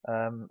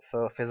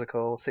 For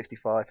physical,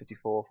 65,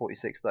 54,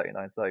 46,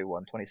 39,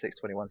 31, 26,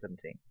 21,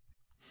 17.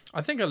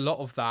 I think a lot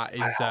of that is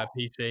Wow.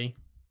 PT Wow,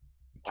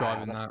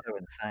 driving that's that. so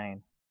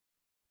insane.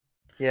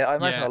 Yeah, I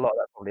imagine Yeah, a lot of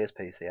that probably is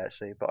PC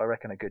actually, but I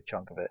reckon a good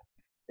chunk of it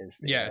is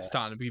the. yeah, it's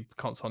starting to be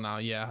console now.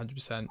 Yeah,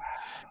 100%.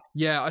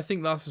 Yeah, I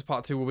think Last of Us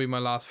Part 2 will be my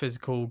last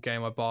physical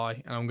game I buy,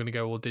 and I'm going to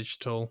go all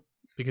digital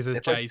because, as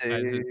If I Jay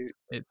says, do,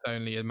 it's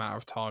only a matter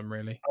of time,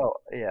 really. oh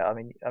yeah,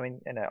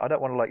 I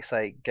don't want to like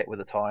say get with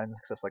the times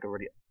because that's like a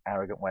really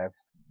arrogant way of,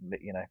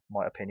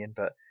 my opinion.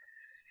 But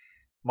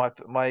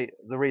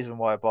the reason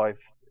why I buy,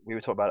 we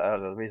were talking about it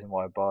earlier. The reason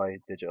why I buy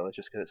digital is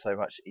just because it's so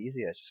much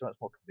easier. It's just so much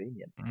more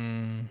convenient.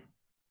 Mm,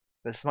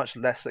 There's so much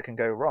less that can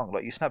go wrong.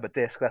 Like you snap a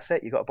disc, that's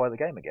it. You got to buy the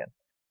game again.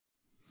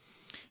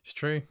 it's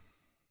true.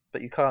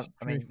 But you It's can't.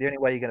 I true. mean, the only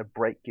way you're going to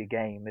break your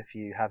game if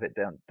you have it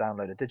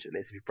downloaded digitally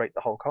is if you break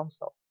the whole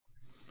console,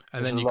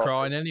 And which is then a you're lot.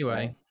 crying It's,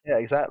 anyway. yeah,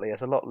 exactly.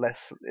 It's a lot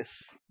less.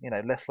 It's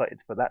less likely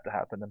for that to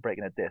happen than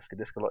breaking a disc. A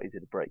disc is a lot easier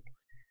to break.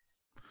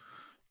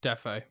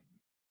 Defo.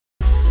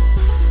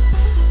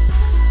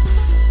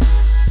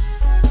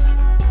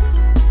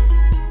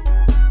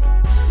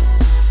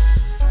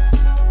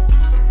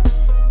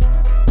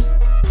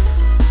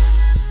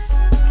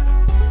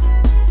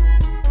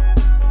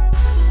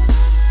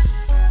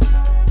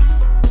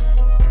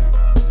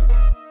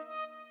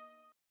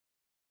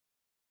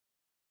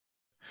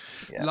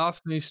 Yeah.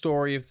 Last news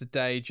story of the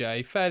day,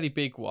 Jay. Fairly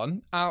big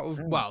one.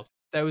 Mm.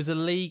 There was a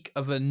leak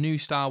of a new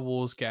Star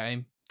Wars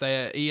game.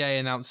 EA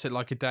announced it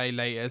like a day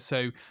later,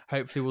 so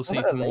hopefully we'll Was see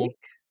it a some more. leak?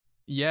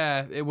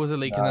 Yeah, it was a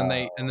leak, and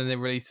then No, they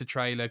released a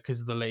trailer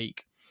because of the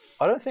leak.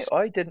 I don't think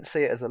I didn't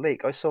see it as a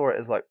leak. I saw it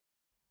as like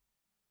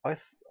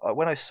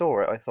when I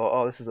saw it, I thought,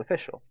 oh, this is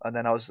official. And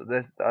then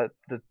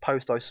the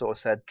post I saw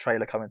said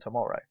trailer coming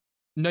tomorrow.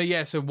 No,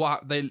 yeah. So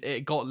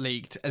it got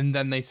leaked, and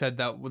then they said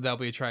that there'll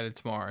be a trailer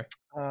tomorrow.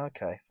 Oh,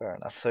 okay, fair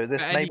enough. So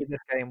But maybe this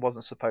game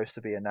wasn't supposed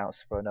to be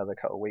announced for another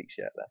couple of weeks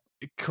yet.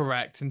 Then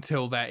correct,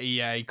 until their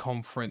EA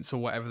conference or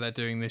whatever they're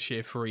doing this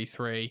year for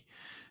E3. okay.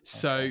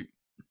 So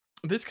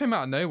this came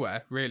out of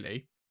nowhere,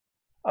 really.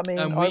 I mean,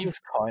 And I was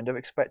kind of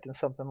expecting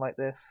something like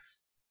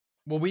this.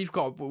 we've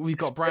got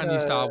It's a brand been new a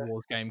Star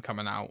Wars game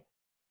coming out.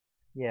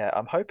 Yeah.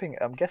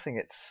 I'm guessing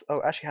it's. Oh,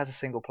 it actually has a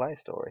single player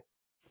story.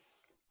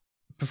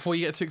 Before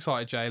you get too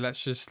excited, Jay,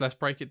 let's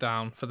break it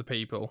down for the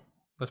people.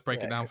 Let's break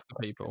Yeah, it down go for the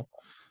for it. people.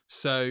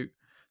 So,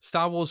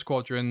 Star Wars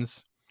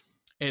Squadrons.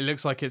 It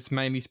looks like it's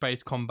mainly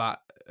space combat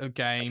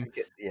game.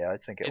 I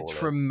think it It's all is.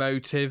 from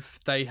Motive.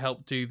 They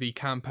helped do the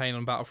campaign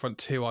on Battlefront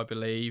 2, I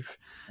believe.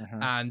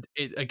 Hmm. And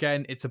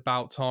it's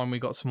about time we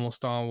got some more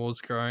Star Wars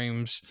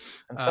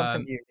games. And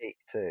something unique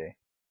too.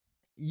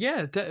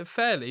 Yeah,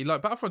 fairly.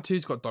 Like Battlefront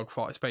 2's got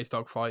space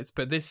dogfights,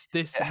 but this It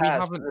we has, but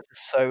haven't this is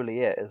solely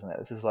it, isn't it?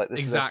 This is a they've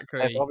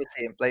exactly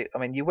obviously I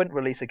mean, you wouldn't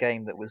release a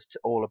game that was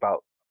all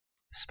about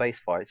space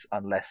fights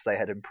unless they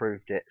had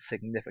improved it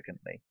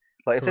significantly.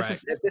 Like if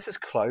correct. this is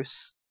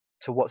close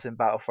to what's in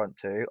Battlefront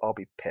 2, I'll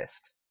be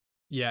pissed.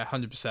 Yeah,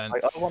 100%.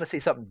 Like I want to see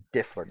something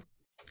different.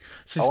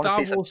 So I want to Star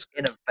see some Wars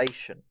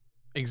innovation.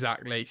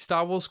 exactly.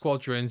 Star Wars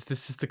Squadrons,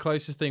 this is the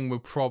closest thing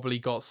we've probably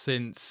got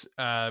since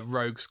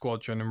Rogue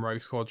Squadron and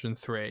Rogue Squadron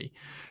 3.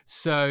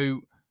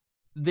 So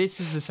this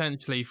is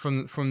essentially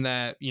from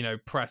their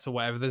press or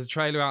whatever. There's a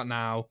trailer out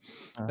now.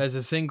 Uh, There's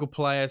a single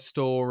player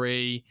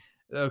story,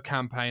 a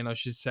campaign I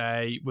should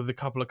say, with a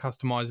couple of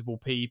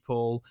customizable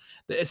people.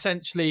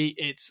 Essentially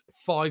it's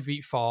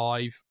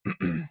 5v5.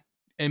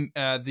 It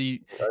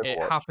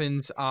Overwatch.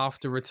 happens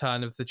after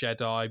Return of the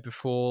Jedi,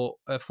 before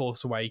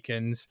Force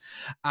Awakens,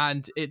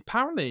 and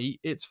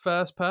it's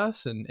first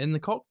person in the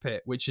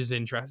cockpit, which is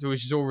interesting,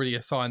 which is already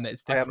a sign that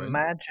it's I different.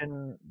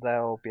 imagine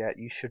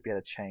you should be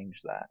able to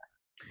change that.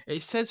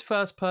 It says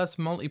first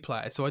person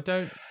multiplayer, so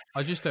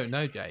I just don't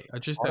know, Jay. I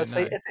just don't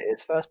Honestly, know. if it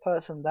is first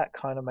person, that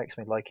kind of makes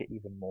me like it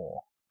even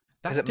more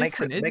because That's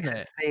different, it isn't makes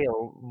it it?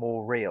 feel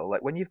more real.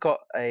 Like when you've got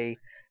the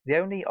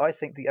only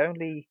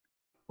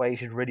way you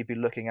should really be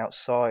looking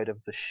outside of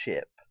the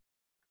ship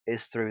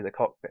is through the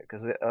cockpit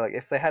because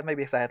if they had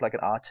like an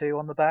R2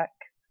 on the back,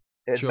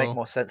 it would make Sure.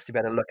 more sense to be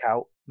able to look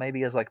out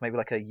maybe as like a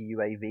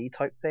UAV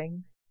type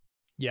thing.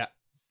 Yeah.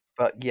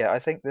 But yeah, I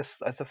think the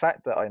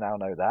fact that I now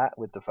know that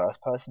with the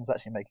first person is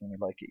actually making me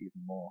like it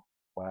even more.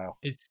 Wow.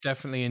 It's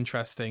definitely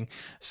interesting.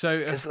 So a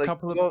Because like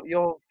couple of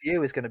your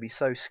view is going to be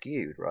so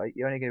skewed, right?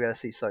 You're only going to be able to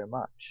see so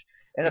much.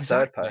 In a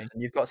third exactly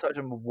person, you've got such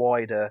a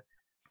wider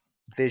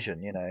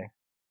vision, you know.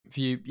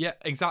 view. Yeah,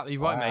 exactly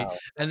right, mate. Wow,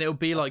 And it'll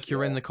be like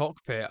you're in yeah. the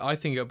cockpit. I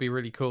think it'll be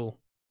really cool.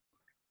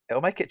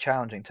 It'll make it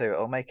challenging too.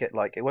 It'll make it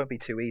like it won't be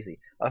too easy.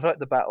 I feel like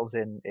the battles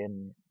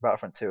in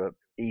Battlefront 2 are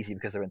easy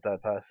because they're in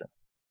third person.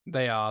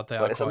 They are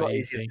But it's a quite lot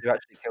easier easy. to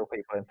actually kill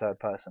people in third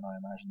person, I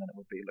imagine, than it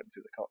would be looking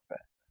through the cockpit.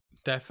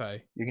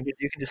 Defo. You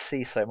can just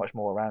see so much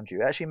more around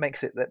you. It actually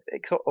makes it that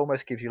it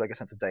almost gives you like a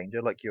sense of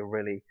danger. Like you're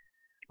really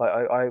like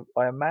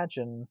I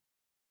imagine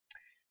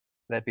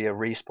there'd be a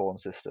respawn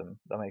system.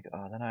 I mean, I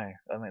don't know.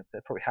 I mean,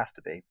 there probably have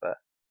to be, but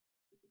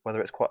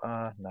whether it's quite.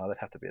 No, they'd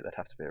have to be a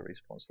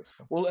respawn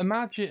system. Well,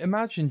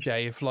 imagine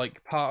Jay, if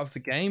like part of the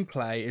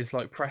gameplay is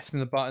like pressing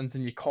the buttons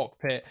in your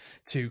cockpit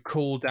to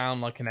cool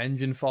down like an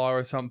engine fire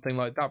or something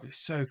like that. Would be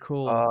so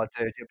cool. Oh,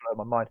 dude, you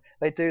blow my mind.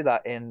 They do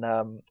that in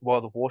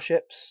World of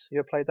Warships. You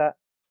ever played that?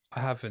 I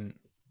haven't.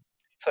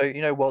 So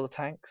you know World of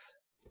Tanks.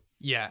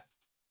 Yeah.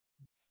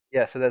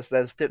 Yeah, so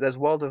there's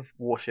World of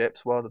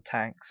Warships, World of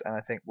Tanks, and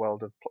I think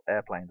World of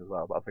Airplanes as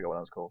well, but I forget what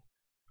that was called.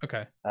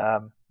 Okay.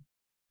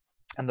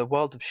 And the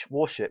World of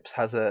Warships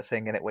has a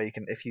thing in it where you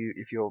can, if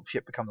your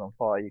ship becomes on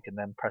fire, you can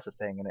then press a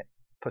thing and it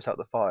puts out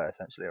the fire,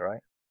 essentially,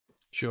 right?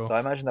 Sure. So I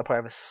imagine they'll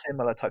probably have a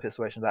similar type of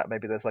situation to that.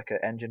 Maybe there's like an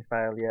engine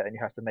failure, and you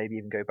have to maybe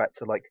even go back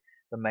to like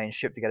the main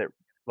ship to get it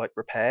like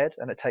repaired,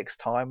 and it takes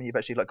time, and you've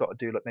actually like got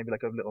to do like maybe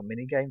like a little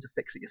mini game to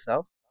fix it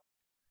yourself.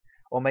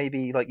 Or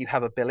maybe like you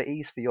have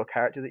abilities for your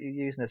character that you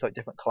use, and there's like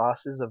different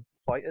classes of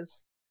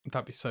fighters.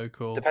 That'd be so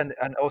cool.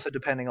 And also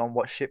depending on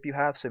what ship you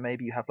have, so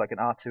maybe you have like an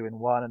R2 in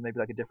one, and maybe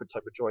like a different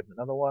type of droid in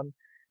another one,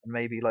 and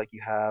maybe like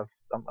you have.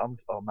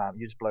 Oh man,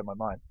 you just blow my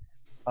mind.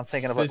 I'm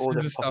thinking of like This all is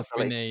the different stuff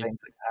we possibilities, need. things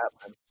that can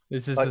happen.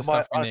 This is Like the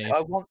stuff we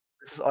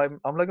need.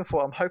 I'm looking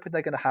for. I'm hoping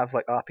they're going to have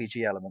like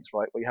RPG elements,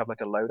 right? Where you have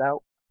like a loadout,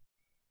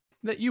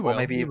 That you or will.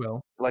 maybe You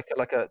will. like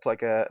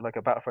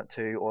a Battlefront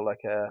 2, or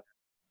like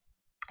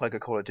a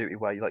Call of Duty,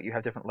 where you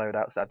have different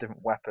loadouts that have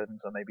different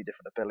weapons or maybe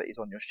different abilities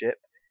on your ship,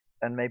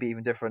 and maybe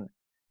even different.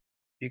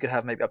 You could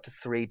have maybe up to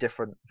 3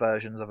 different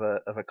versions of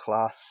a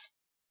class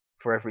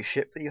for every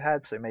ship that you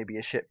had. So maybe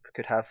a ship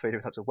could have 3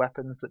 different types of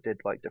weapons that did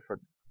like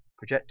different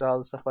projectiles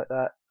and stuff like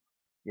that.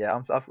 Yeah,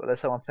 I'm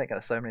thinking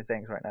of so many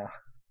things right now.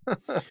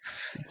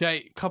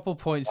 Jay, couple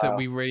points that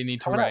we really need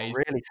to Coming raise.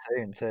 out really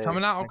soon too.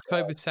 Coming out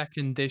October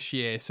 2nd this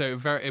year, so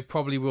it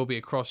probably will be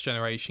a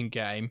cross-generation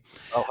game.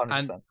 Oh,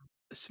 100%.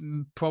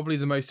 And probably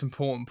the most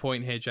important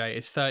point here, Jay,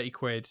 is 30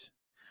 quid.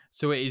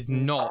 So it is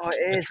not it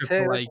a is too,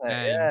 AAA isn't it?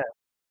 game. Yeah.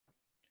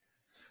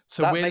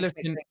 So That we're makes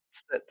me looking think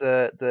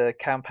that the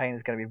campaign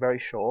is going to be very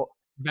short,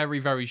 very,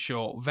 very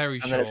short, very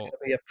and that it's short.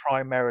 going to be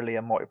primarily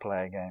a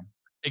multiplayer game.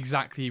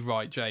 Exactly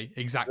right, Jay.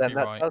 Exactly Then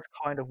that right. does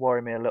kind of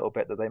worry me a little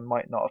bit that they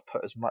might not have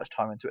put as much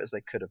time into it as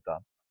they could have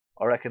done.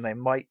 I reckon they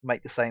might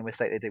make the same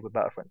mistake they did with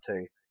Battlefront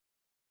 2.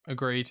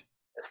 Agreed.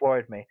 It's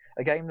worried me.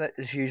 A game that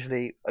is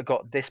usually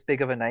got this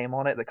big of a name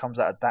on it that comes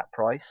out at that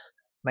price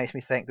makes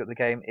me think that the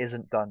game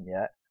isn't done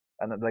yet,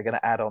 and that they're going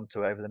to add on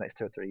to it over the next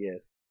 2 or 3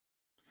 years.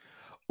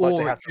 Like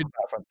they have to with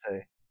Battlefront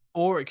 2.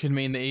 Or it could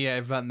mean that EA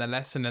have learned their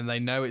lesson and they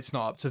know it's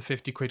not up to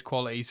 50 quid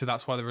quality, so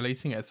that's why they're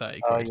releasing it at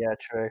 30 quid. Oh yeah,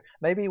 true.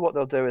 Maybe what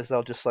they'll do is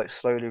they'll just like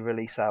slowly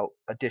release out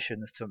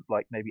additions to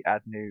like maybe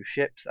add new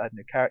ships, add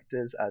new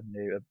characters, add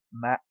new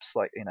maps,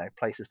 like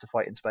places to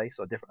fight in space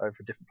or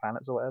different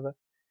planets or whatever.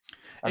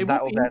 And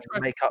that will then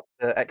make up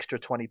the extra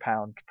 £20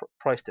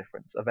 price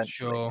difference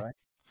eventually, sure. Right?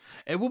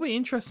 It will be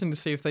interesting to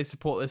see if they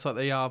support this like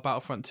they are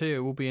Battlefront 2. It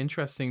will be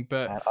interesting,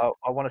 but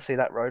I want to see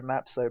that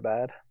roadmap so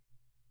bad.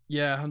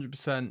 Yeah,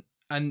 100%.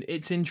 And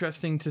it's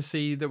interesting to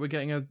see that we're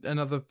getting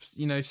another,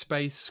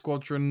 Space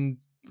Squadron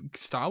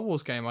Star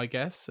Wars game, I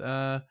guess.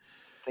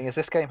 Thing is,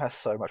 this game has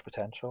so much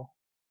potential.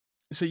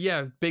 So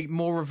yeah,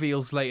 more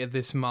reveals later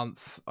this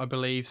month, I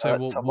believe. So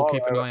we'll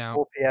keep an eye out.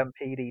 4 p.m.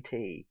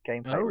 PDT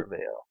gameplay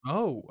reveal.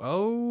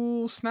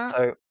 Oh, snap!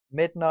 So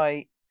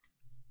midnight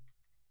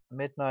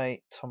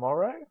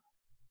tomorrow.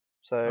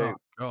 So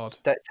God,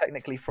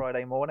 technically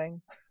Friday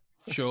morning.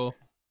 Sure.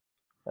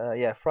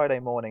 Yeah, Friday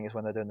morning is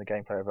when they're doing the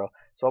gameplay reveal.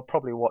 So I'll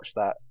probably watch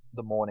that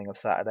the morning of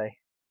Saturday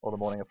or the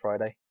morning of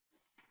Friday.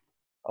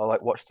 I'll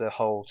watch the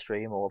whole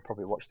stream, or I'll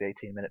probably watch the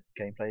 18-minute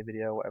gameplay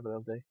video, or whatever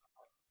they'll do.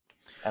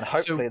 And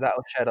hopefully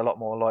that'll shed a lot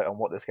more light on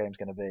what this game's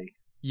going to be.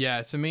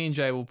 Yeah, so me and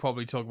Jay will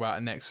probably talk about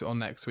it on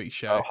next week's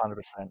show. Oh,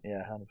 100%.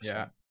 Yeah, 100%.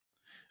 Yeah.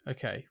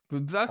 Okay,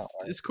 but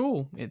it's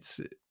cool. It's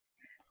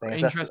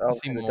interesting to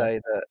see more. The day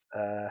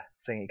that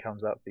thingy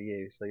comes up for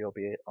you, so you'll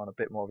be on a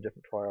bit more of a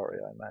different priority,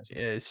 I imagine.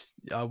 Yes,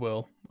 I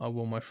will,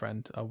 my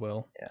friend. I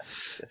will.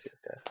 Yes.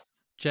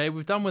 Jay,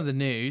 we've done with the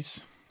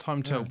news.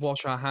 Time to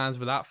wash our hands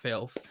with that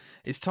filth.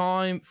 It's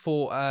time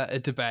for a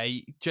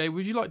debate. Jay,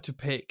 would you like to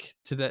pick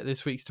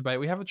this week's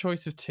debate? We have a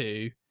choice of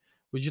 2.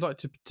 Would you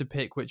like to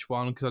pick which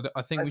one? Because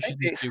I think we should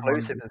just do one.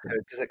 Exclusive is good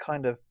because it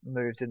kind of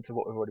moves into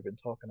what we've already been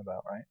talking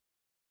about, right?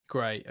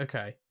 Great.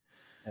 Okay.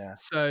 Yeah.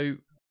 So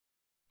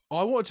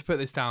I wanted to put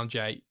this down,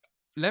 Jay.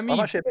 I'm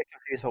actually a bit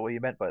confused about what you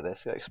meant by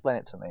this. Explain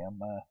it to me.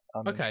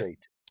 I'm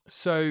intrigued.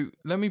 So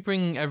let me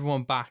bring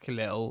everyone back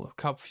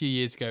a few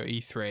years ago,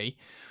 E3.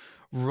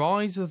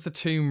 Rise of the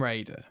Tomb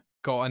Raider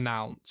got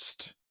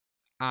announced,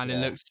 and it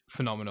looked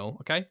phenomenal,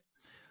 okay?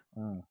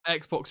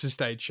 Xbox's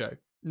stage show.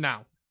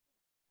 Now,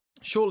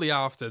 shortly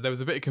after, there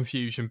was a bit of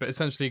confusion, but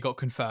essentially it got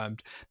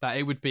confirmed that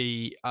it would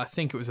be, I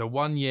think it was a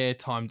 1-year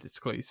timed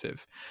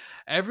exclusive.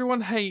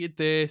 Everyone hated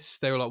this.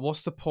 They were like,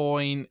 what's the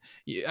point?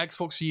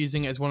 Xbox were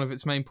using it as one of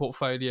its main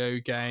portfolio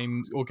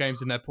games, or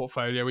games in their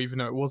portfolio, even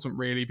though it wasn't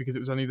really, because it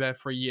was only there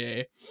for a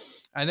year.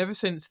 And ever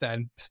since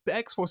then,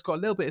 Xbox got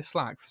a little bit of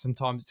slack for some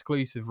timed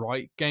exclusive,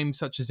 right? Games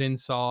such as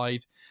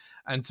Inside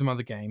and some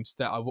other games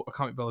that I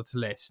can't be bothered to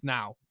list.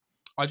 Now,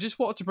 I just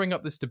wanted to bring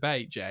up this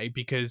debate, Jay,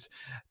 because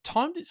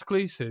timed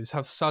exclusives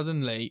have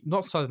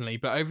not suddenly,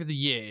 but over the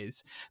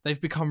years,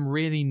 they've become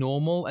really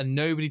normal and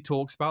nobody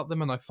talks about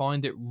them. And I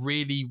find it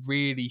really,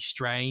 really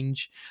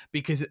strange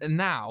because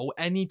now,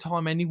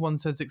 anytime anyone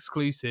says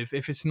exclusive,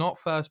 if it's not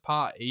first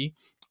party,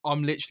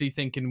 I'm literally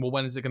thinking, well,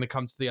 when is it going to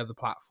come to the other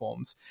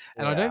platforms?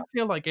 And I Yeah, don't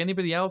feel like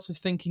anybody else is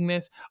thinking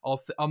this.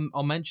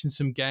 I'll mention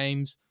some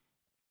games.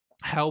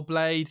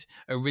 Hellblade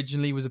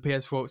originally was a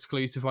PS4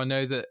 exclusive. I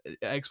know that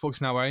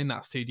Xbox now own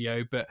that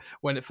studio, but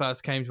when it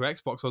first came to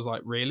Xbox, I was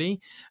like,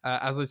 really?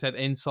 As I said,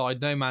 Inside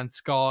No Man's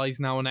Sky is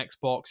now on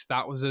Xbox.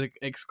 That was an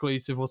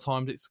exclusive or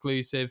timed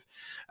exclusive.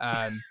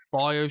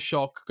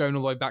 Bioshock, going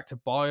all the way back to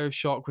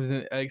Bioshock, was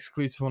an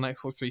exclusive on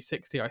Xbox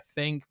 360, I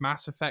think.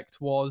 Mass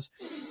Effect was.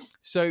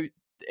 So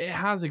it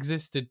has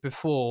existed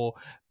before,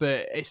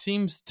 but it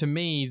seems to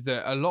me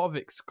that a lot of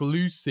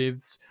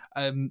exclusives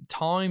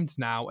timed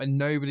now and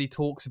nobody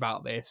talks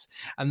about this.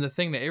 And the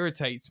thing that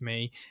irritates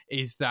me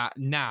is that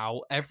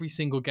now every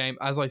single game,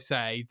 as I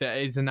say, that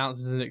is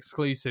announced as an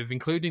exclusive,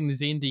 including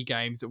these indie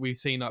games that we've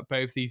seen at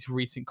both these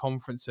recent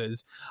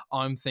conferences,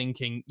 I'm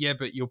thinking, yeah,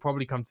 but you'll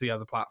probably come to the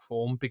other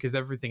platform because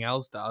everything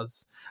else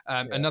does.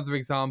 yeah. Another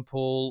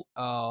example,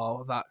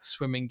 that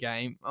swimming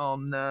game. Oh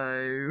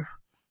no,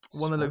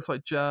 one that looks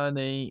like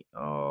Journey.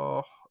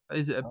 Oh,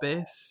 is it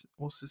Abyss?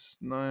 What's his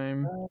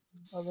name? I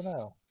don't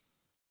know.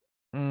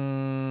 I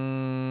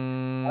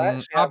Mm,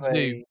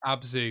 actually have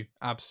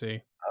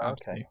Abzu. oh,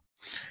 okay.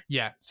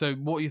 Yeah. So,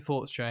 what are your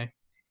thoughts, Jay?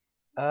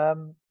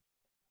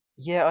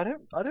 Yeah, I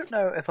don't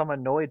know if I'm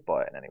annoyed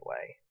by it in any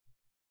way.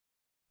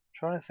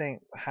 Trying to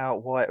think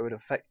why it would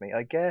affect me.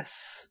 I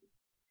guess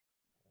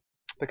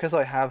because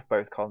I have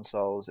both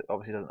consoles, it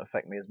obviously doesn't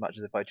affect me as much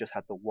as if I just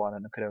had the one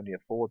and could only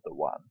afford the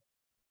one.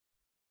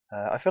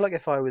 I feel like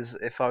if I was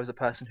a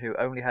person who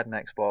only had an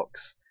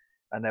Xbox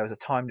and there was a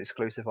timed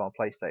exclusive on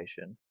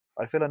PlayStation,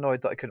 I'd feel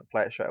annoyed that I couldn't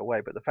play it straight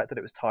away. But the fact that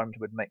it was timed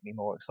would make me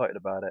more excited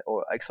about it,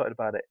 or excited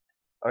about it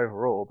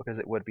overall, because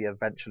it would be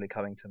eventually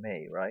coming to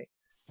me, right?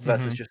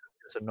 Versus Hmm. just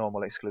a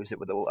normal exclusive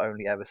that will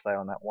only ever stay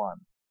on that one.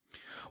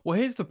 Well,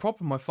 here's the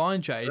problem I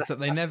find, Jay, is that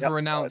That's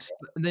the upside.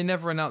 they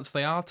never announce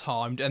they are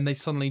timed, and they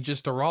suddenly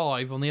just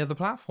arrive on the other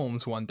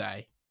platforms one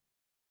day.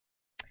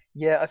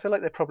 Yeah, I feel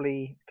like they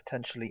probably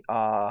potentially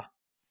are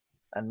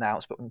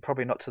announced, but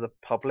probably not to the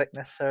public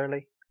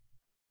necessarily.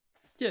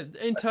 Yeah, I think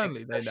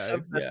internally they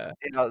know. Yeah.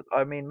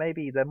 I mean,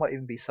 maybe there might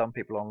even be some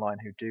people online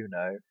who do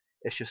know.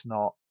 It's just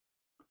not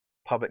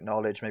public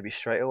knowledge, maybe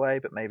straight away,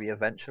 but maybe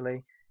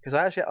eventually. Because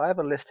I have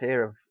a list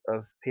here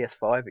of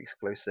PS5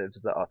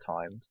 exclusives that are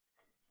timed,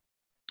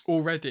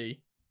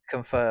 Already.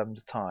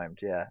 confirmed timed,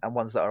 yeah, and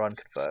ones that are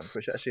unconfirmed,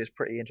 which actually is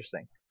pretty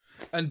interesting.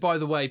 And by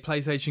the way,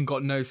 PlayStation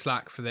got no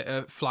flack for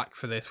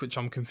this, which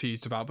I'm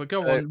confused about. But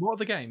go So on. What are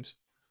the games?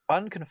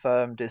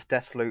 unconfirmed is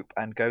Deathloop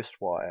and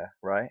Ghostwire,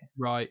 right?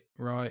 Right.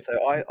 Right. So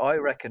I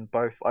reckon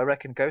both. I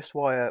reckon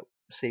Ghostwire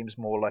seems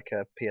more like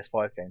a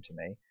PS5 game to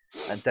me,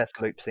 and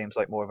Deathloop seems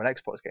like more of an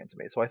Xbox game to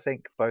me. So I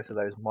think both of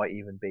those might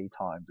even be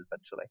timed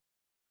eventually.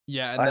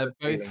 Yeah, I and have they're a both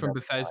feeling they'll from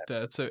be timed.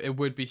 Bethesda, so it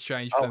would be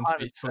strange for Oh, them to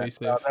be 100%. exclusive.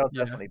 They'll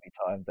Yeah. definitely be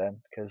timed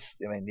then, because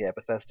I mean, yeah,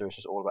 Bethesda is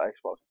just all about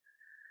Xbox.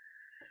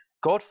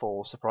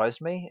 Godfall surprised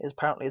me. Is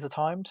apparently is a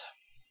timed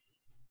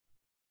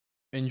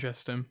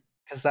Interesting.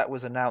 because that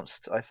was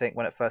announced. I think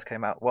when it first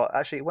came out. Well,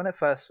 actually, when it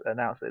first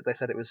announced it, they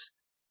said it was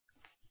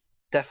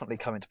definitely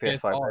coming to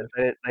PS5.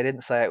 PS5. They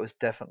didn't say it was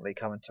definitely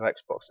coming to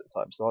Xbox at the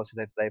time. So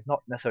obviously they've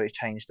not necessarily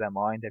changed their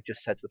mind. They've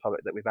just said to the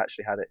public that we've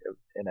actually had it,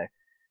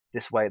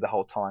 this way the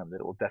whole time. That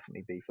it will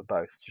definitely be for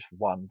both, just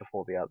one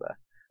before the other.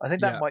 I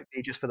think that Yeah, might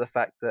be just for the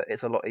fact that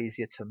it's a lot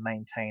easier to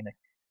maintain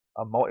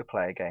a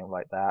multiplayer game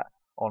like that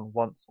on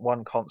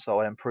one console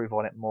and improve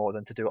on it more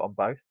than to do it on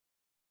both.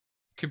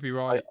 could be I,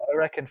 right. I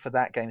reckon for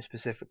that game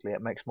specifically,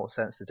 it makes more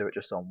sense to do it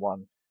just on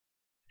one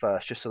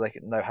first, just so they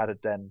can know how to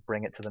then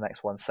bring it to the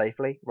next one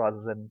safely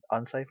rather than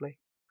unsafely.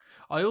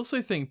 I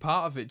also think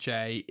part of it,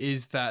 Jay,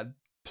 is that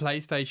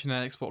PlayStation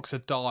and Xbox are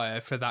dire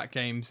for that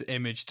game's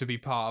image to be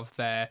part of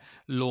their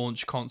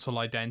launch console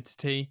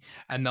identity,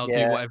 and they'll do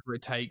Yeah, whatever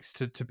it takes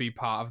to be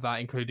part of that,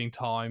 including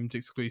timed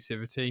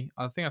exclusivity.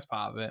 I think that's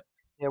part of it.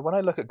 yeah. When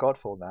I look at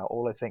Godfall now,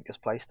 all I think is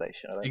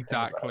PlayStation. I don't think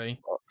about Exactly.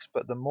 Xbox.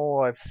 But the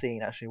more I've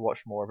seen, actually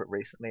watched more of it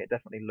recently, it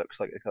definitely looks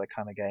like the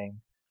kind of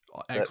game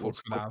that would,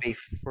 Xbox would would be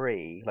have.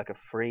 free, like a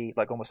free,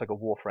 like almost like a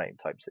Warframe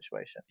type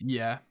situation.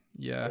 Yeah,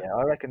 yeah, Yeah,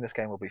 I reckon this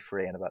game will be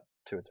free in about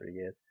 2 or 3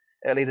 years.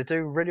 It'll either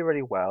do really,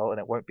 really well and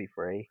it won't be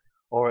free,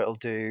 or it'll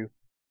do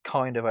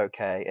kind of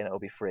okay and it'll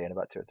be free in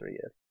about 2 or 3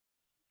 years.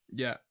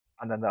 yeah.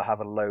 And then they'll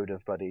have a load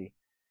of bloody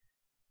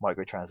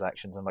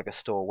microtransactions and like a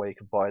store where you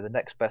can buy the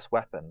next best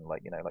weapon,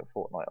 like like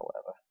Fortnite or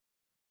whatever.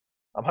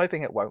 I'm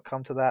hoping it won't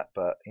come to that,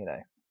 but we'll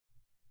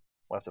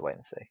have to wait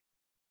and see.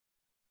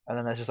 And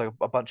then there's just like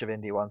a bunch of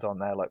indie ones on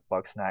there, like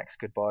Bug Snacks,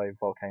 Goodbye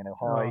Volcano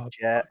High, Oh,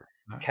 Jet,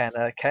 nice.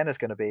 Kenna. Kenna's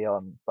going to be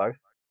on both.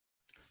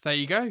 There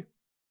you go.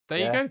 There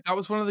you Yeah. go. That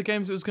was one of the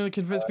games that was going to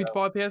convince me to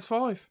buy a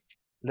PS5.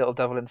 Little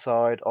Devil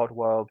Inside,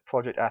 Oddworld,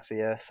 Project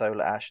Athia,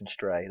 Solar Ash, and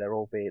Stray. They're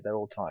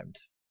all timed.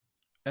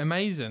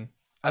 Amazing.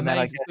 And then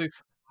I Amazing.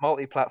 guess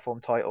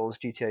multi-platform titles: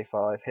 GTA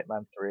 5,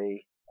 Hitman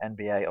 3,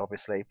 NBA,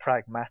 obviously,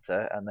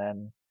 Pragmata, and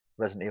then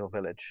Resident Evil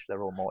Village.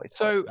 They're all So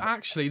multi-platform.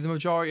 actually, the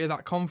majority of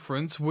that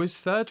conference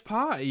was third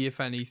party, if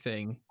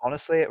anything.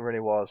 Honestly, it really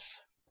was.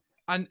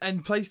 And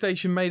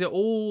PlayStation made it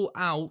all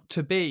out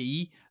to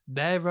be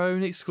their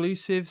own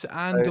exclusives So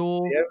and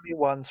or the only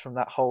ones from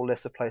that whole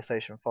list of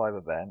PlayStation 5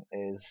 event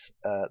is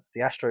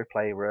the Astro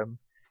Playroom,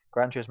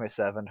 Gran Turismo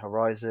 7,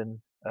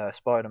 Horizon,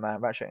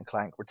 Spider-Man, Ratchet and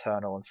Clank,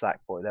 Returnal, and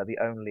Sackboy. They're the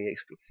only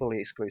fully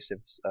exclusive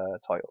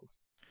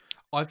titles.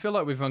 I feel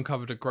like we've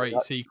uncovered a great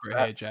secret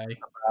here, Jay.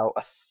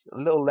 About a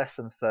little less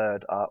than a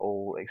third are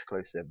all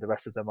exclusive. The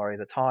rest of them are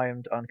either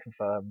timed,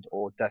 unconfirmed,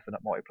 or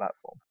definite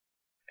multi-platform.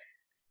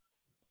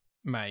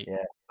 Mate.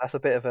 Yeah, that's a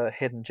bit of a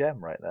hidden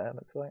gem right there.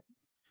 Looks like.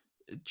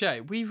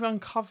 Jay, we've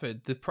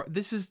uncovered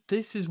this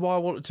is why I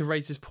wanted to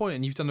raise this point,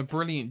 and you've done a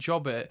brilliant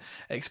job at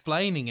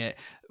explaining it.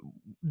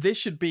 This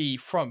should be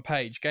front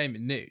page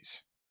gaming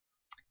news.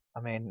 I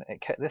mean,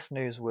 this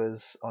news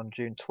was on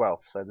June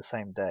 12th, so the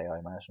same day, I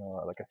imagine,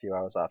 or like a few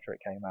hours after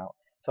it came out.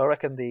 So I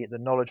reckon the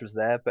knowledge was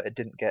there, but it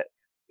didn't get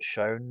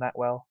shown that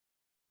well.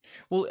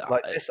 Well,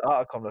 like this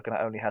article I'm looking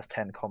at only has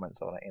 10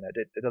 comments on it. You know,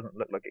 it doesn't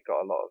look like it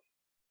got a lot of.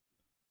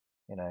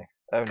 You know,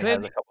 only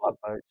has a couple of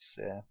votes.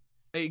 Yeah.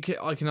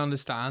 I can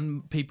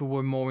understand people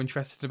were more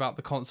interested about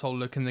the console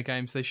look in the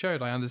games they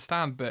showed. I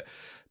understand, but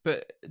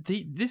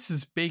this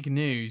is big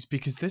news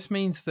because this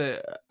means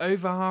that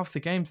over half the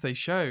games they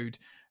showed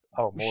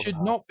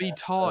should not be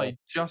tied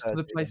just to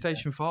the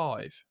PlayStation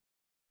 5.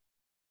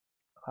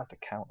 I'll have to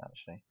count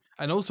actually.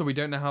 And also, we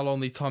don't know how long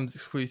these times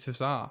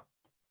exclusives are.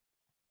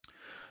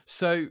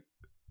 So,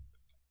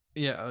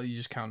 yeah, are you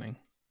just counting?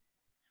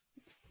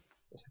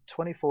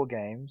 24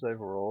 games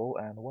overall,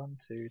 and 1,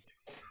 2,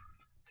 3,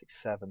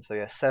 6, 7. So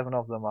yeah, 7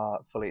 of them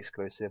are fully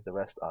exclusive. The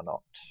rest are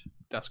not.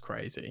 That's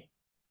crazy.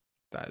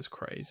 That is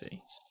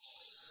crazy.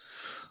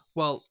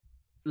 Well,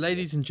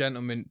 ladies and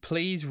gentlemen,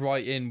 please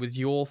write in with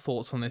your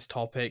thoughts on this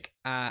topic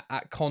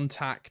at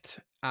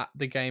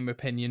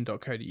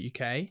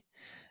contact@thegameopinion.co.uk.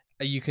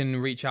 You can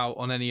reach out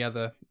on any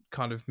other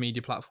kind of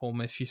media platform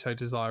if you so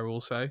desire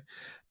also.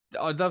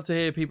 I'd love to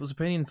hear people's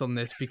opinions on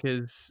this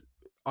because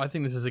I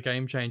think this is a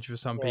game changer for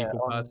some people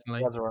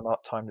personally. Whether or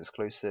not timed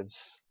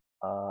exclusives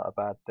are a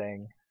bad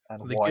thing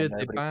and they're why good,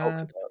 nobody they're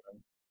talks bad. about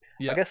them.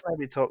 Yep. I guess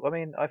nobody talks. I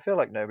mean, I feel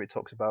like nobody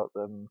talks about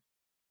them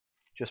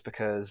just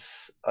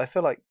because I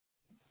feel like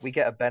we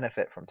get a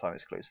benefit from time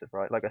exclusive,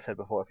 right? Like I said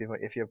before,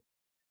 if you've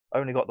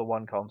only got the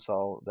one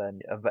console, then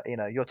you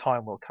know your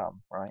time will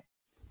come, right?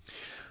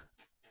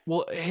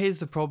 Well, here's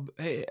the problem.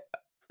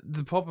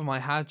 The problem I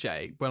had,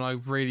 Jay, when I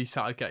really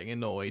started getting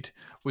annoyed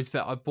was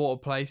that I bought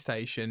a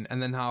PlayStation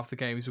and then half the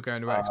games were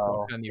going to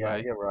Xbox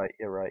anyway. Yeah,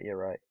 you're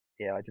right.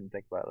 Yeah, I didn't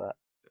think about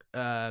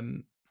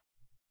that.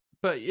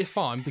 But it's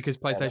fine because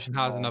PlayStation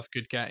has enough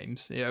good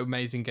games,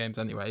 amazing games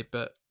anyway.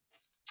 But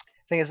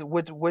thing is,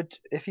 would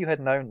if you had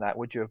known that,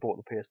 would you have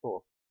bought the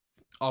PS4?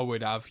 I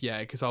would have, yeah,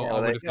 because I would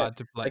have had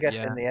to play. I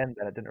guess in the end,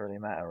 then it didn't really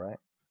matter, right?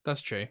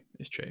 That's true.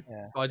 It's true.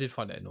 Yeah. I did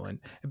find it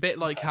annoying. A bit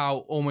like how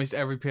almost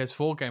every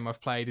PS4 game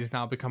I've played has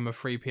now become a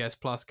free PS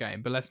Plus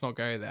game, but let's not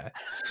go there.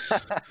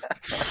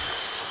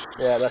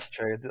 Yeah, that's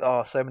true.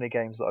 Oh, so many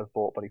games that I've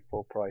bought, buddy,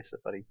 full price are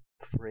buddy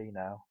free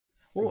now.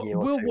 Well,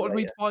 what did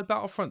we buy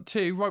Battlefront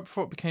 2 right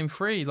before it became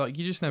free? Like,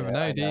 you just never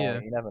know, do you?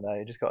 You never know.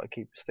 You just got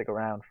to stick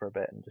around for a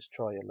bit and just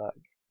try your luck.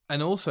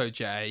 And also,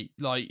 Jay,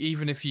 like,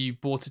 even if you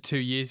bought it 2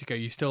 years ago,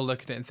 you still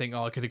look at it and think,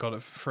 oh, I could have got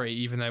it for free,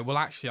 even though, well,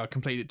 actually, I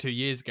completed it 2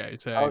 years ago.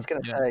 So I was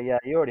going to say, yeah,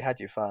 you already had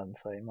your fun,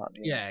 so you might.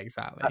 Yeah,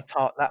 exactly.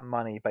 That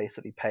money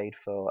basically paid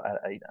for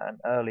an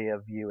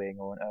earlier viewing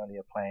or an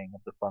earlier playing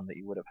of the fun that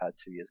you would have had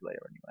 2 years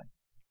later anyway.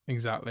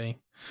 Exactly.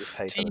 Just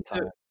paid for the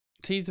time.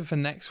 Teaser for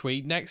next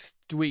week. Next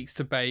week's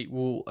debate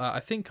will, I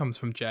think, comes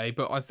from Jay,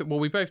 but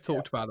we both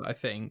talked about it, I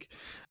think,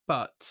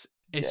 but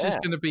it's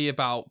just going to be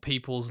about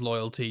people's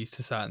loyalties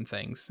to certain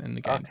things in the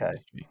games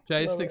industry.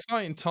 Jay, it's an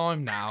exciting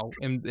time now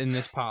in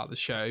this part of the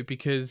show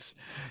because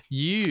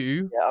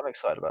you I'm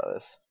excited about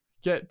this.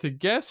 Get to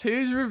guess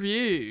whose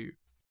review.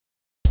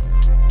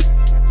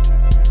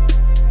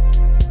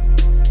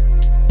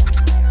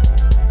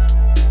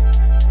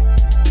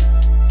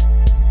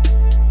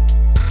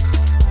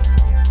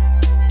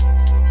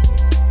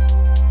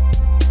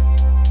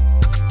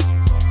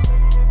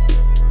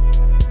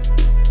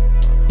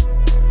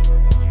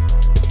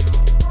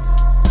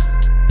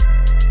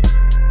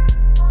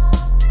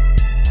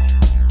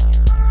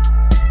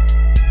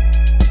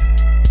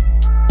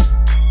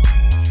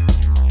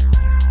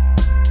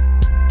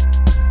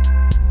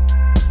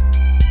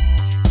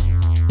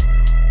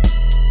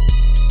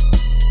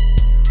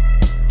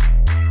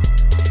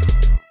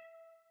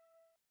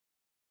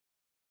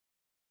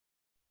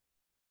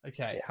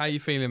 Okay, how you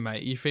feeling,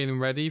 mate? You feeling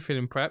ready?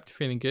 Feeling prepped?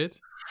 Feeling good?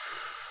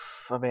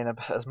 I mean,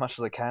 as much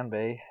as I can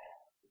be.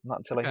 Not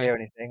until I hear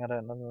anything. I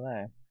don't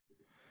know.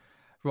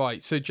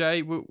 Right, so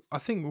Jay, I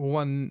think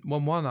we're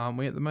 1-1, aren't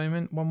we, at the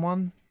moment?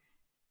 1-1?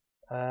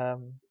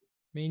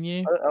 Me and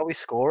you? Are we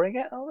scoring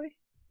it, are we?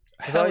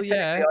 Hell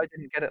yeah. I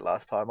didn't get it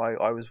last time.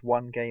 I was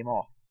one game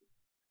off.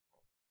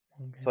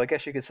 So I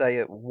guess you could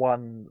say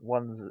one's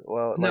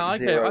well, No,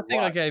 like I 0,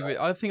 think I 1. gave it.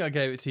 I think I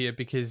gave it to you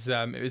because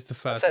it was the I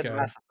first said go.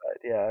 Mass Effect.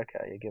 Yeah,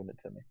 okay, you're giving it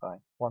to me. Fine.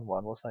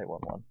 1-1. We'll say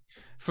 1-1.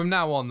 From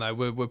now on, though,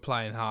 we're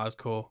playing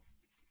hardcore.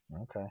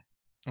 Okay.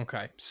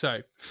 Okay,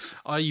 so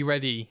are you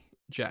ready,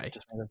 Jay?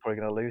 Just means I'm probably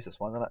going to lose this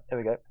one, isn't it? Here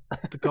we go.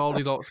 The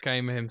Goldilocks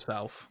gamer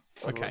himself.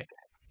 Okay.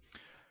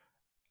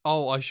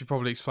 Oh, I should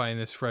probably explain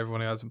this for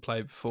everyone who hasn't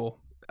played before,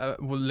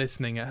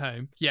 listening at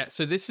home. Yeah,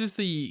 so this is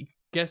the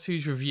Guess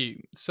Who's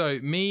review. So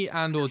me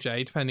and or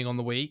Jay, depending on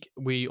the week,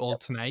 we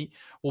alternate.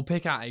 We'll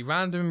pick out a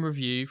random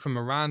review from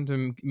a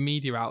random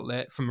media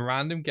outlet from a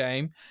random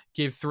game,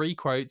 give 3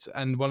 quotes,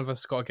 and one of us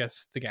has got to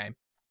guess the game.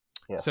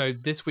 Yes. So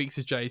this week's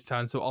is Jay's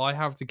turn. So I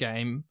have the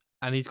game,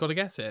 and he's got to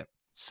guess it.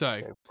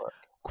 So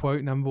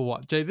quote number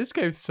 1. Jay, this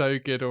game's so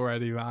good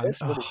already, man.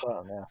 It's really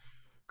fun, yeah.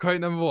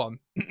 Quote number 1.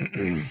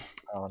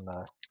 Oh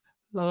no.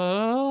 La,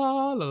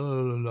 la, la,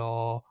 la,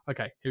 la.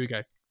 Okay, here we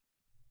go.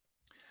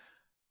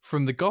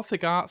 From the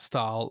gothic art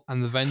style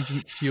and the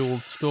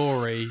vengeance-fueled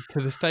story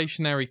to the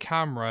stationary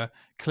camera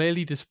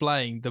clearly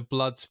displaying the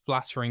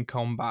blood-splattering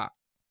combat.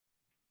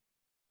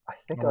 I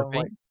think I'll I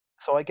might.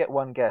 So I get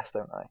one guess,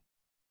 don't I?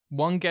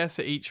 One guess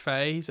at each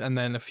phase and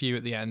then a few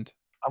at the end.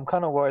 I'm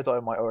kind of worried that I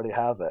might already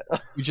have it.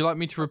 Would you like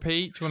me to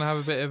repeat? Do you want to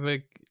have a bit of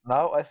a...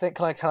 No, I think.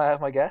 Can I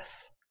have my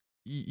guess?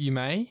 You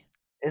may.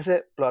 Is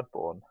it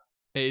Bloodborne?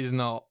 It is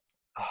not.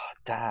 Oh,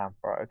 damn.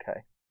 Right,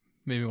 okay.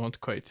 Moving on to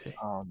quote 2.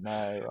 Oh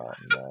no, oh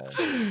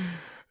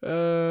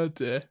no.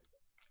 Dear.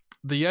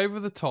 The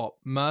over-the-top,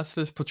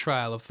 merciless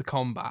portrayal of the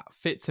combat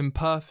fits in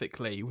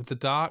perfectly with the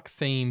dark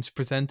themes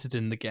presented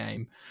in the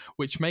game,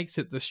 which makes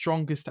it the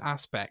strongest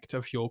aspect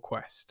of your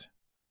quest.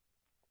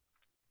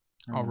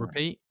 I'll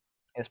repeat.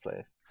 Yes,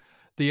 please.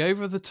 The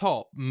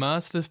over-the-top,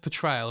 merciless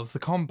portrayal of the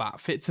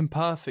combat fits in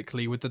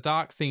perfectly with the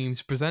dark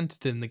themes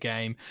presented in the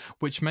game,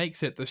 which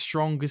makes it the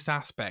strongest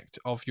aspect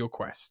of your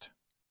quest.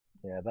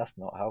 Yeah, that's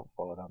not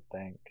helpful, I don't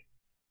think.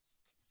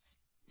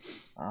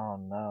 Oh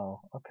no.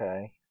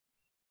 Okay.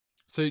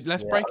 So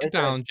let's break it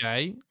down,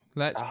 Jay.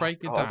 Let's break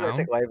it down. I don't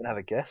think I even have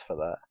a guess for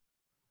that.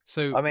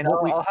 So I mean,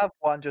 I'll have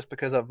one just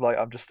because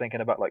I'm just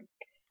thinking about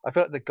I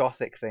feel like the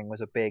Gothic thing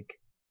was a big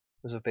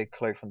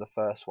clue from the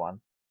first one.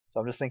 So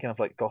I'm just thinking of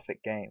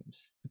Gothic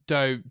games.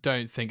 Don't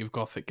think of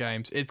Gothic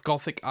games. It's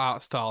Gothic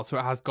art style, so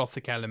it has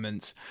Gothic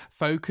elements.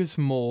 Focus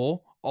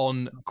more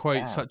on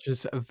quotes such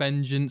as a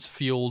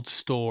vengeance-fueled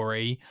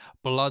story,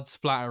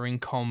 blood-splattering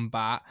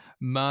combat,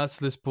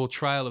 merciless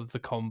portrayal of the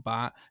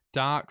combat,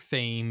 dark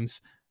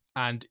themes,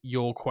 and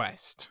your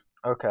quest.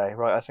 Okay,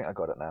 right. I think I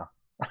got it now.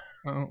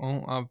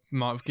 I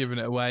might have given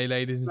it away,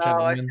 ladies and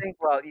gentlemen. No, I think.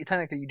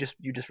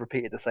 You just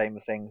repeated the same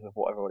things of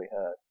what I've already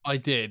heard. I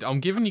did.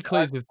 I'm giving you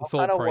clues with the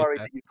thought process. I'm kind of worried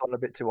that you've gone a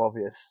bit too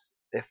obvious.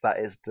 If that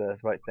is the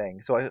right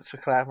thing, so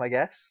can I have my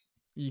guess?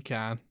 You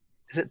can.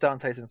 Is it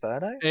Dante's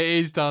Inferno? It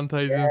is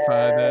Dante's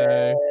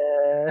Inferno.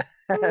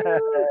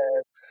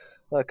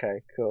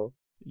 Okay, cool.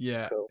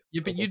 Yeah, cool.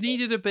 Yeah, but you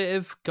needed a bit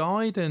of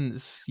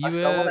guidance. I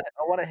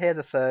want to hear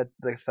the third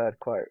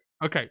quote.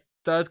 Okay,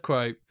 third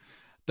quote.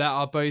 There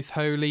are both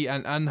holy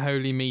and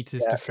unholy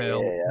meters to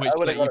fill, which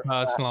let you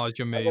personalise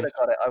your moves.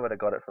 I would have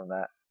got it from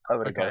that.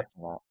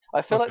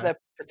 I feel like there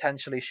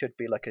potentially should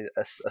be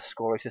a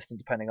scoring system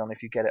depending on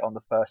if you get it on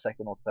the first,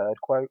 second, or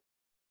third quote.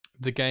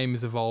 The game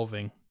is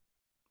evolving.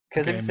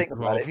 Because if you think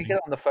about it, if you get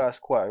it on the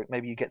first quote,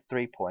 maybe you get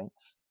 3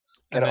 points.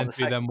 Get it on the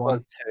second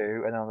quote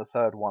 2, and then on the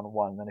third one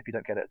 1. Then if you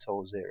don't get it at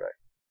all, 0.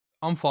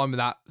 I'm fine with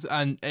that,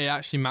 and it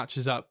actually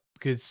matches up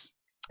because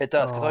it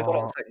does. Because I got it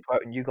on the second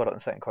quote, and you got it on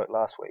the second quote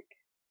last week.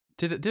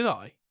 Did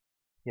I?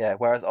 Yeah.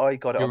 Whereas I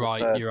got it on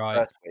the third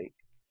first week.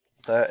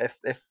 So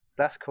if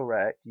that's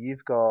correct,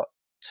 you've got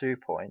 2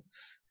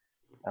 points,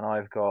 and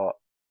I've got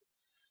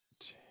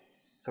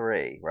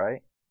 3,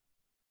 right?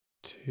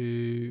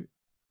 2.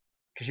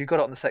 Because you got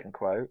it on the second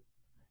quote.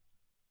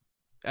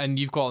 And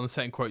you've got on the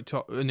second quote,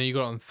 and then you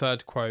got on the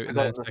third quote, and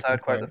then the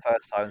third quote the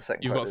first time, and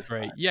second you've quote got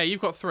 3. Time. Yeah,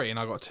 you've got 3, and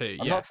I got 2.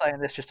 I'm not saying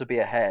this just to be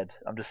ahead.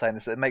 I'm just saying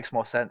this. It makes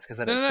more sense because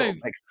then it sort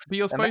of makes. But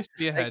you're supposed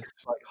to be ahead.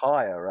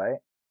 Higher, right?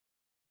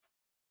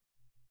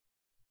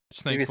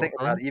 If you think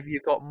about it,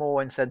 you've got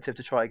more incentive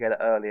to try and get it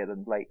earlier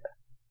than later.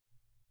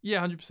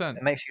 Yeah, 100%.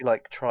 It makes you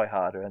try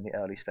harder in the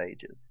early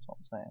stages. That's what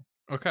I'm saying.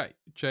 Okay,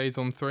 Jay's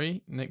on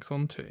 3, Nick's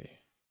on 2.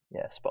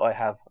 Yes, but I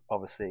have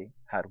obviously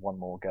had one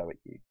more go at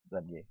you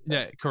than you. So.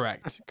 Yeah,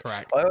 correct.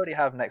 I already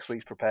have next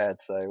week's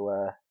prepared,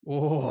 so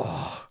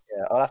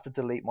yeah, I'll have to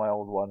delete my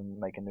old one and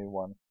make a new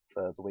one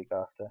for the week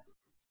after.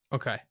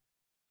 Okay,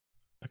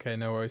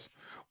 no worries.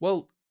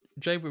 Well,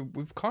 Jay,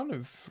 we've kind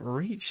of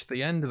reached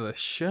the end of the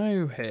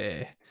show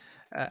here.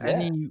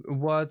 Any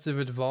words of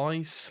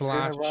advice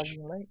slash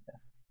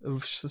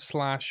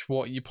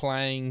what you're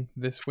playing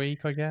this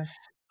week, I guess?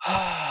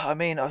 I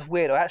mean, it was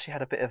weird. I actually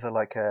had a bit of an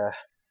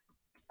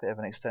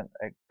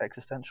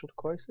existential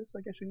crisis, I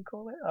guess you could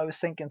call it. I was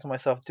thinking to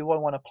myself, do I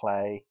want to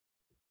play?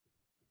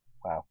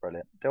 Wow,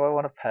 brilliant! Do I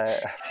want to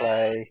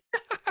play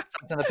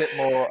something a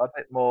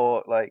bit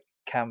more like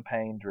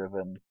campaign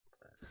driven?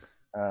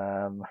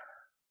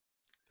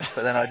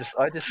 But then I just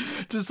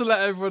Just to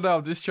let everyone know,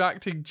 I'm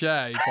distracting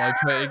Jay by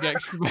putting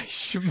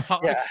exclamation yeah,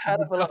 marks a in hell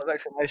the of a lot of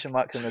exclamation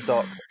marks in the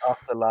dock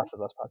after Last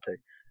of Us Part 2.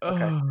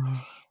 Okay.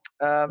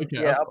 Oh, okay,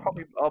 Yeah, that's not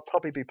I'll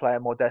probably be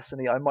playing more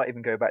Destiny. I might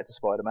even go back to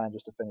Spider-Man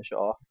just to finish it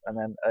off, and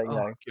then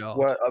oh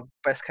god.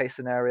 best case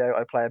scenario,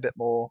 I play a bit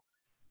more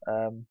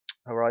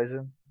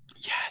Horizon.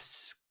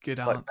 Yes, good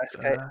Like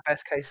answer.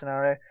 best case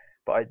scenario,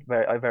 but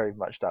I very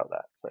much doubt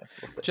that. So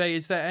we'll see. Jay,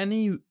 is there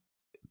any?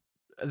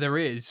 There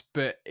is,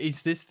 but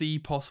is this the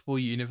possible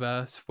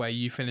universe where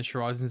you finish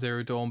Horizon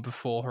Zero Dawn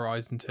before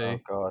Horizon Oh 2?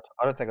 god,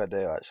 I don't think I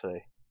do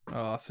actually.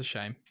 Oh, that's a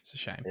shame. It's a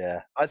shame.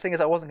 Yeah, I think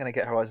is I wasn't going to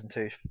get Horizon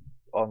 2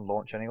 on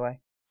launch anyway.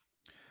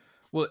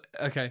 Well,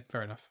 okay,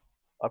 fair enough.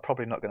 I'm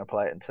probably not going to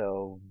play it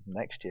until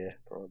next year,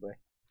 probably.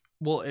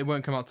 Well, it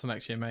won't come out till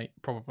next year, mate.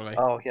 Probably.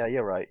 Oh yeah,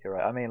 you're right. You're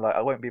right. I mean, like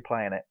I won't be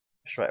playing it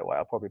straight away.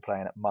 I'll probably be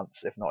playing it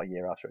months, if not a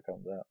year after it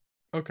comes out.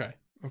 Okay.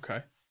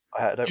 Okay.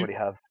 I don't Do you- really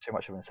have too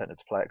much of an incentive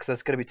to play it because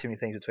there's going to be too many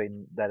things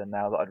between then and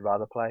now that I'd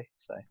rather play.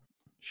 So,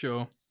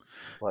 Sure.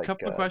 like,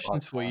 Couple of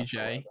questions for you, Minecraft or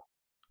Jay.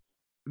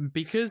 whatever.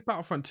 Because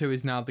Battlefront 2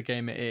 is now the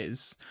game it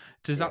is,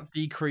 does Yes. that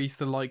decrease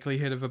the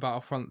likelihood of a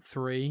Battlefront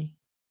 3?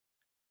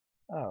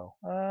 Oh,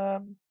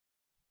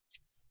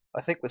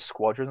 I think with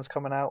Squadrons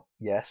coming out,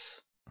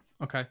 yes.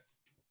 Okay.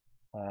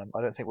 I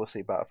don't think we'll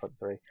see Battlefront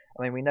 3.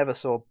 I mean, we never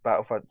saw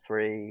Battlefront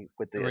 3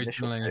 with the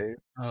initial Originally. two,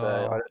 so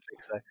I Oh. don't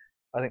think so.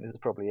 I think this is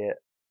probably it.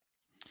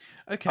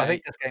 Okay. I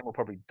think this game will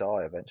probably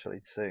die eventually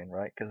soon,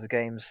 right? Because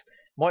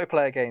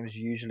multiplayer games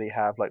usually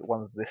have, like,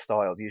 ones this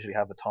style usually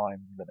have a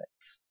time limit.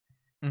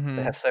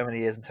 They have so many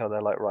years until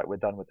they're like, right, we're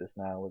done with this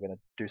now. We're going to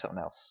do something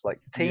else. Like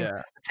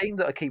Yeah. the team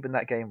that are keeping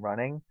that game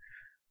running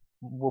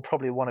will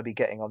probably want to be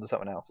getting onto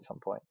something else at some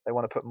point. They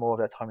want to put more of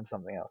their time into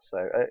something else.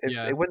 So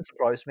Yeah. it wouldn't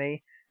surprise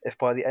me if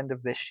by the end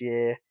of this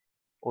year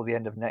or the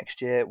end of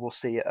next year we'll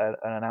see an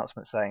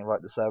announcement saying,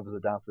 right, the servers are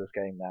down for this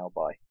game now.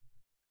 Bye.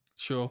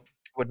 Sure.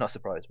 Would not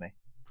surprise me.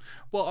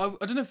 Well,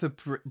 I don't know if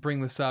they'll bring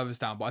the servers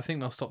down, but I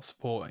think they'll stop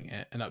supporting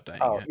it and updating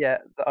Oh it. yeah,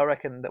 I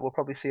reckon that we'll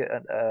probably see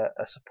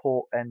a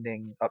support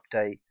ending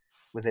update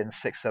within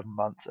 6-7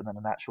 months, and then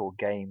an actual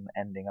game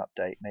ending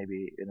update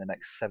maybe in the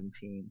next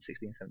 16,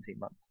 17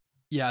 months.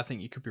 Yeah, I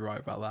think you could be right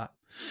about that.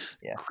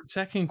 Yeah.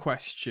 Second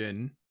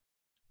question.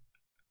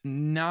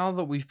 Now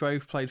that we've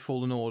both played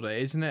Fallen Order,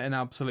 isn't it an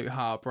absolute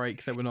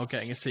heartbreak that we're not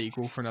getting a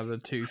sequel for another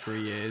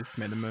 2-3 years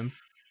minimum?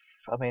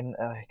 I mean,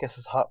 I guess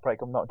it's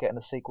heartbreak I'm not getting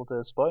a sequel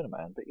to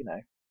Spider-Man, but you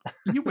know.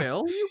 You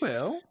will.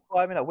 Well,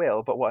 I mean, I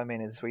will, but what I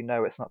mean is we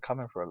know it's not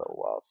coming for a little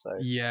while, so...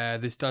 Yeah,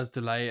 this does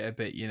delay it a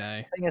bit, you know.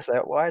 The thing is,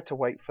 though, I had to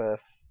wait for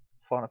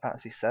Final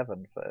Fantasy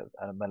VII for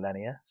a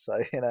millennia, so,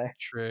 you know...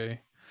 True.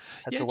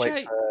 Had to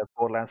wait for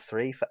Borderlands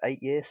 3 for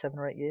 7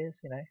 or 8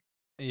 years, you know?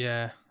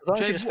 Yeah. As long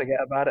as you just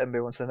forget about it and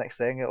move on to the next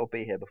thing, it'll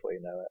be here before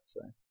you know it, so...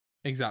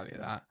 Exactly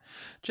that.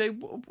 Jay,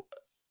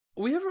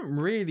 we haven't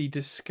really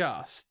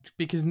discussed,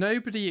 because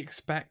nobody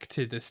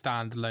expected a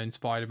standalone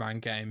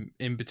Spider-Man game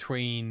in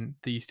between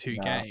these two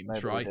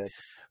games, right?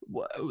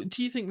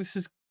 Do you think this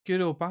is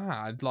good or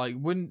bad? Like,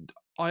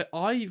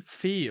 I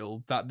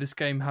feel that this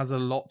game has a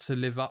lot to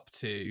live up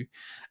to,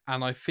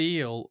 and I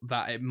feel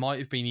that it might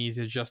have been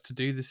easier just to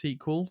do the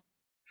sequel.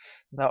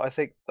 No, I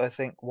think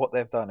what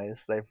they've done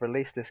is they've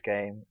released this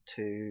game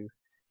to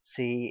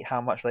see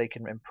how much they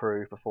can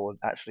improve before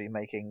actually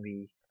making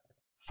the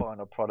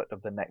final product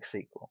of the next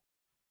sequel.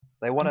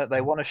 They want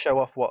to show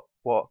off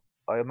what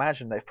I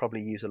imagine they've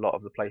probably used a lot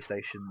of the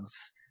PlayStation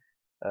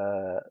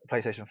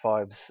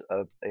 5's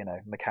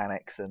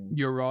mechanics and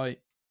You're right.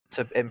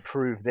 to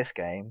improve this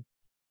game,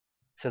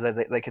 so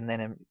that they can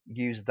then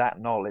use that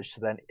knowledge to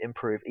then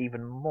improve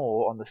even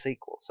more on the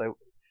sequel. So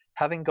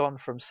having gone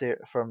from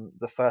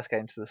the first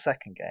game to the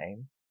second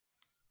game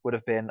would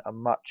have been a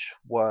much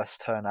worse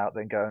turnout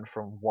than going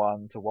from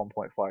 1 to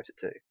 1.5 to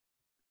 2.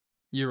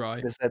 You're right.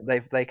 Because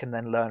they can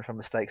then learn from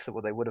mistakes that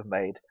they would have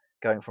made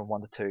going from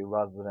 1 to 2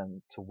 rather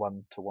than to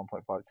 1 to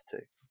 1.5 to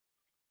 2.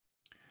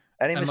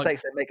 Any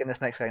mistakes they make in this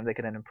next game, they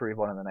can then improve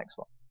on in the next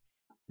one.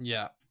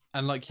 Yeah,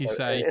 and like you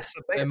say, it's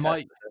a beta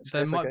test,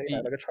 there might be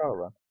like a trial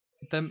run.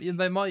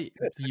 They might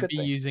be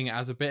thing. using it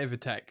as a bit of a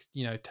tech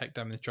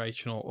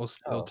demonstration or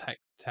tech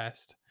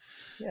test.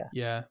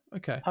 Yeah.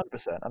 Okay.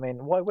 100%. I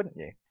mean, why wouldn't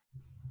you?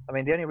 I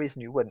mean, the only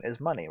reason you wouldn't is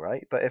money,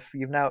 right? But if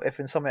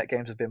Insomniac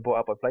Games have been bought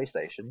up by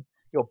PlayStation,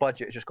 your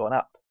budget has just gone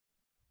up.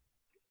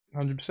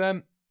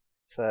 100%.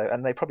 So,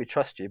 and they probably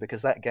trust you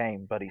because that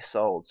game, buddy,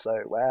 sold so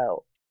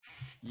well.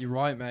 You're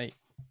right, mate.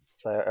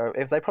 So,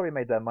 if they probably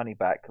made their money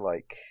back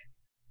like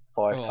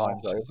 5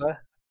 times over,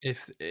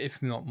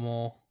 if not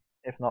more.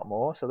 If not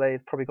more, so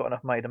they've probably got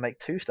enough money to make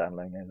 2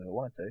 standalone games if they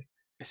wanted to.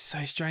 It's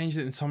so strange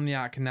that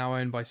Insomniac are now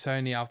owned by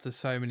Sony after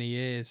so many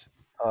years.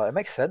 It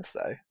makes sense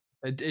though.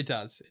 It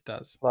does.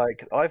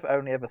 Like, I've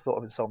only ever thought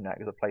of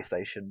Insomniac as a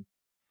PlayStation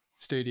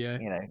studio.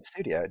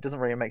 Studio. It doesn't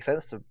really make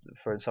sense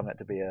for Insomniac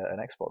to be an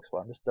Xbox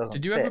one. It just doesn't.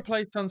 Did you ever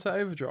play Sunset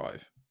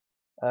Overdrive?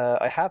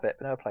 I have it,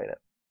 but never played it.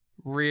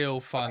 Real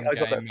fun I got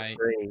game, that for mate.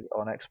 free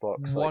on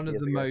Xbox like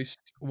years ago.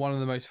 One of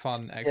the most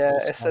fun Yeah,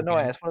 Xbox it's style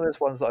annoying. games. It's one of those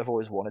ones that I've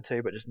always wanted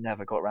to, but just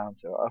never got around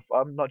to it.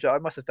 I'm not. I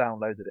must have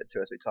downloaded it 2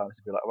 or 3 times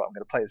to be like, well, I'm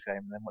going to play this game,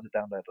 and then once it's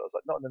downloaded, I was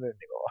like, not in the mood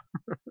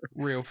anymore.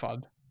 Real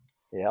fun.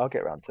 Yeah, I'll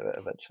get around to it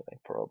eventually,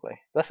 probably.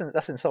 That's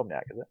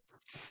Insomniac, is it?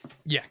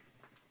 Yeah.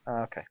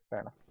 Okay,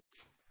 fair enough.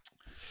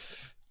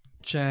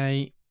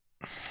 Jay.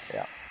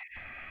 Yeah.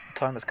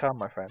 Time has come,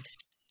 my friend.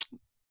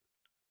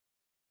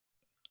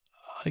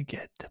 I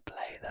get to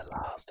play The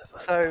Last of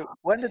Us. So,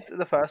 when did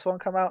the first one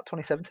come out?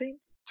 2017?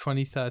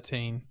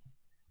 2013.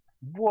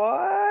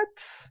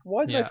 What?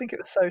 Why did I Yeah. think it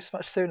was so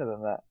much sooner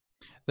than that?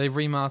 They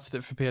remastered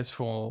it for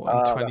PS4 in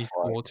Oh,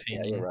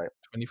 2014. Yeah, you're right.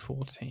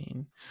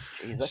 2014.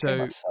 Jeez, that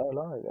came out so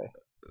long ago.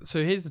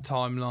 So here's the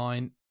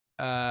timeline.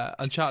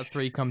 Uncharted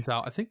 3 comes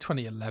out, I think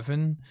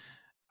 2011,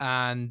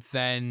 and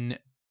then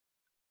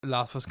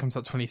Last of Us comes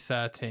out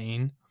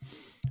 2013.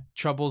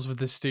 Troubles with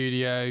the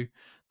studio.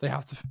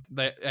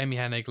 Amy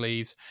Hennig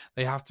leaves.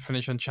 They have to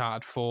finish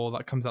Uncharted 4.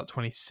 That comes out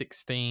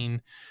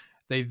 2016.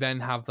 They then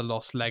have The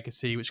Lost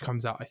Legacy, which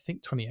comes out, I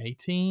think,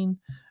 2018,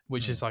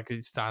 which is like a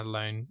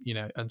standalone,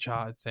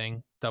 Uncharted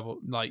thing.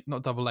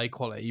 Not double A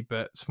quality,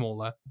 but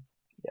smaller.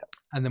 Yeah.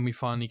 And then we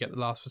finally get The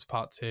Last of Us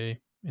Part 2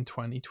 in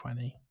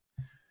 2020.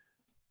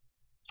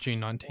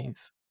 June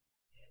 19th.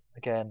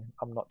 Again,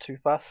 I'm not too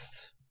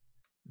fussed.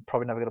 I'm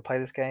probably never going to play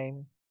this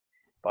game,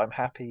 but I'm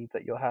happy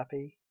that you're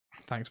happy.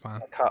 Thanks,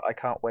 man. I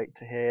can't wait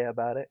to hear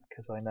about it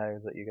because I know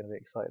that you're going to be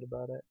excited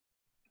about it.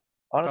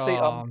 Honestly,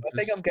 I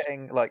think I'm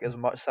getting like as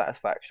much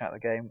satisfaction out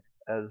of the game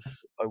as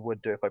I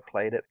would do if I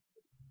played it,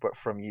 but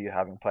from you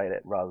having played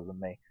it rather than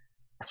me.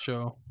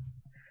 Sure.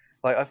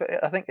 Like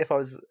I think if I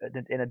was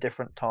in a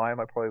different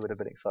time, I probably would have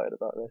been excited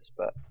about this,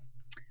 but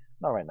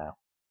not right now.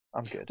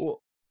 I'm good.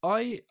 Well,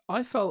 I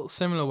felt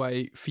similar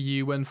way for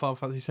you when Final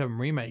Fantasy VII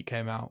Remake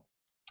came out.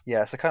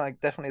 Yeah, it's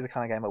definitely the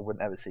kind of game I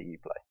wouldn't ever see you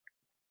play.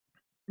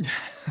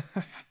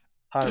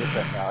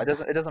 100% now.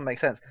 It doesn't make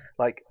sense.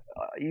 Like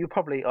you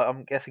probably,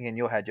 I'm guessing in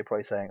your head, you're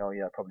probably saying, "Oh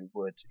yeah, I probably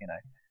would,"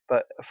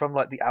 But from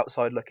like the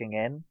outside looking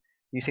in,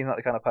 you seem like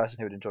the kind of person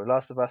who would enjoy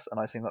Last of Us, and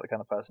I seem like the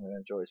kind of person who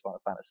enjoys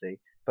Final Fantasy,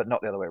 but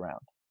not the other way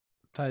around.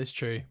 That is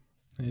true.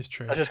 It is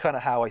true. That's just kind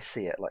of how I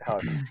see it, like how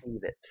I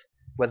perceive it.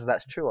 Whether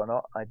that's true or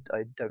not, I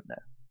don't know.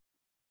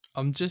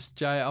 I'm just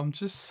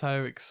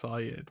so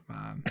excited,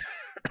 man.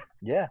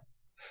 Yeah,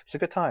 it's a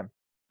good time.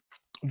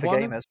 For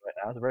gamers right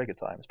now, it's a very good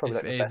time. It's probably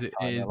like the best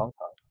time in a long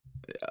time.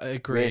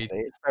 Agreed. Weirdly,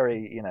 it's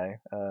very,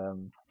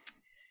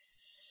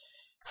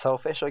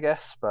 selfish, I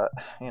guess, but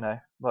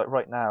like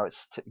right now,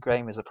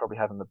 gamers are probably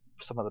having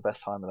some of the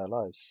best time of their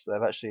lives.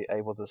 They're actually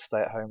able to stay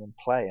at home and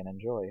play and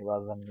enjoy,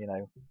 rather than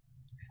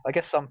I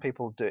guess some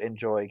people do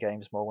enjoy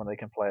games more when they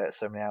can play it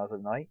so many hours a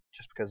night,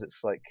 just because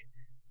it's like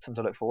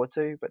something to look forward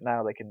to. But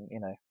now they can,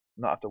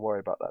 not have to worry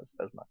about that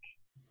as much.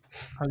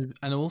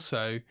 And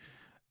also,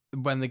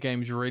 when the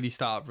games really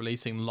start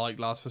releasing, like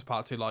Last of Us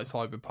Part 2, like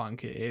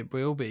Cyberpunk, it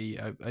will be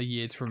a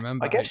year to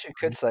remember. I guess you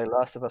could say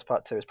Last of Us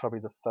Part 2 is probably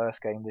the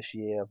first game this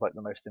year of like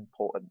the most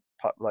important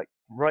part. Like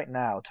right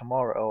now,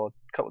 tomorrow or a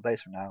couple of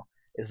days from now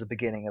is the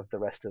beginning of the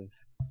rest of,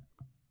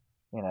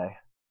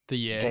 the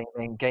year.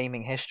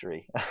 Gaming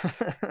history.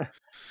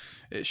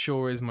 It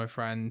sure is, my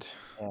friend.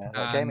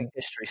 Yeah, gaming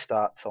history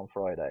starts on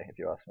Friday, if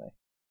you ask me.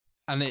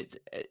 And it,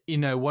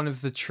 one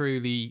of the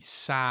truly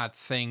sad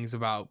things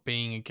about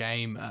being a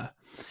gamer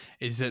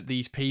is that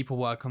these people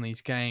work on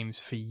these games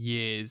for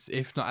years,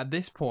 if not at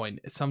this point,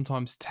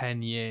 sometimes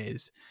 10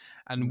 years.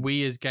 And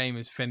we as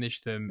gamers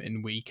finish them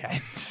in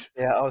weekends.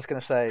 Yeah, I was going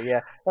to say,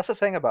 yeah, that's the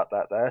thing about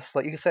that, though. It's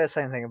like you can say the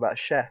same thing about a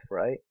chef,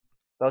 right?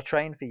 They'll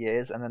train for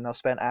years and then they'll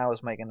spend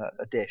hours making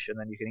a dish, and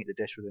then you can eat the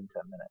dish within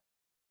 10 minutes.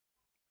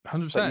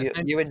 100%.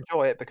 But you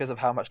enjoy it because of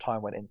how much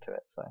time went into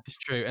it. So it's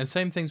true. And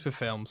same things with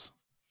films.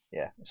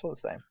 Yeah, it's all the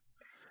same.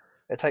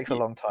 It takes a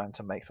long time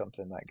to make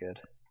something that good.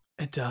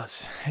 It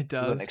does. It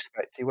does.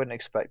 You wouldn't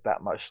expect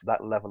that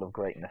level of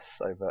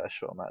greatness over a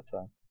short amount of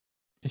time.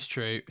 It's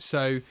true.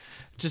 So,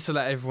 just to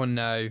let everyone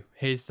know,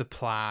 here's the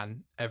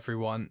plan,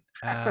 everyone.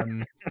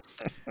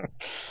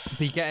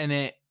 Be getting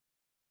it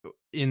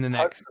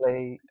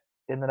hopefully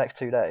in the next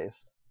 2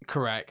 days.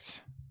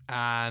 Correct.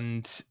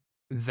 And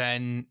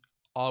then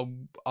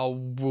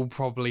we'll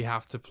probably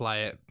have to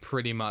play it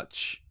pretty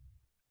much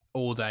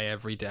all day,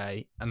 every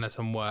day, unless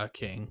I'm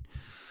working.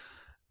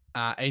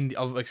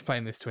 I'll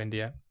explain this to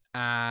India,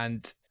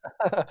 and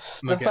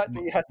the fact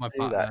that you had to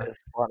do that is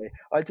funny.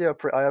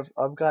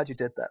 I'm glad you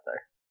did that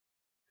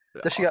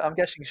though. I'm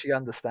guessing she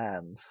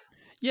understands.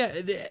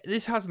 Yeah,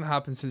 this hasn't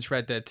happened since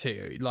Red Dead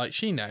 2. Like,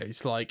 she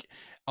knows. Like,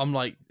 I'm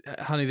like,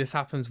 honey, this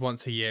happens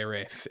once a year,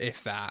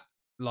 if that.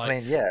 Like, I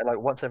mean, yeah, like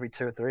once every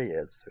 2 or 3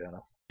 years, to be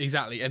honest.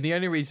 Exactly, and the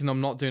only reason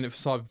I'm not doing it for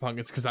Cyberpunk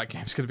is because that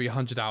game's going to be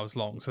 100 hours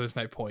long, so there's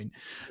no point.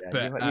 Yeah,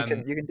 but you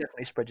can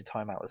definitely spread your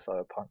time out with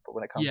Cyberpunk, but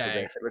when it comes to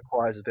this, it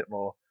requires a bit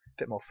more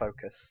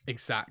focus.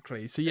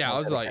 Exactly. So yeah,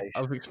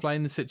 I've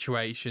explained the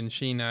situation.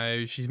 She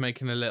knows. She's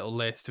making a little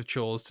list of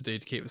chores to do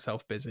to keep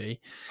herself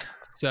busy.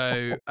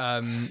 So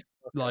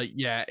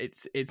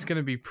it's going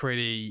to be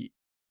pretty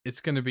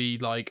it's going to be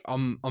like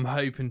I'm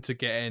hoping to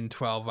get in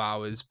 12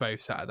 hours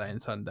both Saturday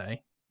and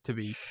Sunday. To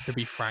be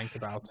frank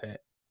about it.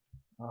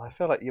 I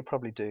feel like you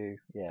probably do,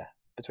 yeah,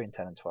 between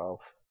 10 and 12.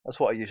 That's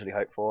what I usually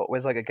hope for.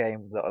 With like a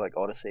game that like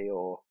Odyssey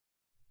or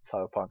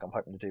Cyberpunk, I'm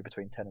hoping to do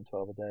between 10 and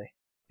 12 a day.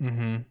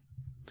 Mm-hmm. Yeah,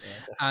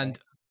 definitely. And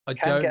I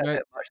Can don't get know. a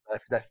bit much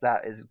though if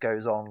that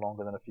goes on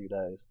longer than a few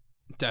days.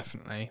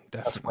 Definitely.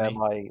 That's where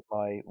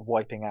my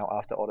wiping out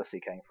after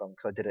Odyssey came from,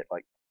 because I did it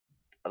like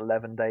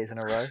 11 days in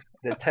a row.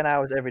 I did 10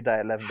 hours every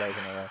day, 11 days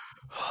in a row.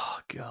 Oh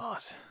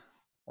God.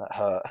 That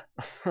hurt.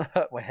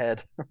 Hurt my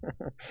head.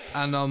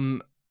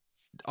 And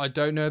I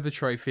don't know the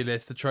trophy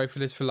list. The trophy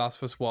list for Last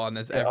of Us 1,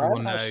 as Yeah,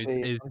 everyone knows,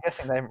 is... I'm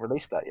guessing they haven't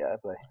released that yet, have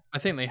they? I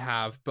think they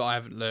have, but I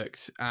haven't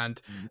looked. And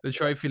the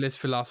trophy list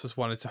for Last of Us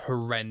 1 is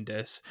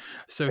horrendous.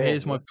 So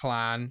here's my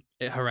plan.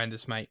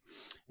 Horrendous, mate.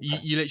 Okay.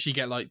 You literally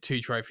get like 2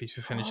 trophies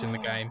for finishing the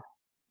game.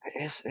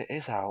 It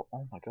is out.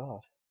 Oh my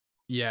God.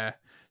 Yeah. Oh,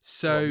 I'm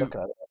So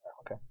looking at it right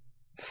now. Okay.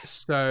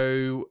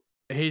 So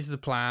here's the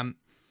plan.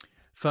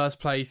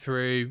 First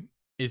playthrough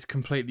is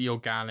completely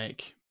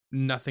organic.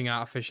 Nothing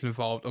artificial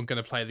involved. I'm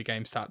going to play the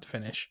game start to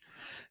finish.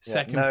 Yeah,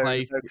 Second no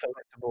playthrough,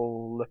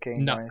 collectible looking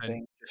or nothing.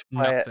 anything. Just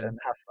play it Nothing. and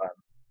have fun.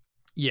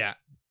 Yeah.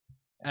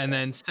 And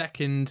then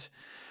second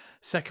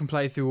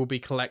playthrough will be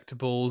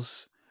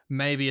collectibles.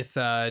 Maybe a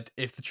third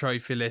if the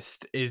trophy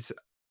list is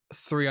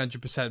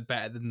 300%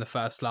 better than the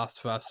first Last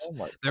of Us. Oh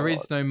my There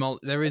is God. no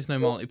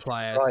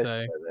multiplayer, Surprised so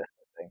by this,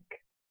 I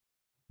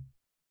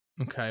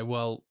think. okay,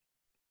 well,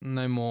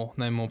 no more,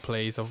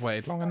 please. I've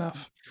waited long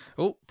enough.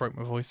 Oh, broke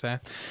my voice there.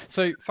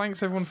 So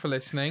thanks everyone for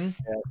listening.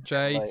 Yeah,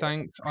 Jay, later.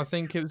 thanks. I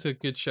think it was a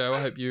good show. I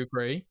hope you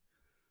agree.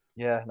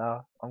 Yeah,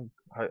 no, I'm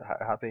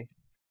happy.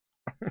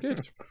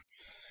 Good.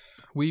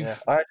 We've Yeah,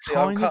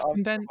 kind of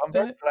condensed I'm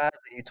very it. glad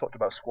that you talked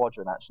about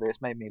Squadron. Actually,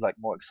 it's made me like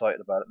more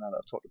excited about it now that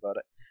I've talked about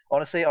it.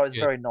 Honestly, I was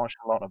Good. very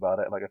nonchalant about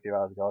it. Like a few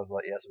hours ago, I was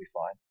like, "Yes, we'll be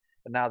fine."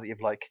 But now that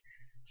you've like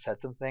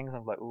said some things,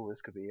 I'm like, "Oh,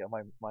 this could be."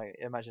 My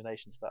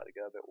imagination started to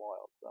go a bit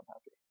wild, so I'm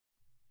happy.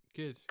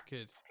 Good.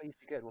 Please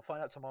be good. We'll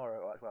find out tomorrow.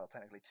 Well,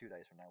 technically 2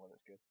 days from now whether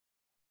it's good.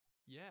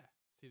 Yeah.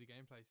 See the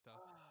gameplay stuff.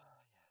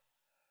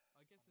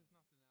 Yes. I guess there's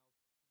nothing else.